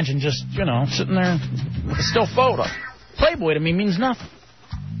imagine just, you know, sitting there with a still photo. Playboy to me means nothing.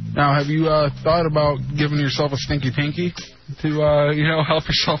 Now, have you thought about giving yourself a stinky pinky to, you know, help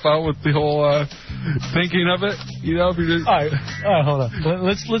yourself out with the whole thinking of it? You know, if you just... All right, hold on.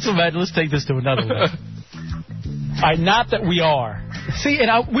 Let's imagine. Let's take this to another level. All right, not that we are. See, and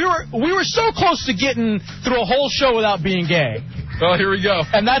we were so close to getting through a whole show without being gay. Oh, here we go.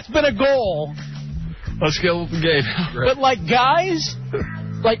 And that's been a goal. Let's get a little gay. But, like, guys,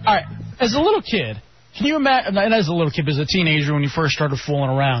 like, all right, as a little kid, can you imagine, and as a little kid, as a teenager when you first started fooling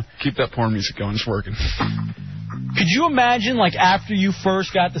around. Keep that porn music going, it's working. Could you imagine, like, after you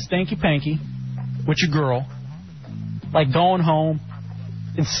first got the stinky panky with your girl, like, going home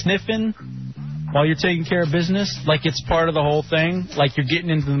and sniffing while you're taking care of business, like it's part of the whole thing, like you're getting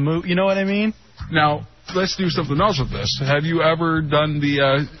into the mood, you know what I mean? Now, let's do something else with this. Have you ever done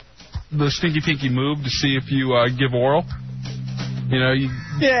the stinky pinky move to see if you give oral? You know, you...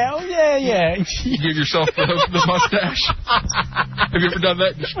 Yeah. You give yourself the mustache. Have you ever done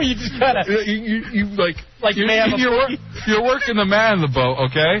that? Well, you just kind of... You you're working the man in the boat,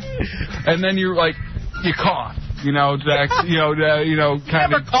 okay? And then you're like, you cough. You know, kind of.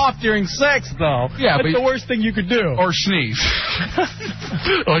 Never cough during sex, though. Yeah, that's the worst thing you could do. Or sneeze.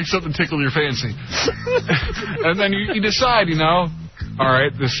 Like something tickle your fancy. And then you decide, you know, all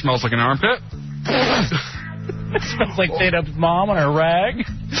right, this smells like an armpit. It smells like J-Dub's mom on her rag.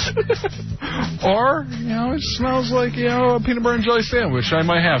 Or, you know, it smells like, you know, a peanut butter and jelly sandwich. I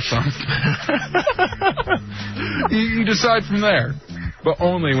might have some. You decide from there. But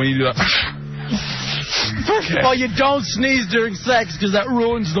only when you do that. First of all, you don't sneeze during sex because that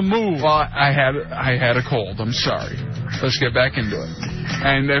ruins the move. Well, I had a cold. I'm sorry. Let's get back into it.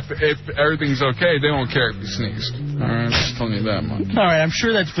 And if everything's okay, they won't care if you sneezed. All right, I'm just telling you that much. All right, I'm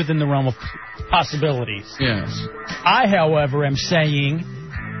sure that's within the realm of possibilities. Yes. I, however, am saying,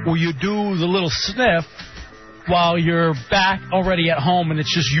 will you do the little sniff while you're back already at home and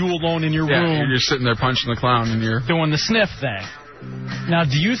it's just you alone in your room. You're just sitting there punching the clown and you're doing the sniff thing. Now,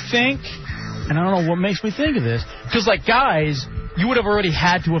 do you think, and I don't know what makes me think of this, because like guys, you would have already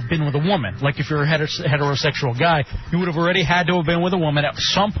had to have been with a woman. Like if you're a heterosexual guy, you would have already had to have been with a woman at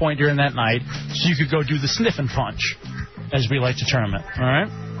some point during that night so you could go do the sniff and punch, as we like to term it. All right?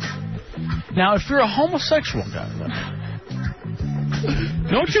 Now, if you're a homosexual guy,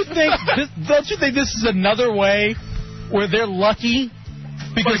 don't you think this is another way where they're lucky?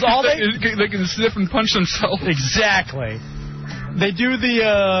 Because all they can sniff and punch themselves. Exactly. They do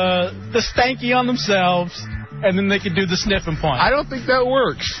the stanky on themselves, and then they can do the sniff and punch. I don't think that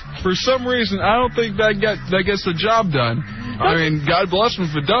works. For some reason, I don't think that gets the job done. I mean, God bless them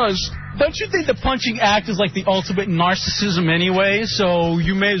if it does. Don't you think the punching act is like the ultimate narcissism anyway? So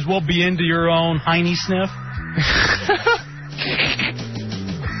you may as well be into your own hiney sniff.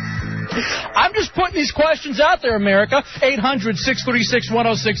 I'm just putting these questions out there, America.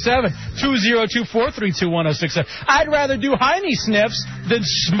 800-636-1067, 202-432-1067. I'd rather do hiney sniffs than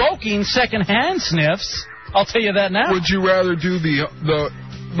smoking secondhand sniffs. I'll tell you that now. Would you rather do the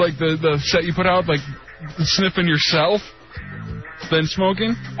set you put out, like sniffing yourself, than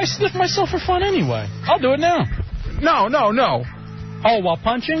smoking? I sniff myself for fun anyway. I'll do it now. No. Oh, while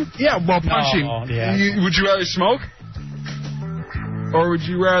punching? Yeah, while punching. Oh, yeah. Would you rather smoke? Or would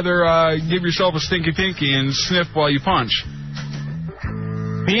you rather give yourself a stinky pinky and sniff while you punch?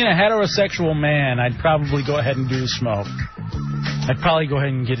 Being a heterosexual man, I'd probably go ahead and do the smoke. I'd probably go ahead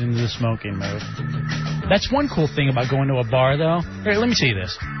and get into the smoking mode. That's one cool thing about going to a bar, though. Here, let me tell you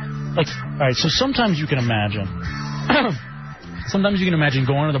this. Like, all right, so sometimes you can imagine... Sometimes you can imagine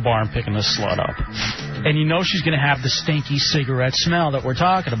going to the bar and picking this slut up. And you know she's going to have the stinky cigarette smell that we're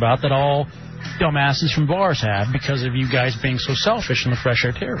talking about that all dumbasses from bars have because of you guys being so selfish and the fresh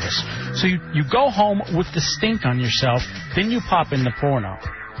air terrorists. So you go home with the stink on yourself, then you pop in the porno.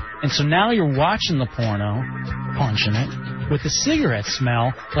 And so now you're watching the porno, punching it, with the cigarette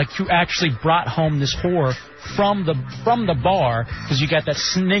smell, like you actually brought home this whore from the bar because you got that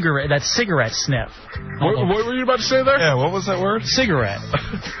cigarette sniff. What were you about to say there? Yeah, what was that word? Cigarette.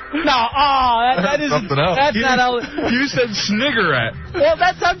 No, that isn't. Something else. That's not how. You said sniggerette. Well,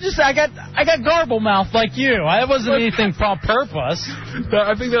 I got garble mouth like you. It wasn't anything on purpose.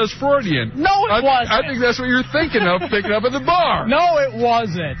 I think that was Freudian. No, it wasn't. I think that's what you're thinking of picking up at the bar. No, it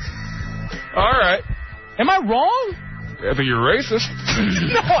wasn't. All right. Am I wrong? I think you're racist.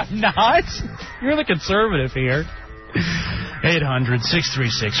 No, I'm not. You're the conservative here.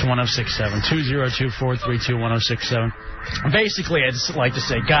 800-636-1067, 202-432-1067. Basically, I'd just like to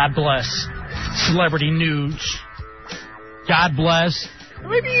say, God bless celebrity news. God bless.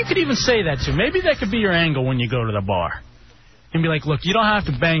 Maybe you could even say that, too. Maybe that could be your angle when you go to the bar. And be like, look, you don't have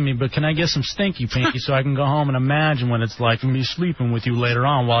to bang me, but can I get some stinky pinky so I can go home and imagine what it's like and be sleeping with you later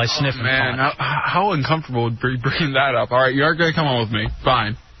on while I sniff and man, punch. how uncomfortable would be bringing that up? All right, you aren't going to come on with me.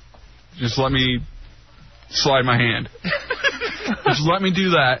 Fine. Just let me slide my hand. Just let me do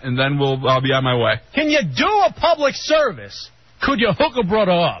that, and then I'll be on my way. Can you do a public service? Could you hook a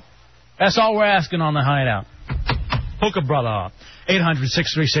brother up? That's all we're asking on the Hideout. Hook a brother up.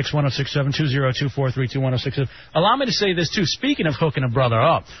 800-636-1067, 202-432-1067. Allow me to say this, too. Speaking of hooking a brother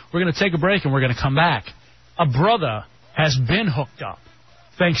up, we're going to take a break and we're going to come back. A brother has been hooked up,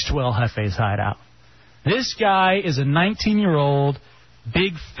 thanks to El Jefe's Hideout. This guy is a 19-year-old,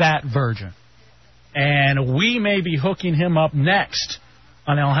 big, fat virgin. And we may be hooking him up next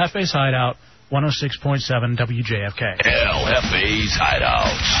on El Jefe's Hideout, 106.7 WJFK. El Jefe's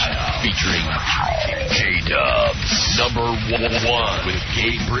Hideout, featuring J-Dubs, number 1 with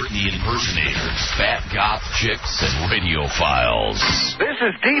gay Britney impersonators, fat goth chicks, and radiophiles. This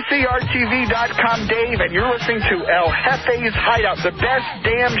is DCRTV.com Dave, and you're listening to El Jefe's Hideout, the best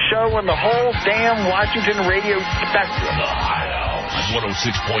damn show in the whole damn Washington radio spectrum. The Hideout on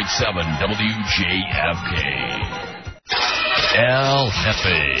 106.7 WJFK. El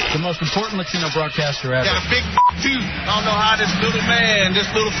Jefe. The most important Latino broadcaster ever. Got a big too. I don't know how this little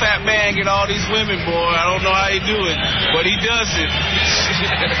fat man get all these women, boy. I don't know how he do it, but he does it.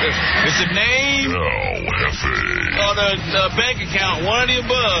 It's a name. El Jefe. Or the bank account, one of the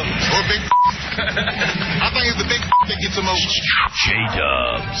above. Or big I think it's the big that gets him over.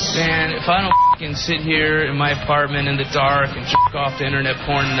 J-Dubs. Man, if I don't fucking sit here in my apartment in the dark and jerk off to internet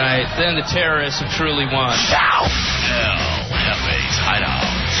porn tonight, then the terrorists have truly won. El Jefe's Hideout,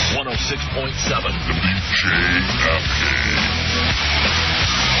 106.7 WJFK.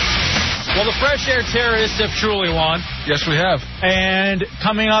 Well, the fresh air terrorists have truly won. Yes, we have. And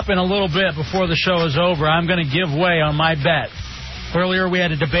coming up in a little bit before the show is over, I'm going to give way on my bet Earlier, we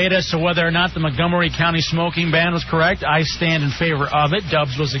had a debate as to whether or not the Montgomery County smoking ban was correct. I stand in favor of it.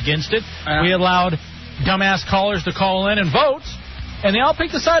 Dubs was against it. We allowed dumbass callers to call in and vote, and they all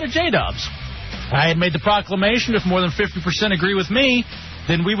picked the side of J-Dubs. I had made the proclamation, if more than 50% agree with me,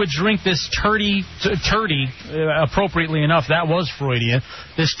 then we would drink this turdy, appropriately enough, that was Freudian,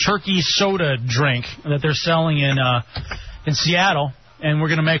 this turkey soda drink that they're selling in Seattle, and we're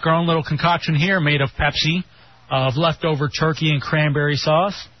going to make our own little concoction here made of Pepsi, of leftover turkey and cranberry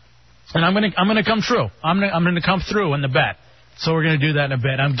sauce, and I'm going to come true. I'm going to come through in the bet, so we're going to do that in a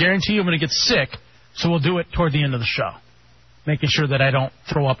bit. I guarantee you I'm going to get sick, so we'll do it toward the end of the show, making sure that I don't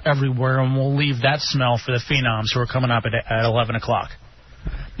throw up everywhere, and we'll leave that smell for the phenoms who are coming up at 11 o'clock.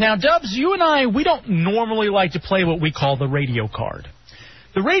 Now, Dubs, you and I, we don't normally like to play what we call the radio card.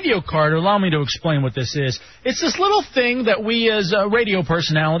 The radio card, allow me to explain what this is. It's this little thing that we as radio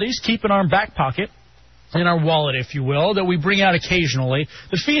personalities keep in our back pocket, in our wallet, if you will, that we bring out occasionally.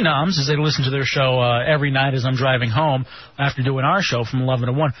 The phenoms, as they listen to their show every night as I'm driving home after doing our show from 11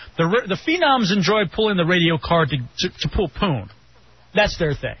 to 1, the phenoms enjoy pulling the radio card to pull poon. That's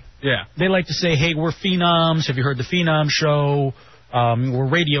their thing. Yeah. They like to say, hey, we're phenoms. Have you heard the Phenom show? We're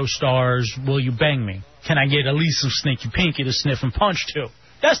radio stars. Will you bang me? Can I get at least some Sneaky Pinky to sniff and punch to?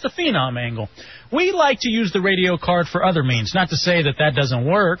 That's the phenom angle. We like to use the radio card for other means. Not to say that that doesn't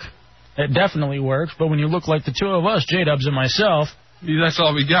work. It definitely works. But when you look like the two of us, J-Dubs and myself, that's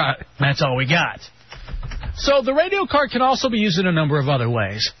all we got. That's all we got. So the radio card can also be used in a number of other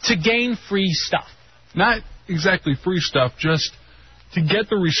ways to gain free stuff. Not exactly free stuff, just to get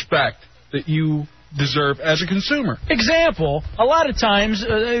the respect that you deserve as a consumer. Example, a lot of times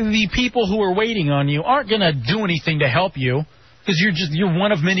the people who are waiting on you aren't going to do anything to help you because you're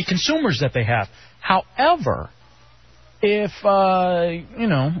one of many consumers that they have. However, if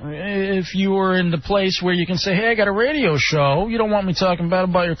if you were in the place where you can say, hey, I got a radio show, you don't want me talking bad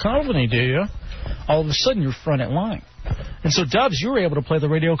about your company, do you? All of a sudden you're front in line. And so, Dubs, you were able to play the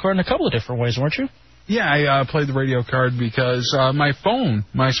radio card in a couple of different ways, weren't you? Yeah, I played the radio card because my phone,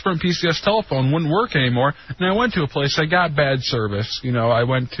 my Sprint PCS telephone, wouldn't work anymore. And I went to a place, I got bad service. You know, I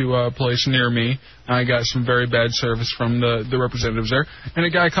went to a place near me, and I got some very bad service from the representatives there. And a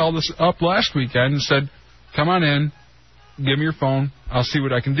guy called us up last weekend and said, come on in, give me your phone, I'll see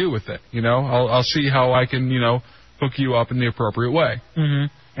what I can do with it. You know, I'll see how I can, hook you up in the appropriate way. Mm-hmm.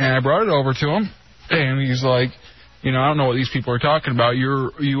 And I brought it over to him, and he's like, I don't know what these people are talking about.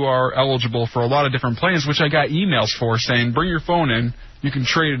 You are eligible for a lot of different plans, which I got emails for saying, bring your phone in, you can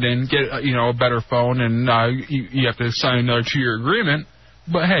trade it in, get a better phone, and you have to sign another 2-year agreement.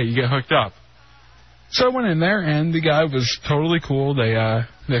 But hey, you get hooked up. So I went in there, and the guy was totally cool. They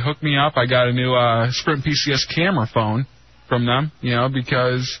hooked me up. I got a new Sprint PCS camera phone from them,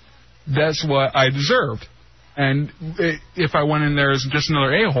 because that's what I deserved. And if I went in there as just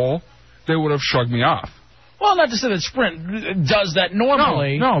another a-hole, they would have shrugged me off. Well, not to say that Sprint does that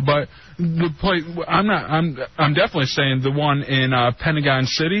normally. No, but the place I'm definitely saying the one in Pentagon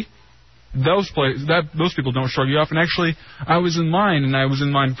City, those people don't shrug you off. And actually, I was in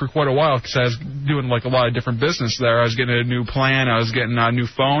line for quite a while because I was doing like a lot of different business there. I was getting a new plan, I was getting a new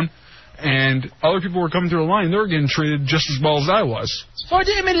phone, and other people were coming through the line. They were getting treated just as well as I was. Well, it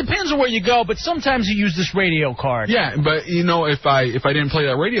depends on where you go, but sometimes you use this radio card. Yeah, but if I didn't play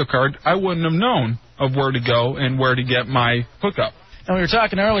that radio card, I wouldn't have known of where to go and where to get my hookup. And we were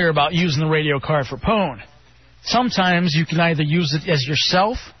talking earlier about using the radio card for poon. Sometimes you can either use it as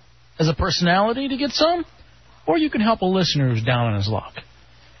yourself, as a personality to get some, or you can help a listener who's down on his luck.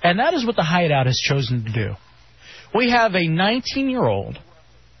 And that is what the Hideout has chosen to do. We have a 19-year-old,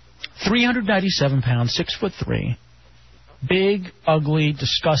 397 pounds, 6'3", big, ugly,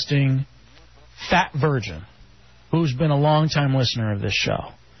 disgusting, fat virgin who's been a long-time listener of this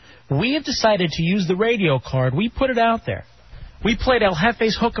show. We have decided to use the radio card. We put it out there. We played El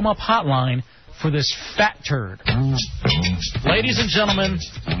Jefe's Hook 'em Up hotline for this fat turd. Ladies and gentlemen,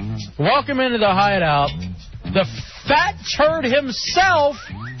 welcome into the Hideout. The fat turd himself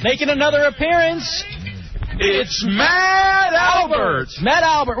making another appearance. It's Matt Albert. Matt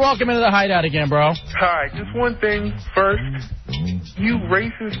Albert, welcome into the Hideout again, bro. Hi, just one thing first. You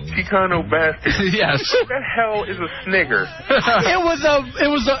racist Chicano bastard. Yes. What the hell is a snigger? It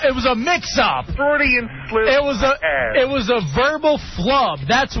was a mix-up. Freudian slip. It was a verbal flub.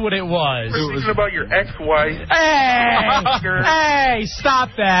 That's what it was. We're thinking about your ex-wife. Hey, stop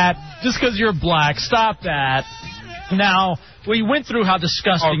that. Just because you're black, stop that. Now, we went through how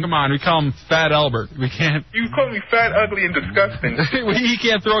disgusting... Oh, come on. We call him Fat Albert. We can't... You call me fat, ugly, and disgusting. He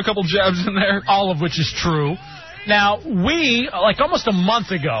can't throw a couple jabs in there. All of which is true. Now, we, like almost a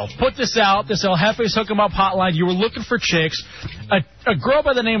month ago, put this out, this El Jefe's Hook 'em Up hotline. You were looking for chicks. A girl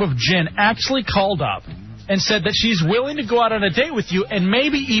by the name of Jen actually called up and said that she's willing to go out on a date with you and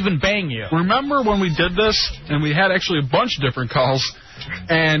maybe even bang you. Remember when we did this, and we had actually a bunch of different calls,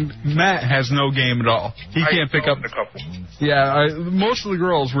 and Matt has no game at all. He can't pick up. A couple. Yeah, most of the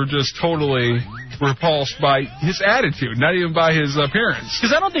girls were just totally repulsed by his attitude, not even by his appearance.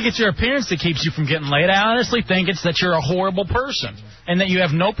 Because I don't think it's your appearance that keeps you from getting laid. I honestly think it's that you're a horrible person and that you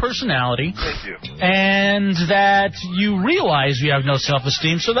have no personality. Thank you. And that you realize you have no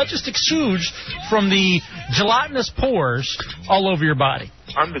self-esteem, so that just exudes from the gelatinous pores all over your body.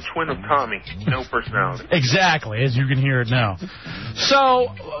 I'm the twin of Tommy. No personality. Exactly, as you can hear it now. So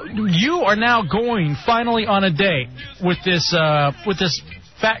you are now going finally on a date with this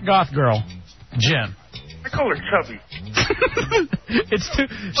fat goth girl, Jen. I call her chubby.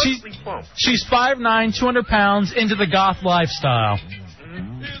 She's 5'9", 200 pounds, into the goth lifestyle.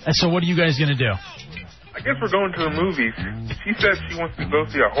 Mm-hmm. And so what are you guys going to do? I guess we're going to the movies. She said she wants to go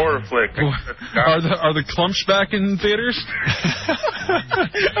see a horror flick. Are the clumps back in theaters?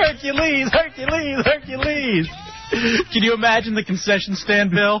 Hercules! Can you imagine the concession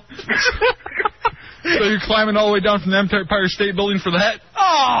stand bill? So you're climbing all the way down from the Empire State Building for that?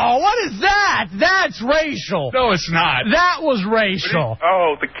 Oh, what is that? That's racial. No, it's not. That was racial.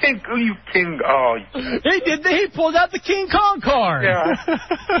 Oh, the King. Oh. He pulled out the King Kong card. Yeah.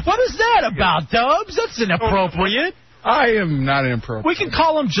 What is that about, Dubs? That's inappropriate. I am not inappropriate. We can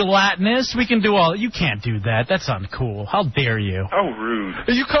call him gelatinous. We can do all. You can't do that. That's uncool. How dare you? How rude.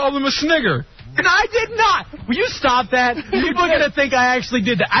 You called him a snigger. And I did not. Will you stop that? People are going to think I actually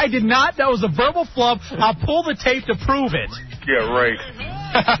did that. I did not. That was a verbal flub. I'll pull the tape to prove it. Yeah, right.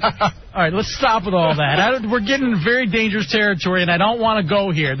 All right, let's stop with all that. We're getting in very dangerous territory, and I don't want to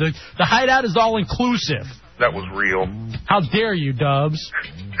go here. The Hideout is all-inclusive. That was real. How dare you, Dubs?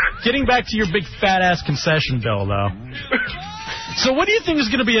 Getting back to your big fat-ass concession bill, though. So what do you think is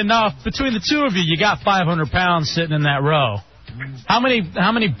going to be enough? Between the two of you, you got 500 pounds sitting in that row. How many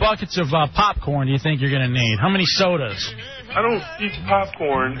buckets of popcorn do you think you're going to need? How many sodas? I don't eat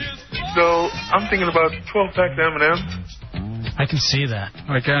popcorn, so I'm thinking about 12 packs of M&M's. I can see that.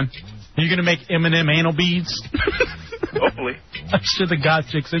 I can. Are you going to make M&M anal beads? Hopefully. I'm sure the goth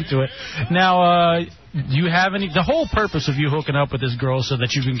chick's into it. Now, do you have any... The whole purpose of you hooking up with this girl so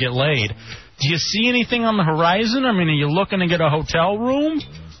that you can get laid, do you see anything on the horizon? I mean, are you looking to get a hotel room?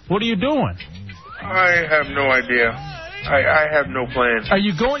 What are you doing? I have no idea. I have no plans. Are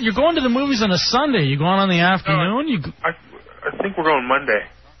you going? You're going to the movies on a Sunday. You going on the afternoon? I think we're going Monday.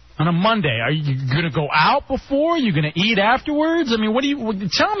 On a Monday, are you going to go out before? Are you going to eat afterwards? I mean,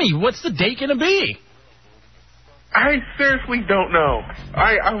 tell me, what's the date going to be? I seriously don't know.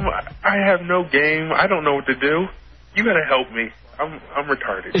 I have no game. I don't know what to do. You got to help me. I'm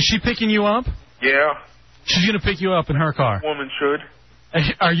retarded. Is she picking you up? Yeah. She's going to pick you up in her car. Woman should.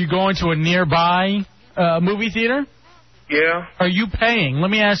 Are you going to a nearby movie theater? Yeah. Are you paying? Let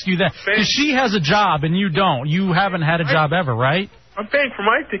me ask you that. Because she has a job and you don't. You haven't had a job ever, right? I'm paying for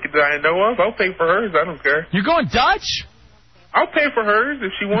my ticket that I know of. I'll pay for hers. I don't care. You're going Dutch? I'll pay for hers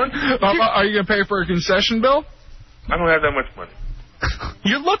if she wants. Are you going to pay for a concession bill? I don't have that much money.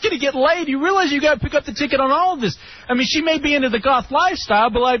 You're looking to get laid. You realize you got to pick up the ticket on all of this. I mean, she may be into the goth lifestyle,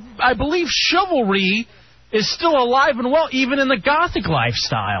 but I believe chivalry is still alive and well, even in the gothic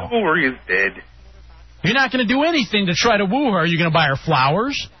lifestyle. Chivalry is dead. You're not going to do anything to try to woo her. You're going to buy her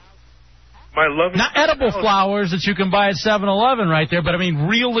flowers. My love. Not edible flowers that you can buy at 7-Eleven right there, but I mean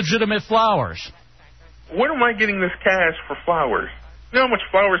real legitimate flowers. Where am I getting this cash for flowers? You know how much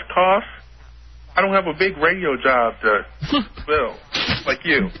flowers cost? I don't have a big radio job to bill like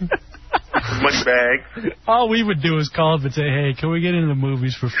you. Money bags. All we would do is call up and say, hey, can we get into the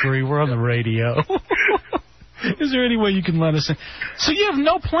movies for free? We're on the radio. Is there any way you can let us in? So you have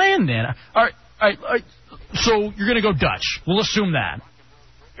no plan then. All right. So you're going to go Dutch. We'll assume that.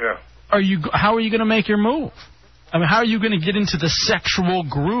 Yeah. How are you going to make your move? I mean, how are you going to get into the sexual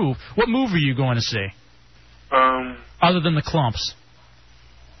groove? What movie are you going to see? Other than the clumps.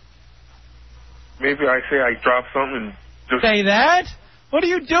 Maybe I say I drop something and just... Say that? What are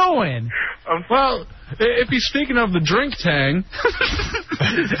you doing? Well, if he's speaking of the drink tang...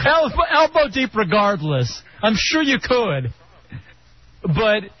 elbow deep regardless. I'm sure you could.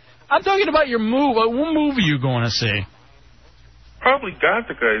 But I'm talking about your move. What movie are you going to see? Probably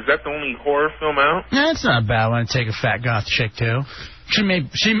Gothica. Is that the only horror film out? Yeah, it's not a bad one to take a fat goth chick to. She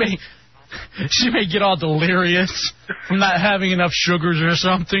may She may get all delirious from not having enough sugars or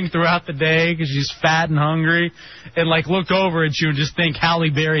something throughout the day because she's fat and hungry, and like look over at you and just think Halle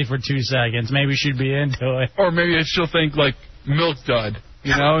Berry for 2 seconds. Maybe she'd be into it. Or maybe she'll think like milk dud,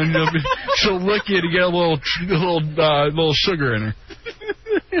 you know, and she'll lick you to get a little sugar in her.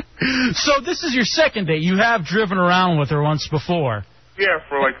 So this is your second date. You have driven around with her once before. Yeah,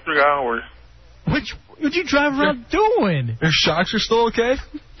 for like 3 hours. What'd you drive around doing? Your shocks are still okay?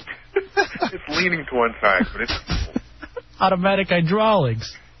 It's leaning to one side, but it's automatic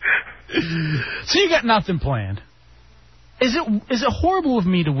hydraulics. So you got nothing planned. Is it horrible of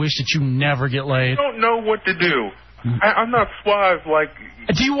me to wish that you never get laid? I don't know what to do. I'm not suave like...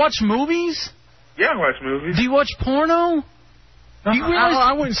 Do you watch movies? Yeah, I watch movies. Do you watch porno? Do you realize...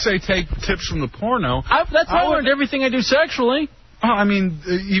 I wouldn't say take tips from the porno. That's how I learned everything I do sexually. I mean,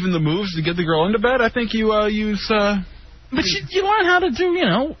 even the moves to get the girl into bed, I think you use... But you learn how to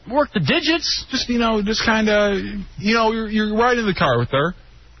do, work the digits. Just kind of, you're riding in the car with her.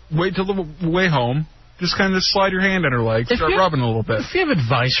 Wait till the way home. Just kind of slide your hand on her leg. Start rubbing a little bit. If you have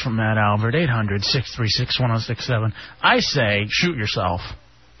advice from Matt Albert, 800-636-1067, I say shoot yourself.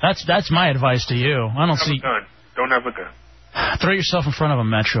 That's my advice to you. I don't see... Gun. Don't have a gun. Throw yourself in front of a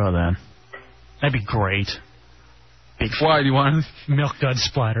Metro, then. That'd be great. Why do you want milk dud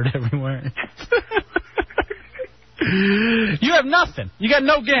splattered everywhere? You have nothing. You got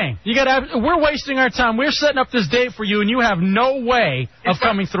no game. We're wasting our time. We're setting up this date for you, and you have no way of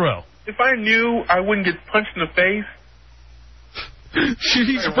coming through. If I knew I wouldn't get punched in the face...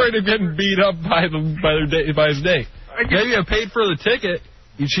 He's afraid of getting beat up by his date. Maybe I paid for the ticket,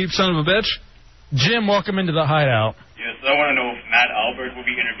 you cheap son of a bitch. Jim, welcome into the Hideout. Yes, I want to know if Matt Albert will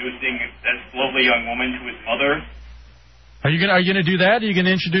be introducing that lovely young woman to his mother. Are you gonna do that? Are you gonna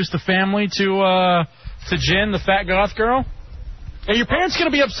introduce the family to Jen, the fat goth girl? Are your parents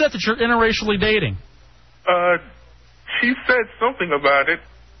gonna be upset that you're interracially dating? She said something about it.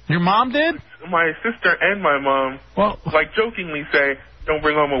 Your mom did? My sister and my mom, jokingly say, "Don't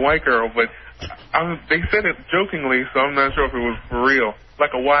bring home a white girl," but they said it jokingly, so I'm not sure if it was for real.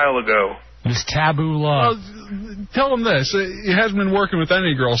 Like a while ago. This taboo love. Well, tell them this. It hasn't been working with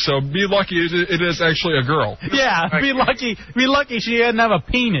any girl, so be lucky it is actually a girl. Yeah, be lucky she didn't have a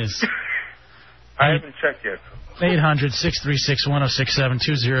penis. I haven't checked yet. 800-636-1067,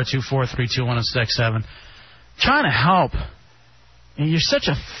 202-432-1067. Trying to help. You're such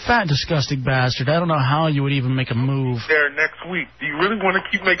a fat, disgusting bastard. I don't know how you would even make a move. There next week. Do you really want to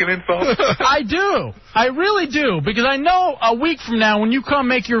keep making insults? I do. I really do. Because I know a week from now, when you come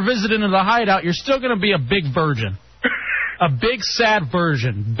make your visit into the Hideout, you're still going to be a big virgin. A big, sad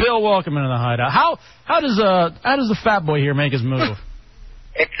virgin. Bill, welcome into the Hideout. How does the fat boy here make his move?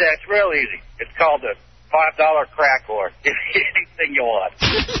 It's real easy. It's called the $5 crack whore. Anything you want.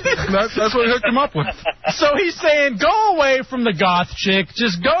 That's what he hooked him up with. So he's saying, go away from the goth chick.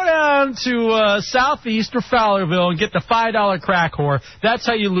 Just go down to Southeast or Fowlerville and get the $5 crack whore. That's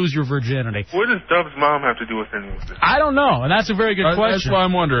how you lose your virginity. What does Dub's mom have to do with any of this? I don't know, and that's a very good question. That's why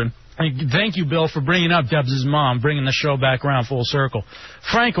I'm wondering. Thank you, Bill, for bringing up Dubs' mom, bringing the show back around full circle.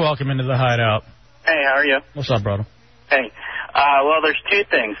 Frank, welcome into the Hideout. Hey, how are you? What's up, brother? Hey. Well, there's two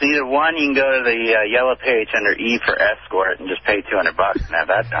things. Either one, you can go to the yellow page under E for escort and just pay $200 and have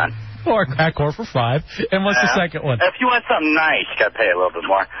that done. Or crack whore for $5. And what's the second one? If you want something nice, you got to pay a little bit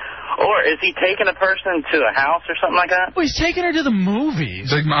more. Or is he taking a person to a house or something like that? Well, he's taking her to the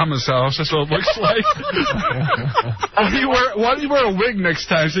movies. Big Mama's house. That's what it looks like. Why do you wear a wig next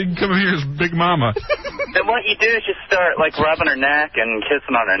time so you can come here as Big Mama? Then what you do is just start, like, rubbing her neck and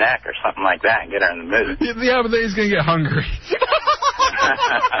kissing on her neck or something like that and get her in the mood. Yeah, but then he's going to get hungry.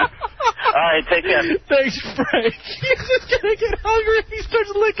 All right, take care. Thanks, Frank. He's just going to get hungry if he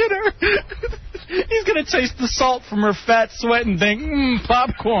starts licking her. He's going to taste the salt from her fat sweat and think,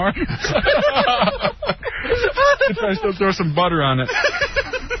 popcorn. Try to throw some butter on it.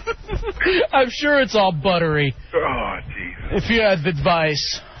 I'm sure it's all buttery. Oh, Jesus. If you had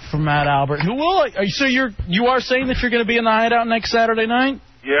advice from Matt Albert, who will? So you are saying that you're going to be in the Hideout next Saturday night?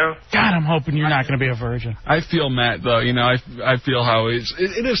 Yeah. God, I'm hoping you're not going to be a virgin. I feel Matt, though. I feel how it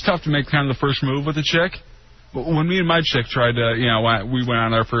is tough to make kind of the first move with a chick. But when me and my chick tried to, we went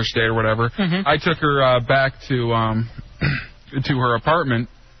on our first date or whatever, I took her back to her apartment,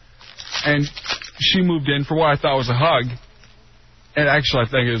 and she moved in for what I thought was a hug. And actually, I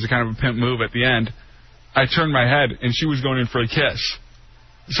think it was a kind of a pimp move at the end. I turned my head, and she was going in for a kiss.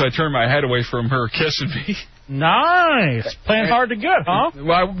 So I turned my head away from her kissing me. Nice. Playing hard to get, huh?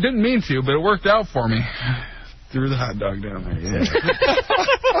 Well, I didn't mean to, but it worked out for me. Threw the hot dog down there, yeah.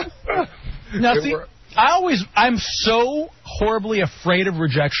 Now, see, I'm so horribly afraid of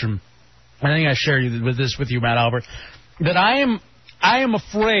rejection I think I share with you, Matt Albert, that I am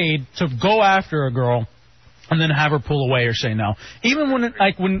afraid to go after a girl and then have her pull away or say no. Even when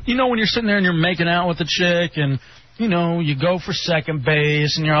you're sitting there and you're making out with the chick and you go for second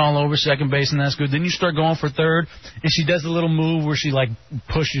base and you're all over second base and that's good. Then you start going for third and she does a little move where she like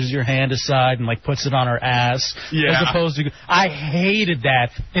pushes your hand aside and like puts it on her ass. Yeah. As opposed to, I hated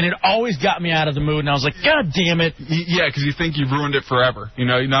that and it always got me out of the mood and I was like, God damn it. Yeah, because you think you've ruined it forever.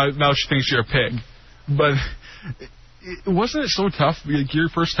 Now she thinks you're a pig. But wasn't it so tough? Like your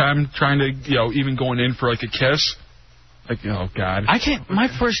first time trying to, even going in for like a kiss. Like, oh, God. I can't. My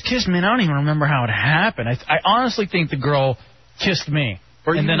first kiss, man, I don't even remember how it happened. I honestly think the girl kissed me,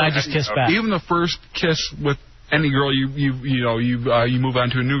 and then I just kissed back. Even the first kiss with any girl, you move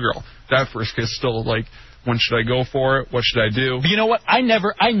on to a new girl. That first kiss still like, when should I go for it? What should I do? But you know what? I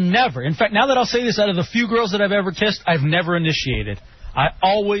never. In fact, now that I'll say this, out of the few girls that I've ever kissed, I've never initiated. I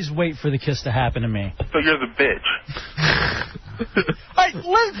always wait for the kiss to happen to me. So you're the bitch.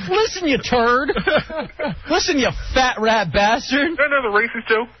 Listen, you turd. Listen, you fat rat bastard. Is that another racist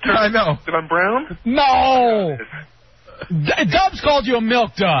joke? I know. That I'm brown? No. Dubs called you a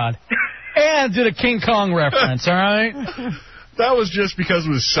milk dud. And did a King Kong reference, all right? That was just because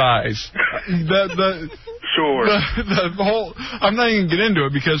of his size. Sure. The whole, I'm not even going to get into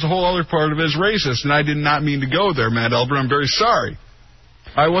it because the whole other part of it is racist, and I did not mean to go there, Matt Albert. I'm very sorry.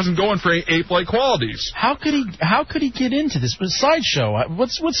 I wasn't going for ape-like qualities. How could he get into this sideshow?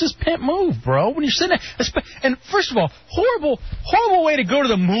 What's his pimp move, bro? When you're sitting there, and first of all, horrible way to go to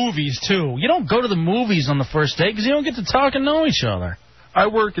the movies too. You don't go to the movies on the first date because you don't get to talk and know each other. I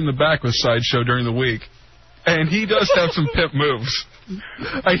work in the back with Sideshow during the week, and he does have some pimp moves.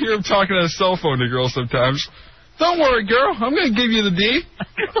 I hear him talking on his cell phone to girls sometimes. Don't worry, girl. I'm going to give you the D.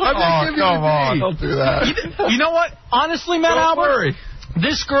 I'm going to give you the D. Don't do that. You know what? Honestly, Matt Albert, worry.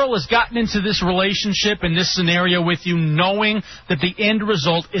 This girl has gotten into this relationship and this scenario with you knowing that the end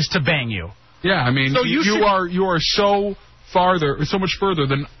result is to bang you. Yeah, I mean, so you are so much further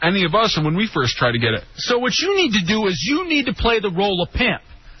than any of us when we first tried to get it. So what you need to do is you need to play the role of pimp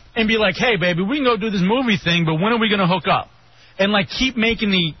and be like, hey, baby, we can go do this movie thing, but when are we going to hook up? And, like, keep making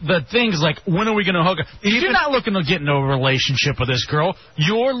the things like, when are we going to hook up? You're not looking to get into a relationship with this girl.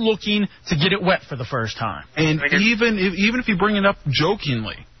 You're looking to get it wet for the first time. And even if you bring it up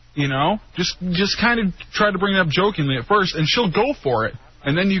jokingly, just kind of try to bring it up jokingly at first, and she'll go for it.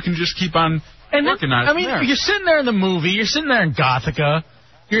 And then you can just keep on working on it. I mean, you're sitting there in the movie. You're sitting there in Gothica.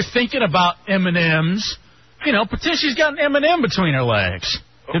 You're thinking about M&Ms. Pretend she's got an M&M between her legs.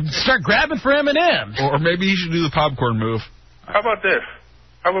 Start grabbing for M&Ms. Or maybe you should do the popcorn move. How about this?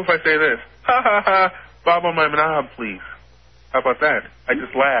 How about if I say this? Ha ha ha, Bob on my knob, please. How about that? I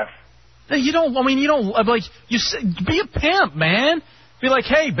just laugh. You don't, be a pimp, man. Be like,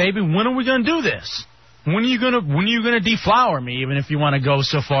 hey, baby, when are we going to do this? When are you gonna deflower me, even if you want to go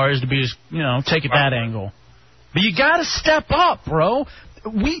so far as to be, take it that angle. But you got to step up, bro.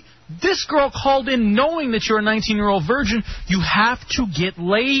 This girl called in knowing that you're a 19-year-old virgin. You have to get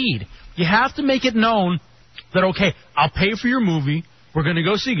laid. You have to make it known that, okay, I'll pay for your movie. We're going to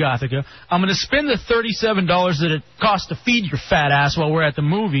go see Gothica. I'm going to spend the $37 that it costs to feed your fat ass while we're at the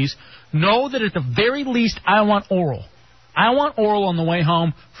movies. Know that at the very least, I want oral. I want oral on the way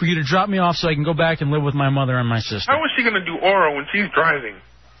home for you to drop me off so I can go back and live with my mother and my sister. How is she going to do oral when she's driving?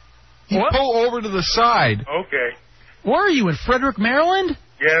 Pull over to the side. Okay. Where are you, in Frederick, Maryland?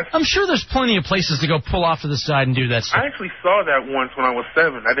 Yes. I'm sure there's plenty of places to go pull off to the side and do that stuff. I actually saw that once when I was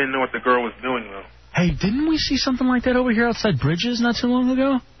 7. I didn't know what the girl was doing, though. Hey, didn't we see something like that over here outside Bridges not too long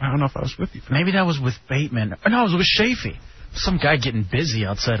ago? I don't know if I was with you. Maybe that was with Bateman. No, it was with Jefe. Some guy getting busy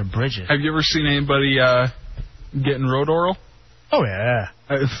outside of Bridges. Have you ever seen anybody getting road oral? Oh, yeah.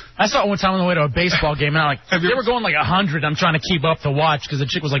 I saw it one time on the way to a baseball game, and they were going like 100. I'm trying to keep up to watch because the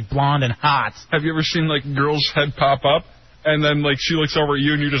chick was like blonde and hot. Have you ever seen like a girl's head pop up? And then, like, she looks over at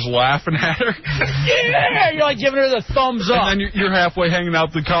you, and you're just laughing at her. Yeah! You're, like, giving her the thumbs up. And then you're halfway hanging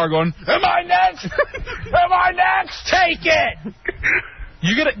out the car going, am I next? Am I next? Take it!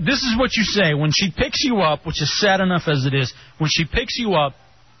 This is what you say. When she picks you up, which is sad enough as it is, when she picks you up,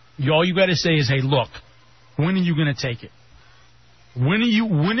 all you got to say is, hey, look, when are you going to take it? When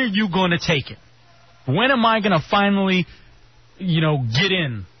are you going to take it? When am I going to finally, get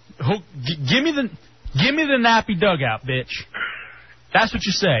in? Give me the nappy dugout, bitch. That's what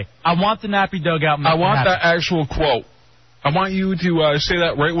you say. I want the nappy dugout. I want that actual quote. I want you to say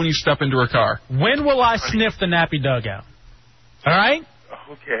that right when you step into her car. When will I sniff the nappy dugout? All right?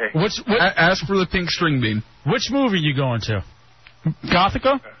 Okay. Ask for the pink string bean. Which movie are you going to?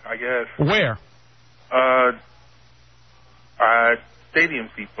 Gothica? I guess. Where? Stadium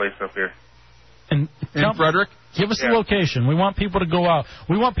seat place up here. In Frederick? Give us the location. We want people to go out.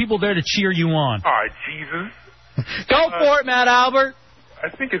 We want people there to cheer you on. All right, Jesus. Go for it, Matt Albert. I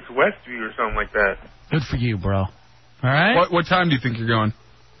think it's Westview or something like that. Good for you, bro. All right? What time do you think you're going?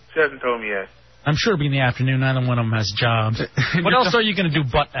 She hasn't told me yet. I'm sure it'll be in the afternoon. Neither one of them has jobs. What else are you going to do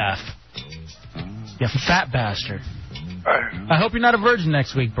but F? You fat bastard. I hope you're not a virgin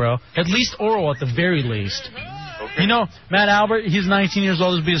next week, bro. At least oral at the very least. Okay. You know, Matt Albert, he's 19 years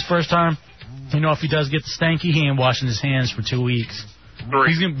old. This will be his first time. You know, if he does get the stanky, he ain't washing his hands for 2 weeks.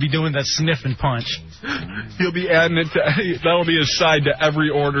 He's going to be doing that sniff and punch. He'll be adding it to, that'll be his side to every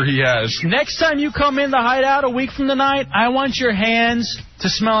order he has. Next time you come in the Hideout a week from tonight, I want your hands to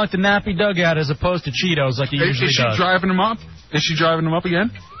smell like the nappy dugout as opposed to Cheetos like he usually does. Is she driving him up? Is she driving him up again?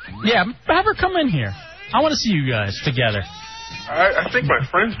 Yeah, have her come in here. I want to see you guys together. I think my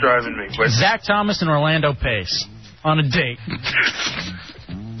friend's driving me. But Zach Thomas and Orlando Pace on a date.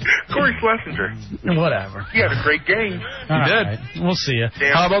 Corey Schlesinger. Whatever. He had a great game. He did. Right. We'll see you.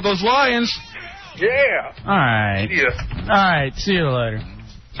 Damn. How about those Lions? Yeah. All right. See ya. All right. See you later.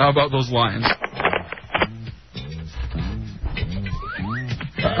 How about those Lions?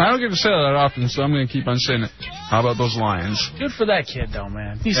 I don't get to say that often, so I'm going to keep on saying it. How about those Lions? Good for that kid, though,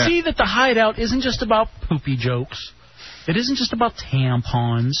 man. You see that the Hideout isn't just about poopy jokes. It isn't just about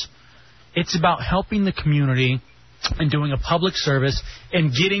tampons. It's about helping the community and doing a public service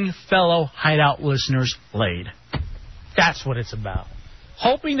and getting fellow Hideout listeners laid. That's what it's about.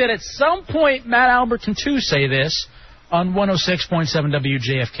 Hoping that at some point Matt Albert can too say this on 106.7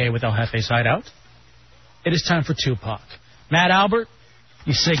 WJFK with El Jefe's Hideout. It is time for Tupac. Matt Albert,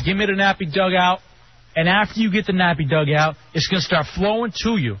 you say, give me the nappy dugout, and after you get the nappy dugout, it's going to start flowing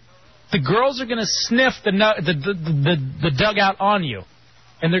to you. The girls are going to sniff the dugout on you,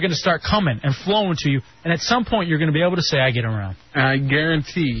 and they're going to start coming and flowing to you, and at some point you're going to be able to say, I get around. And I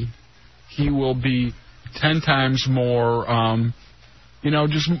guarantee he will be 10 times more,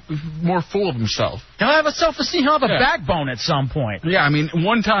 just more full of himself. He'll have a self-esteem. He'll have a backbone at some point. Yeah, I mean,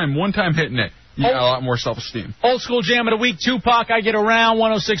 one time hitting it, you got a lot more self-esteem. Old School Jam of the Week, Tupac, I Get Around,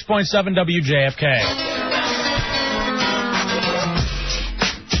 106.7 WJFK.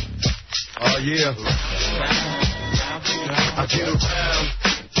 Oh, yeah. I get around.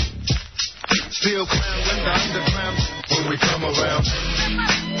 Still clown with the underground when we come around.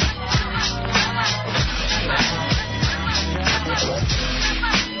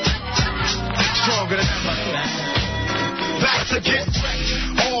 Stronger than ever. Back to get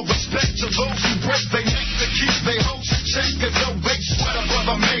wrecked. All respect to those who break they neck to keep they hopes in check. Cause no big sweater,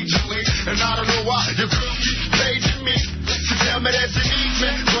 brother, majorly. And I don't know why your girl keeps paging me. To tell me that she needs me.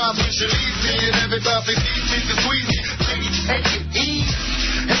 Drives when she leaves me. And every time she sees me to squeeze me. Ladies, take it easy.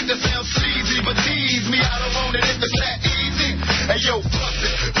 Hate to sound sleazy, but tease me. I don't want it if it's that easy. Hey, yo, fuck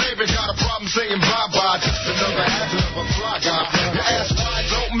it. Baby got a problem saying bye-bye. Just another hazard of a fly guy. Your ass wide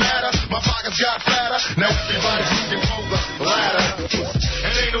don't matter. My pockets got fatter. Now everybody's looking for the ladder. And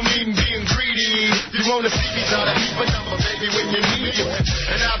ain't no need in being greedy. You wanna see me, try to keep a number, baby, when you need it.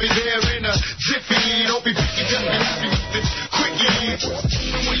 And I'll be there in a jiffy. Don't be picky, just be happy with this quickie.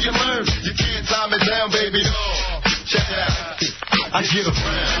 And when you learn, you can't time it down, baby. No, check it out. I get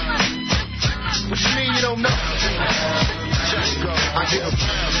around. What you mean you don't know? Just go. I get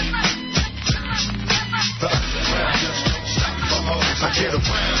around. The underground just don't stop for hoes. I get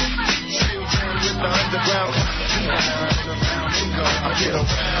around. Still down with the underground. I get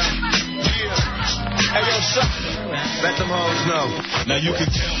around. Yeah. Hey, yo, son. Let them hoes know. Now you can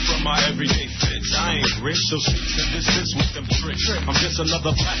tell from my everyday fits. I ain't rich, so cease and desist with them tricks. I'm just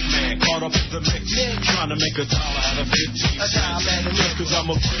another black man caught up in the mix. Trying to make $1 out of 15 cents. Just cause I'm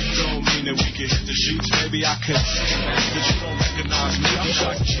a freak don't mean that we can hit the sheets. Maybe I could say that you don't recognize me. I'm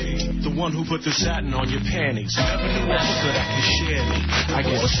Shock G, the one who put the satin on your panties. Never knew a hooker that could share me. I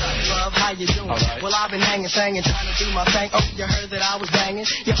get What's up, love? How you doing? Right. Well, I've been hanging, singing, trying to do my thing. Oh, you heard that I was banging?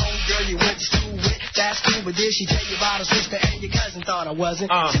 Your homegirl you went to school with, that's cool, but did she tell you about her sister and your cousin thought I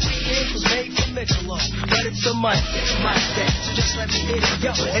wasn't? It was made for Michelob, but it's a Monday, my day, so just let me hit it,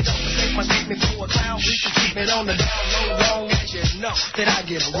 yo. And don't mistake my statement for a clown. We can keep it on the down low, long as you know that I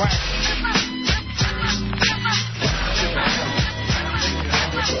get around.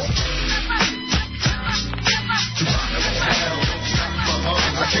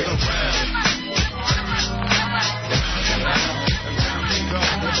 I get around.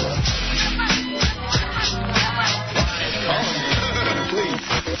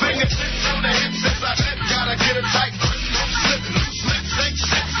 Fingertips on the hips as I dip, gotta get a tight grip. Don't slip, loose lips, ain't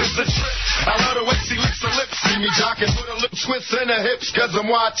six is the trip. I love the way she licks her lips, see me jocking, put a lip twist in her hips, cause I'm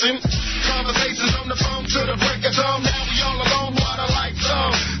watching. Conversations on the phone to the break of dawn. Now we all alone while the lights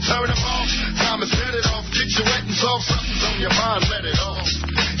on. Turn them off, time is unsolved something's on your mind, let it off.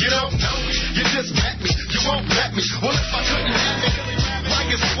 You don't know me, you just met me, you won't let me. Well, if I couldn't have it, why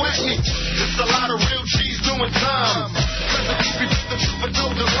you sweat me? It's a lot of real cheese doing time. Presidents be the truth but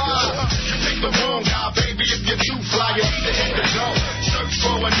told a lie. You picked the wrong guy, baby, if you're too fly, you need to hit the door. Search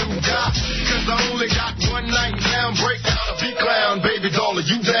for a new guy, cause I only got one night in town. Break down a beat clown, baby doll, are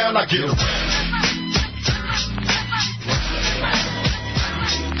you down? I get around.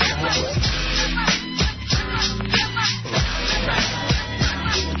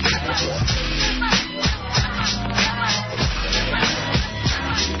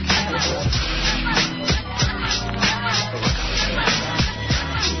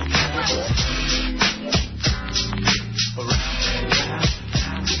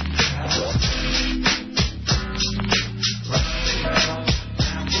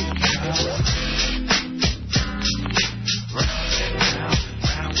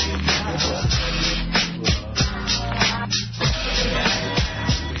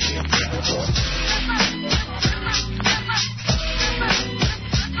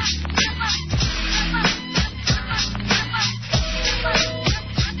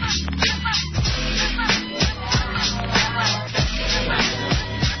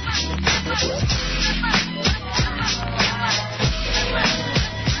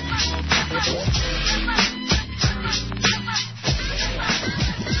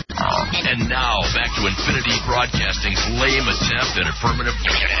 And now, back to Infinity Broadcasting's lame attempt at affirmative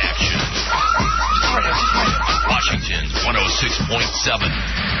action. Washington's 106.7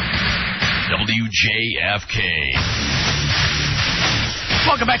 WJFK.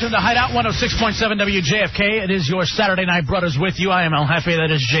 Welcome back to the Hideout, 106.7 WJFK. It is your Saturday Night Brothers with you. I am El Jefe,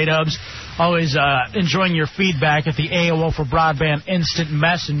 that is J-Dubs. Always enjoying your feedback at the AOL for Broadband Instant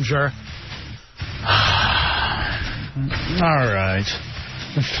Messenger. All right.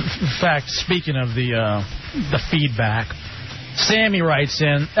 In fact, speaking of the feedback, Sammy writes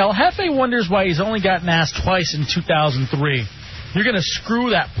in, El Jefe wonders why he's only gotten asked twice in 2003. You're going to screw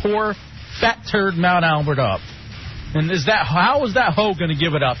that poor fat turd Mount Albert up. And how is that hoe going to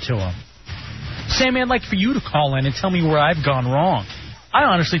give it up to him? Sammy, I'd like for you to call in and tell me where I've gone wrong. I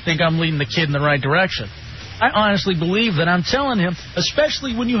honestly think I'm leading the kid in the right direction. I honestly believe that I'm telling him,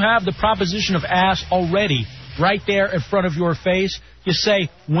 especially when you have the proposition of ass already right there in front of your face, you say,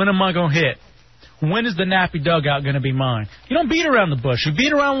 when am I going to hit? When is the nappy dugout going to be mine? You don't beat around the bush. You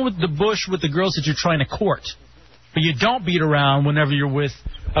beat around with the bush with the girls that you're trying to court. But you don't beat around whenever you're with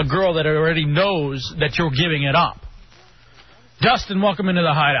a girl that already knows that you're giving it up. Dustin, welcome into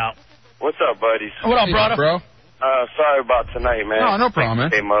the Hideout. What's up, buddies? What up, brother? Bro? Sorry about tonight, man. No problem, man.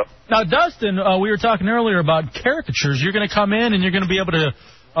 Came up. Now, Dustin, we were talking earlier about caricatures. You're going to come in and you're going to be able to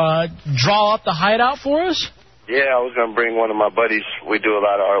draw up the Hideout for us? Yeah, I was going to bring one of my buddies. We do a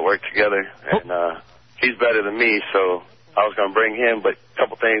lot of artwork together, and he's better than me, so I was going to bring him, but a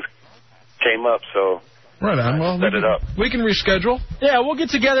couple things came up, so right on. Well, set it up. We can reschedule. Yeah, we'll get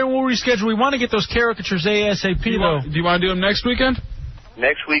together and we'll reschedule. We want to get those caricatures ASAP, though. Do you want to do them next weekend?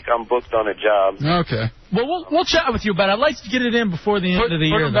 Next week, I'm booked on a job. Okay. Well, we'll chat with you about it. I'd like to get it in before the end of the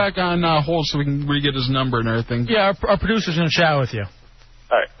year. Put him back on hold so we can re-get his number and everything. Yeah, our producer's going to chat with you.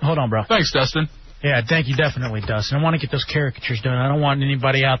 All right. Hold on, bro. Thanks, Dustin. Yeah, thank you, definitely, Dustin. I want to get those caricatures done. I don't want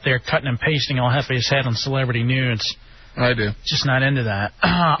anybody out there cutting and pasting El Jefe's head on celebrity nudes. I do. Just not into that.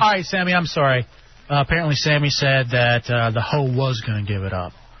 All right, Sammy, I'm sorry. Apparently, Sammy said that the hoe was going to give it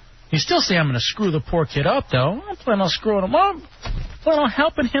up. You still say I'm going to screw the poor kid up, though. I'm planning on screwing him up. I'm planning on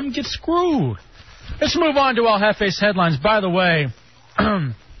helping him get screwed. Let's move on to El Jefe's headlines. By the way,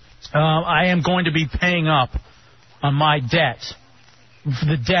 I am going to be paying up on my debt.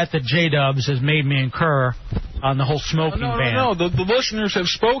 The debt that J-Dubs has made me incur on the whole smoking ban. No, the listeners have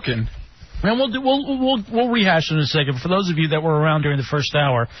spoken. And we'll rehash it in a second. For those of you that were around during the first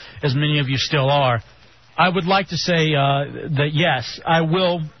hour, as many of you still are, I would like to say that, yes, I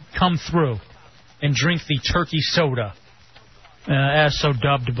will come through and drink the turkey soda, as so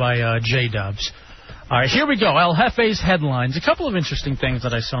dubbed by J-Dubs. All right, here we go. El Jefe's headlines. A couple of interesting things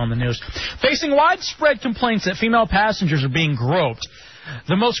that I saw in the news. Facing widespread complaints that female passengers are being groped,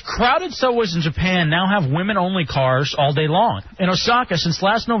 the most crowded subways in Japan now have women-only cars all day long. In Osaka, since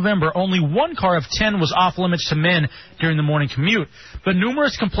last November, only 1 car of 10 was off-limits to men during the morning commute. But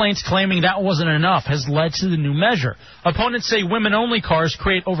numerous complaints claiming that wasn't enough has led to the new measure. Opponents say women-only cars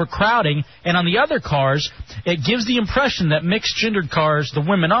create overcrowding, and on the other cars, it gives the impression that mixed-gendered cars, the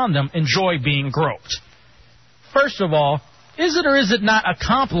women on them, enjoy being groped. First of all, is it or is it not a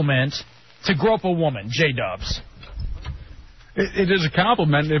compliment to grope a woman, J-Dubs? It is a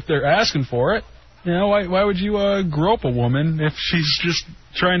compliment if they're asking for it. You know, why would you grope a woman if she's just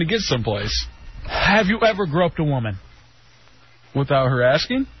trying to get someplace? Have you ever groped a woman? Without her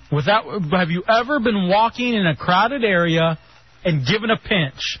asking? Have you ever been walking in a crowded area and given a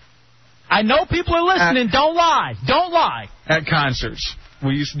pinch? I know people are listening. Don't lie. Don't lie. At concerts.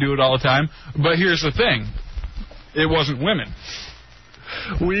 We used to do it all the time. But here's the thing. It wasn't women.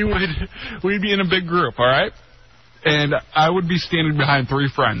 We'd be in a big group, all right? And I would be standing behind 3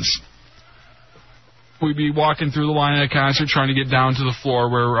 friends. We'd be walking through the line at a concert trying to get down to the floor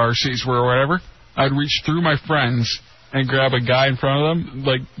where our seats were or whatever. I'd reach through my friends and grab a guy in front of them,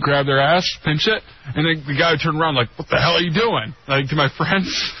 like, grab their ass, pinch it, and then the guy would turn around like, what the hell are you doing? Like, to my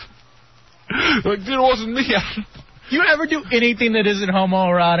friends. Like, dude, it wasn't me. You ever do anything that isn't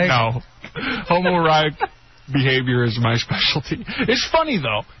homoerotic? No. Homoerotic behavior is my specialty. It's funny,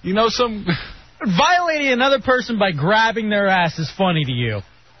 though. You know, violating another person by grabbing their ass is funny to you.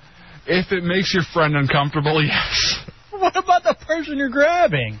 If it makes your friend uncomfortable, yes. What about the person you're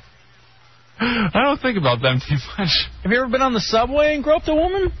grabbing? I don't think about them too much. Have you ever been on the subway and groped a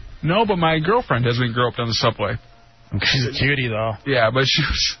woman? No, but my girlfriend has been groped on the subway. She's a cutie, though. Yeah, but she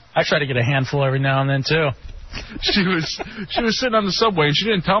was... I try to get a handful every now and then, too. She was sitting on the subway, and she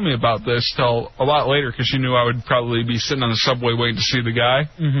didn't tell me about this till a lot later because she knew I would probably be sitting on the subway waiting to see the guy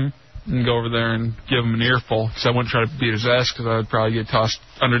and go over there and give him an earful because I wouldn't try to beat his ass because I would probably get tossed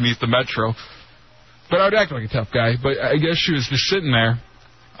underneath the metro. But I would act like a tough guy. But I guess she was just sitting there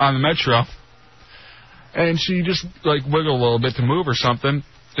on the metro, and she just, like, wiggled a little bit to move or something,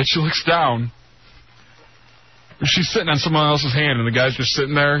 and she looks down. She's sitting on someone else's hand, and the guy's just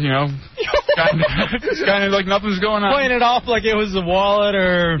sitting there, you know, kind of like nothing's going on. Playing it off like it was a wallet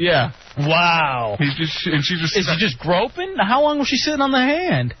or... Yeah. Wow. He's just, and she just... Is he just groping? How long was she sitting on the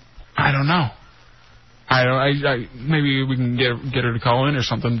hand? I don't know. I maybe we can get her to call in or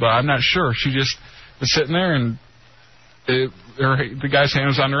something, but I'm not sure. She just was sitting there, and the guy's hand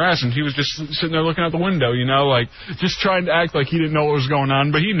was on her ass, and he was just sitting there looking out the window, you know, like just trying to act like he didn't know what was going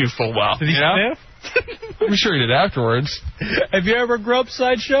on, but he knew full well. Did he sniff? I'm sure he did afterwards. Have you ever groped,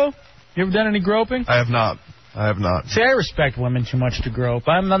 Sideshow? You ever done any groping? I have not. See, I respect women too much to grope.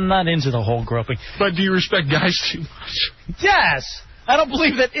 I'm not into the whole groping. But do you respect guys too much? Yes. I don't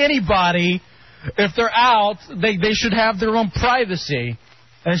believe that anybody, if they're out, they should have their own privacy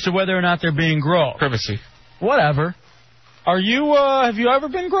as to whether or not they're being groped. Privacy. Whatever. Are you? Have you ever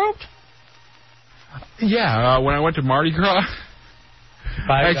been groped? Yeah. When I went to Mardi Gras.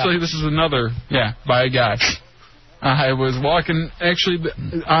 Actually, this is another. Yeah, by a guy. I was walking actually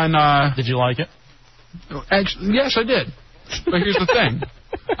on. Did you like it? Actually, yes, I did. But here's the thing.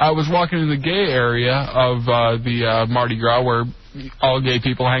 I was walking in the gay area of the Mardi Gras where all gay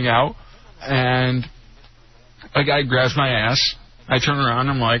people hang out, and a guy grabs my ass. I turn around,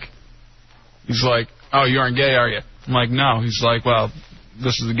 I'm like, he's like, oh, you aren't gay, are you? I'm like, no. He's like, well,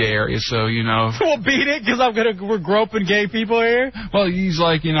 this is a gay area, so, you know. We'll beat it because we're groping gay people here? Well, he's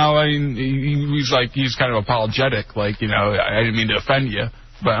like, you know, he's kind of apologetic, like, you know, I didn't mean to offend you.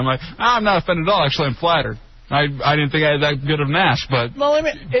 But I'm like, I'm not offended at all. Actually, I'm flattered. I didn't think I had that good of an ass, but... Well,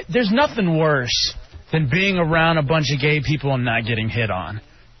 there's nothing worse than being around a bunch of gay people and not getting hit on.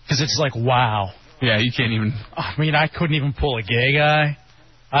 Because it's like, wow. Yeah, you can't even... I mean, I couldn't even pull a gay guy.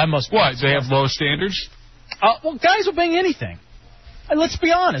 I must... What, they have low standards? Well, guys will bang anything. Let's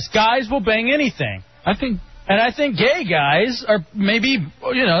be honest. Guys will bang anything. I think gay guys are maybe,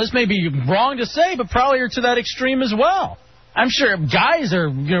 you know, this may be wrong to say, but probably are to that extreme as well. I'm sure guys are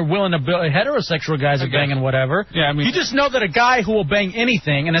willing to, heterosexual guys are banging whatever. Yeah, I mean, you just know that a guy who will bang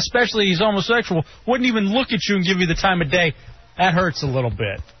anything, and especially he's homosexual, wouldn't even look at you and give you the time of day. That hurts a little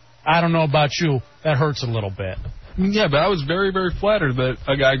bit. I don't know about you. That hurts a little bit. Yeah, but I was very, very flattered that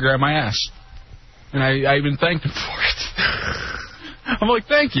a guy grabbed my ass. And I even thanked him for it. I'm like,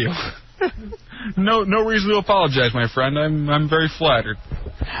 thank you. No reason to apologize, my friend. I'm very flattered.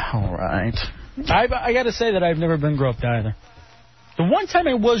 All right. I got to say that I've never been groped either. The one time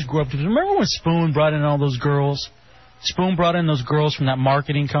I was groped, remember when Spoon brought in all those girls? Spoon brought in those girls from that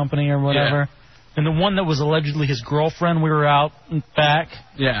marketing company or whatever. Yeah. And the one that was allegedly his girlfriend, we were out back.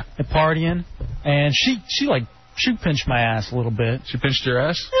 Yeah. And partying. And she pinched my ass a little bit. She pinched your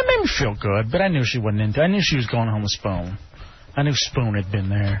ass? It made me feel good, but I knew she wasn't into it. I knew she was going home with Spoon. I knew Spoon had been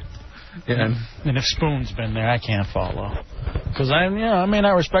there. Yeah. And if Spoon's been there, I can't follow. Because I may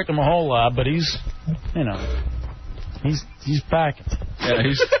not respect him a whole lot, but he's packing. Yeah,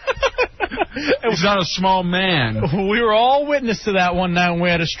 he's not a small man. We were all witness to that one night when we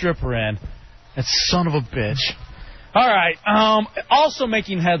had a stripper in. That son of a bitch. All right. Also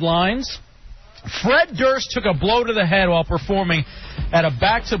making headlines, Fred Durst took a blow to the head while performing at a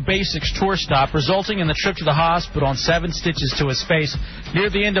back-to-basics tour stop, resulting in the trip to the hospital and 7 stitches to his face. Near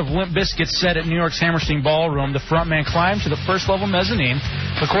the end of Limp Bizkit's set at New York's Hammerstein Ballroom, the frontman climbed to the first-level mezzanine,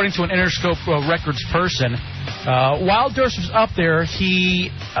 according to an Interscope Records person. While Durst was up there, he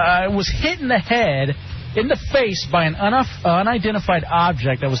was hit in the head, in the face, by an unidentified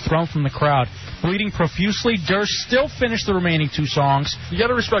object that was thrown from the crowd. Bleeding profusely, Durst still finished the remaining 2 songs. You got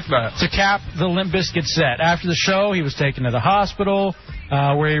to respect that. To cap the Limp Bizkit set. After the show, he was taken to the hospital,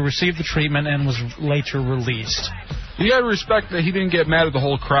 where he received the treatment and was later released. You got to respect that he didn't get mad at the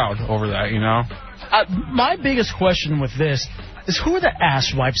whole crowd over that, you know? My biggest question with this is who are the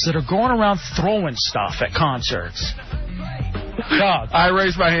asswipes that are going around throwing stuff at concerts? Dog. I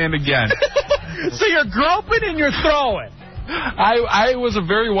raised my hand again. So you're groping and you're throwing. I was a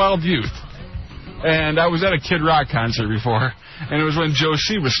very wild youth. And I was at a Kid Rock concert before, and it was when Joe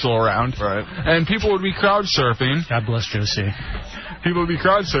C. was still around. Right. And people would be crowd surfing. God bless Joe C. People would be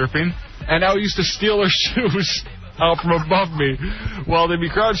crowd surfing, and I used to steal their shoes out from above me while they'd be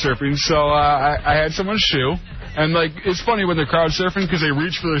crowd surfing. So I had someone's shoe, and like it's funny when they're crowd surfing because they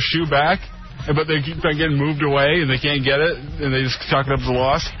reach for their shoe back, but they keep on getting moved away, and they can't get it, and they just chalk it up as a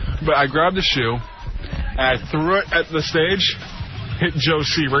loss. But I grabbed the shoe, and I threw it at the stage. Hit Joe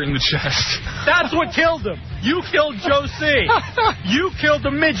C. right in the chest. That's what killed him. You killed Joe C. You killed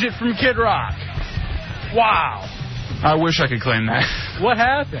the midget from Kid Rock. Wow. I wish I could claim that. What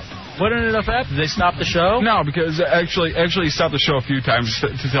happened? What ended up happening? Did they stop the show? No, because actually he stopped the show a few times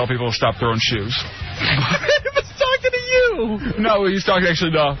to tell people to stop throwing shoes. He was talking to you. No, he's talking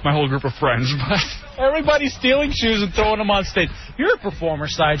actually to my whole group of friends. But everybody's stealing shoes and throwing them on stage. You're a performer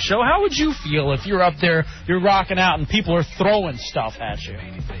sideshow. How would you feel if you're up there, you're rocking out, and people are throwing stuff at you?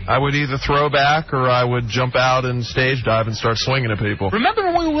 I would either throw back or I would jump out and stage dive and start swinging at people. Remember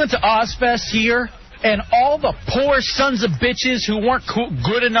when we went to Ozfest here? And all the poor sons of bitches who weren't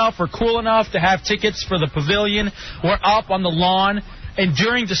good enough or cool enough to have tickets for the pavilion were up on the lawn. And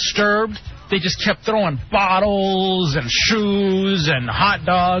during Disturbed, they just kept throwing bottles and shoes and hot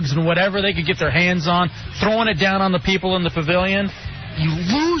dogs and whatever they could get their hands on, throwing it down on the people in the pavilion. You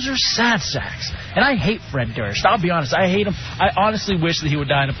loser sad sacks. And I hate Fred Durst. I'll be honest. I hate him. I honestly wish that he would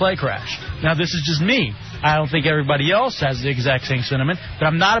die in a plane crash. Now, this is just me. I don't think everybody else has the exact same sentiment, but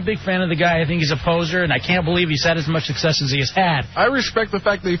I'm not a big fan of the guy. I think he's a poser, and I can't believe he's had as much success as he has had. I respect the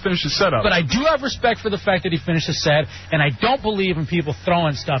fact that he finished his set up. But I do have respect for the fact that he finished his set, and I don't believe in people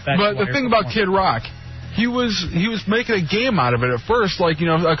throwing stuff at you. But the thing about Kid Rock, he was making a game out of it at first. Like, you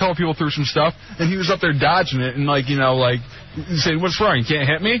know, a couple people threw some stuff, and he was up there dodging it and, like, you know, like, saying, what's wrong? You can't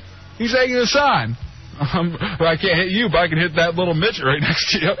hit me? He's egging us on. Well, I can't hit you, but I can hit that little midget right next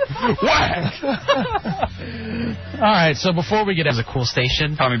to you. Whack! All right, so before we get... It was a cool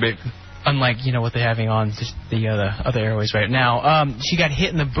station. Tommy Bateman. Unlike, you know, what they're having on the other airways right now. She got hit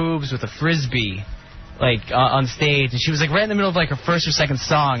in the boobs with a Frisbee, like, on stage. And she was, like, right in the middle of, like, her first or second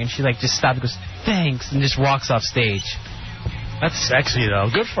song. And she, like, just stopped and goes, thanks, and just walks off stage. That's sexy, though.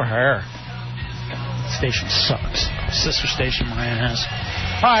 Good for her. Station sucks. Sister station my ass.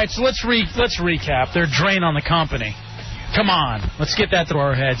 All right, so let's recap. They're a drain on the company. Come on, let's get that through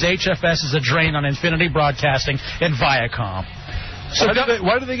our heads. HFS is a drain on Infinity Broadcasting and Viacom. So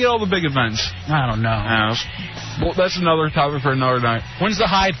why do they get all the big events? I don't know. Well, that's another topic for another night. When's the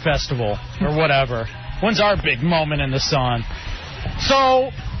Hyde Festival or whatever? When's our big moment in the sun?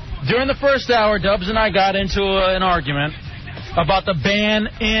 So during the first hour, Dubs and I got into an argument about the ban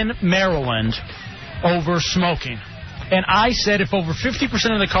in Maryland over smoking. And I said if over 50%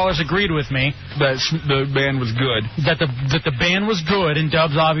 of the callers agreed with me that the ban was good, that the ban was good, and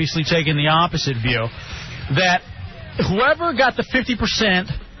Dub's obviously taking the opposite view, that whoever got the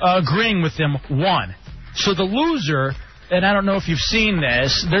 50% agreeing with them won. So the loser, and I don't know if you've seen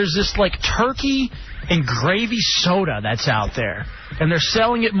this, there's this like turkey and gravy soda that's out there. And they're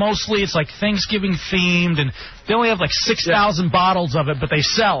selling it mostly, it's like Thanksgiving themed, and they only have like 6,000 bottles of it, but they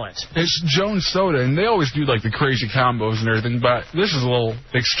sell it. It's Jones Soda, and they always do like the crazy combos and everything, but this is a little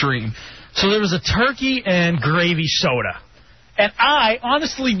extreme. So there was a turkey and gravy soda. And I,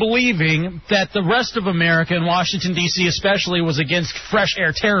 honestly believing that the rest of America, and Washington, D.C. especially, was against fresh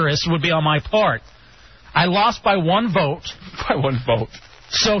air terrorists would be on my part. I lost by 1 vote. By 1 vote.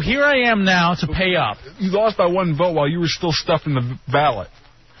 So here I am now to pay up. You lost by 1 vote while you were still stuffing the ballot.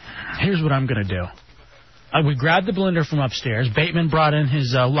 Here's what I'm going to do. We grabbed the blender from upstairs. Bateman brought in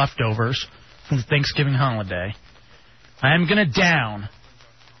his leftovers from the Thanksgiving holiday. I am going to down.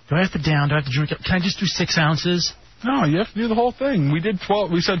 Do I have to down? Do I have to drink it? Can I just do 6 ounces? No, you have to do the whole thing. We did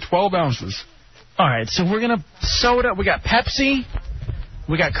 12. We said 12 ounces. All right, so we're going to soda. We got Pepsi.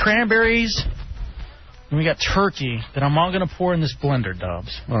 We got cranberries. And we got turkey that I'm all going to pour in this blender,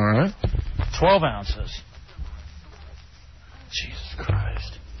 Dubs. All right. 12 ounces. Jesus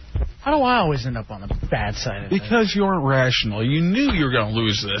Christ. How do I always end up on the bad side of this? Because you weren't rational. You knew you were going to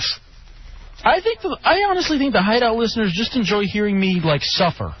lose this. I honestly think the Hideout listeners just enjoy hearing me, like,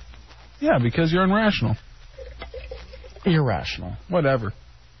 suffer. Yeah, because you're irrational. Irrational. Whatever.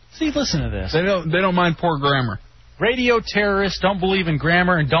 See, listen to this. They don't mind poor grammar. Radio terrorists don't believe in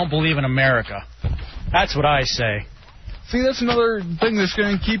grammar and don't believe in America. That's what I say. See, that's another thing that's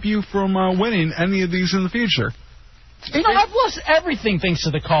going to keep you from winning any of these in the future. You know, I've lost everything thanks to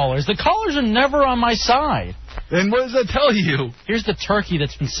the callers. The callers are never on my side. And what does that tell you? Here's the turkey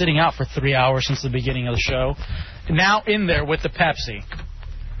that's been sitting out for 3 hours since the beginning of the show. Now in there with the Pepsi.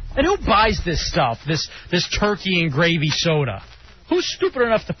 And who buys this stuff, this turkey and gravy soda? Who's stupid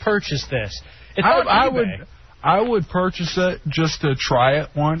enough to purchase this? It's on eBay. I would purchase it just to try it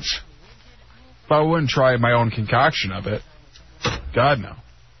once. But I wouldn't try my own concoction of it. God, no.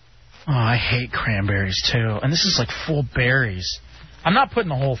 Oh, I hate cranberries, too. And this is like full berries. I'm not putting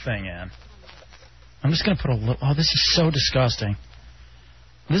the whole thing in. I'm just going to put a little... Oh, this is so disgusting.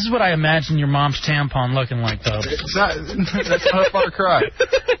 This is what I imagine your mom's tampon looking like, though. That's not a far cry.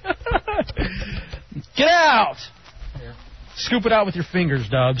 Get out! Here. Scoop it out with your fingers,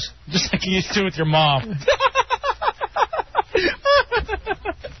 Dubs. Just like you used to with your mom.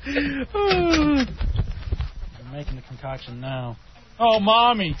 I'm making the concoction now. Oh,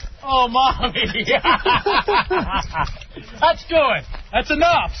 Mommy. Oh, Mommy. That's good. That's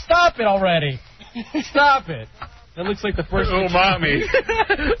enough. Stop it already. Stop it. That looks like the first... Oh, Mommy.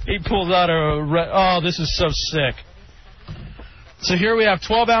 He pulls out a... Oh, this is so sick. So here we have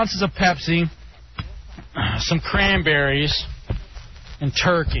 12 ounces of Pepsi, some cranberries, and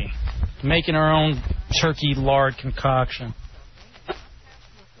turkey. Making our own turkey lard concoction.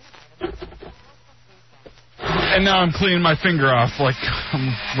 And now I'm cleaning my finger off like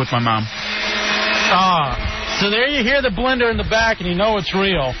I'm with my mom. So there you hear the blender in the back and you know it's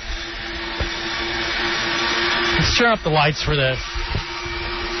real. Let's turn up the lights for this.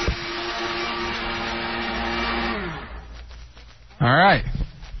 All right.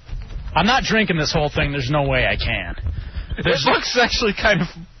 I'm not drinking this whole thing. There's no way I can. It looks actually kind of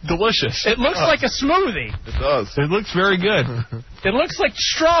delicious. It looks like a smoothie. It does. It looks very good. It looks like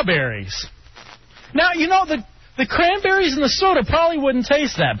strawberries. Now, you know, the cranberries and the soda probably wouldn't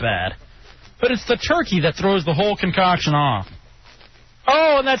taste that bad. But it's the turkey that throws the whole concoction off.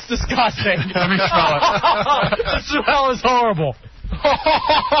 Oh, and that's disgusting. Let me smell it. The smell is horrible.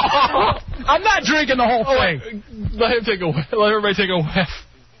 I'm not drinking the whole thing. Let everybody take a whiff.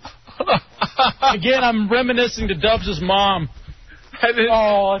 Again, I'm reminiscing to Dubs' mom.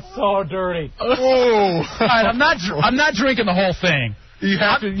 Oh, it's so dirty. Oh. All right, I'm not drinking the whole thing. You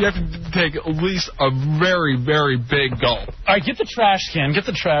have to take at least a very, very big gulp. All right, get the trash can. Get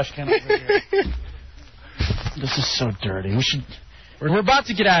the trash can over here. This is so dirty. We're about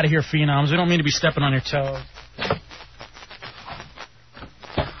to get out of here, Phenoms. We don't mean to be stepping on your toes.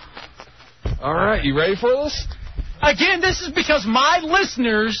 All right, you ready for this? Again, this is because my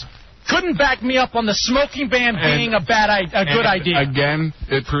listeners couldn't back me up on the smoking ban being a good idea. Again,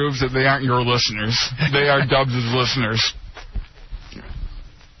 it proves that they aren't your listeners. They are Dubs' listeners.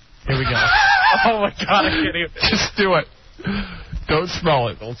 Here we go. Oh, my God, I can't even. Just do it. Don't smell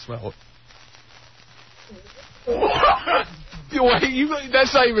it. Don't smell it. Wait,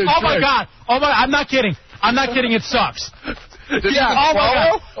 that's not even a Oh, trick. my God. Oh, my, I'm not kidding. I'm not kidding. It sucks. Yeah, oh, my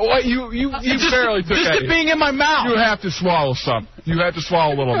God. What, you barely took Just it being in my mouth. You have to swallow some. You have to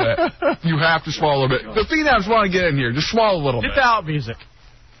swallow a little bit. You have to swallow a bit. The Phenoms want to get in here. Just swallow a little bit. Get the out music.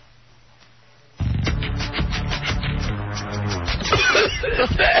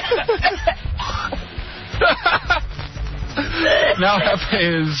 Now Jefe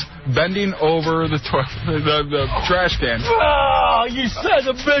is bending over the trash can. Oh, you sons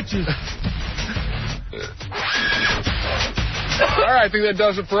of bitches. All right, I think that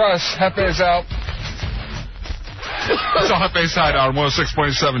does it for us. Jefe is out. So Jefe's Hideout on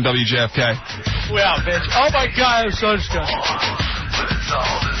 106.7 WJFK. We out, bitch. Oh, my God, I'm so disgusting.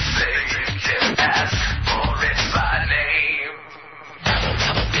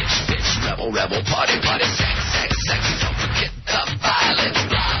 Rebel, rebel, party, party, sex, sex, sex. Don't forget the violence.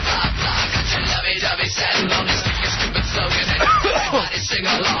 Blah, blah, blah. Got your lovey-dovey satin on this stupid slogan. And everybody sing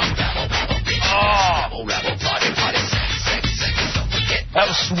along. Rebel, rebel, bitch. Rebel, rebel, party, party, sex, sex, sex. Don't forget that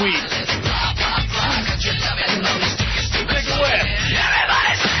was sweet. Blah, blah, blah. Got your lovey-dovey on this stupid slogan.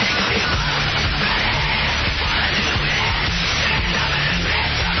 Everybody sing.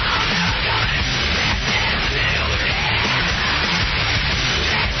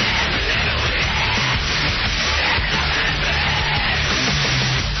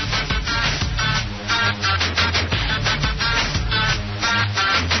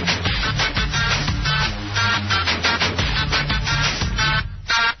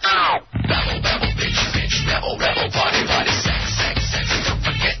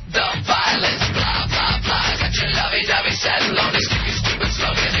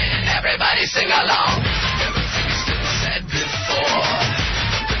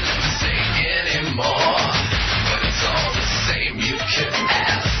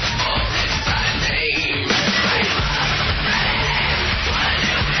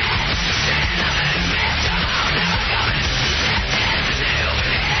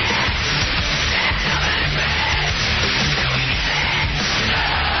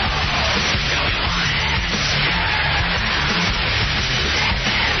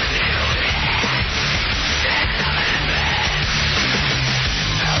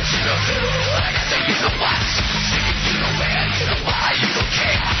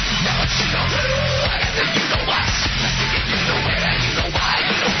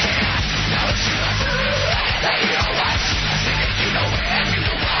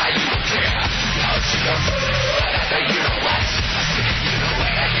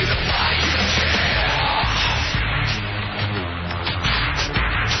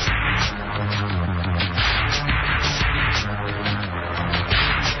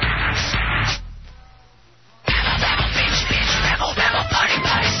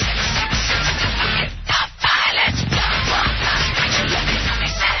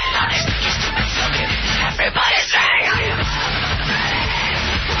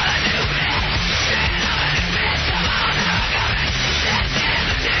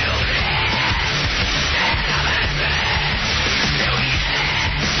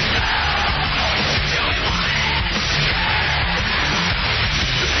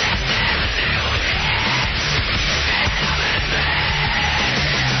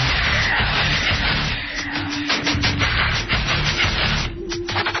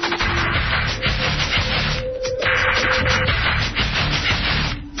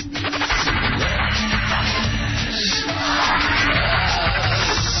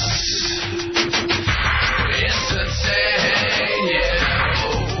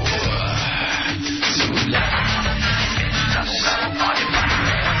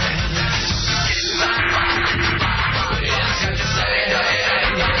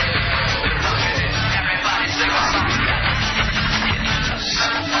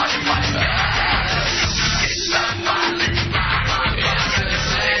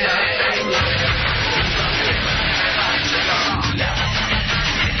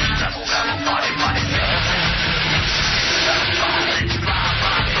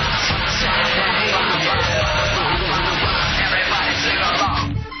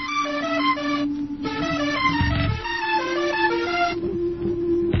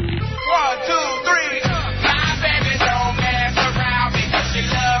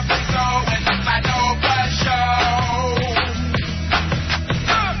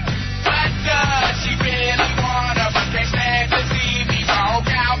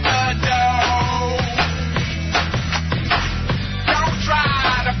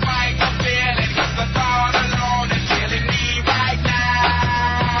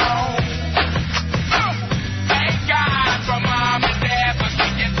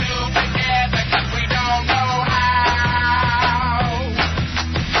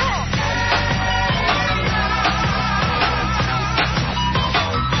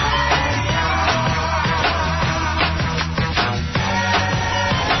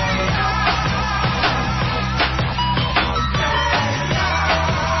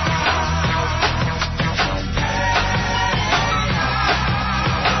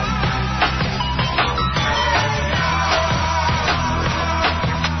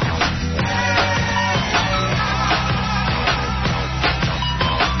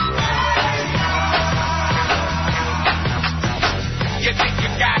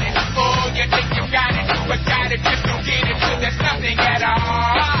 got it. Oh, you think you got it, but got it, just don't get it till there's nothing at all.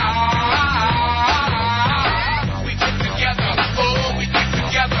 We get together, oh, we get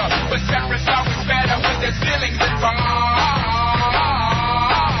together, but separate's always better when there's feelings involved.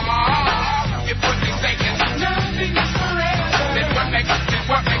 If what they say is nothing is forever, then what makes it, then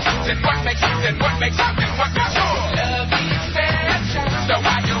what makes it, then what makes it, then what makes it, then what makes it? Love is special. So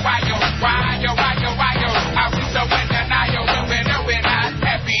why yo, are we so in denial when we're not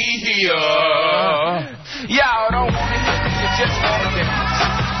happy here?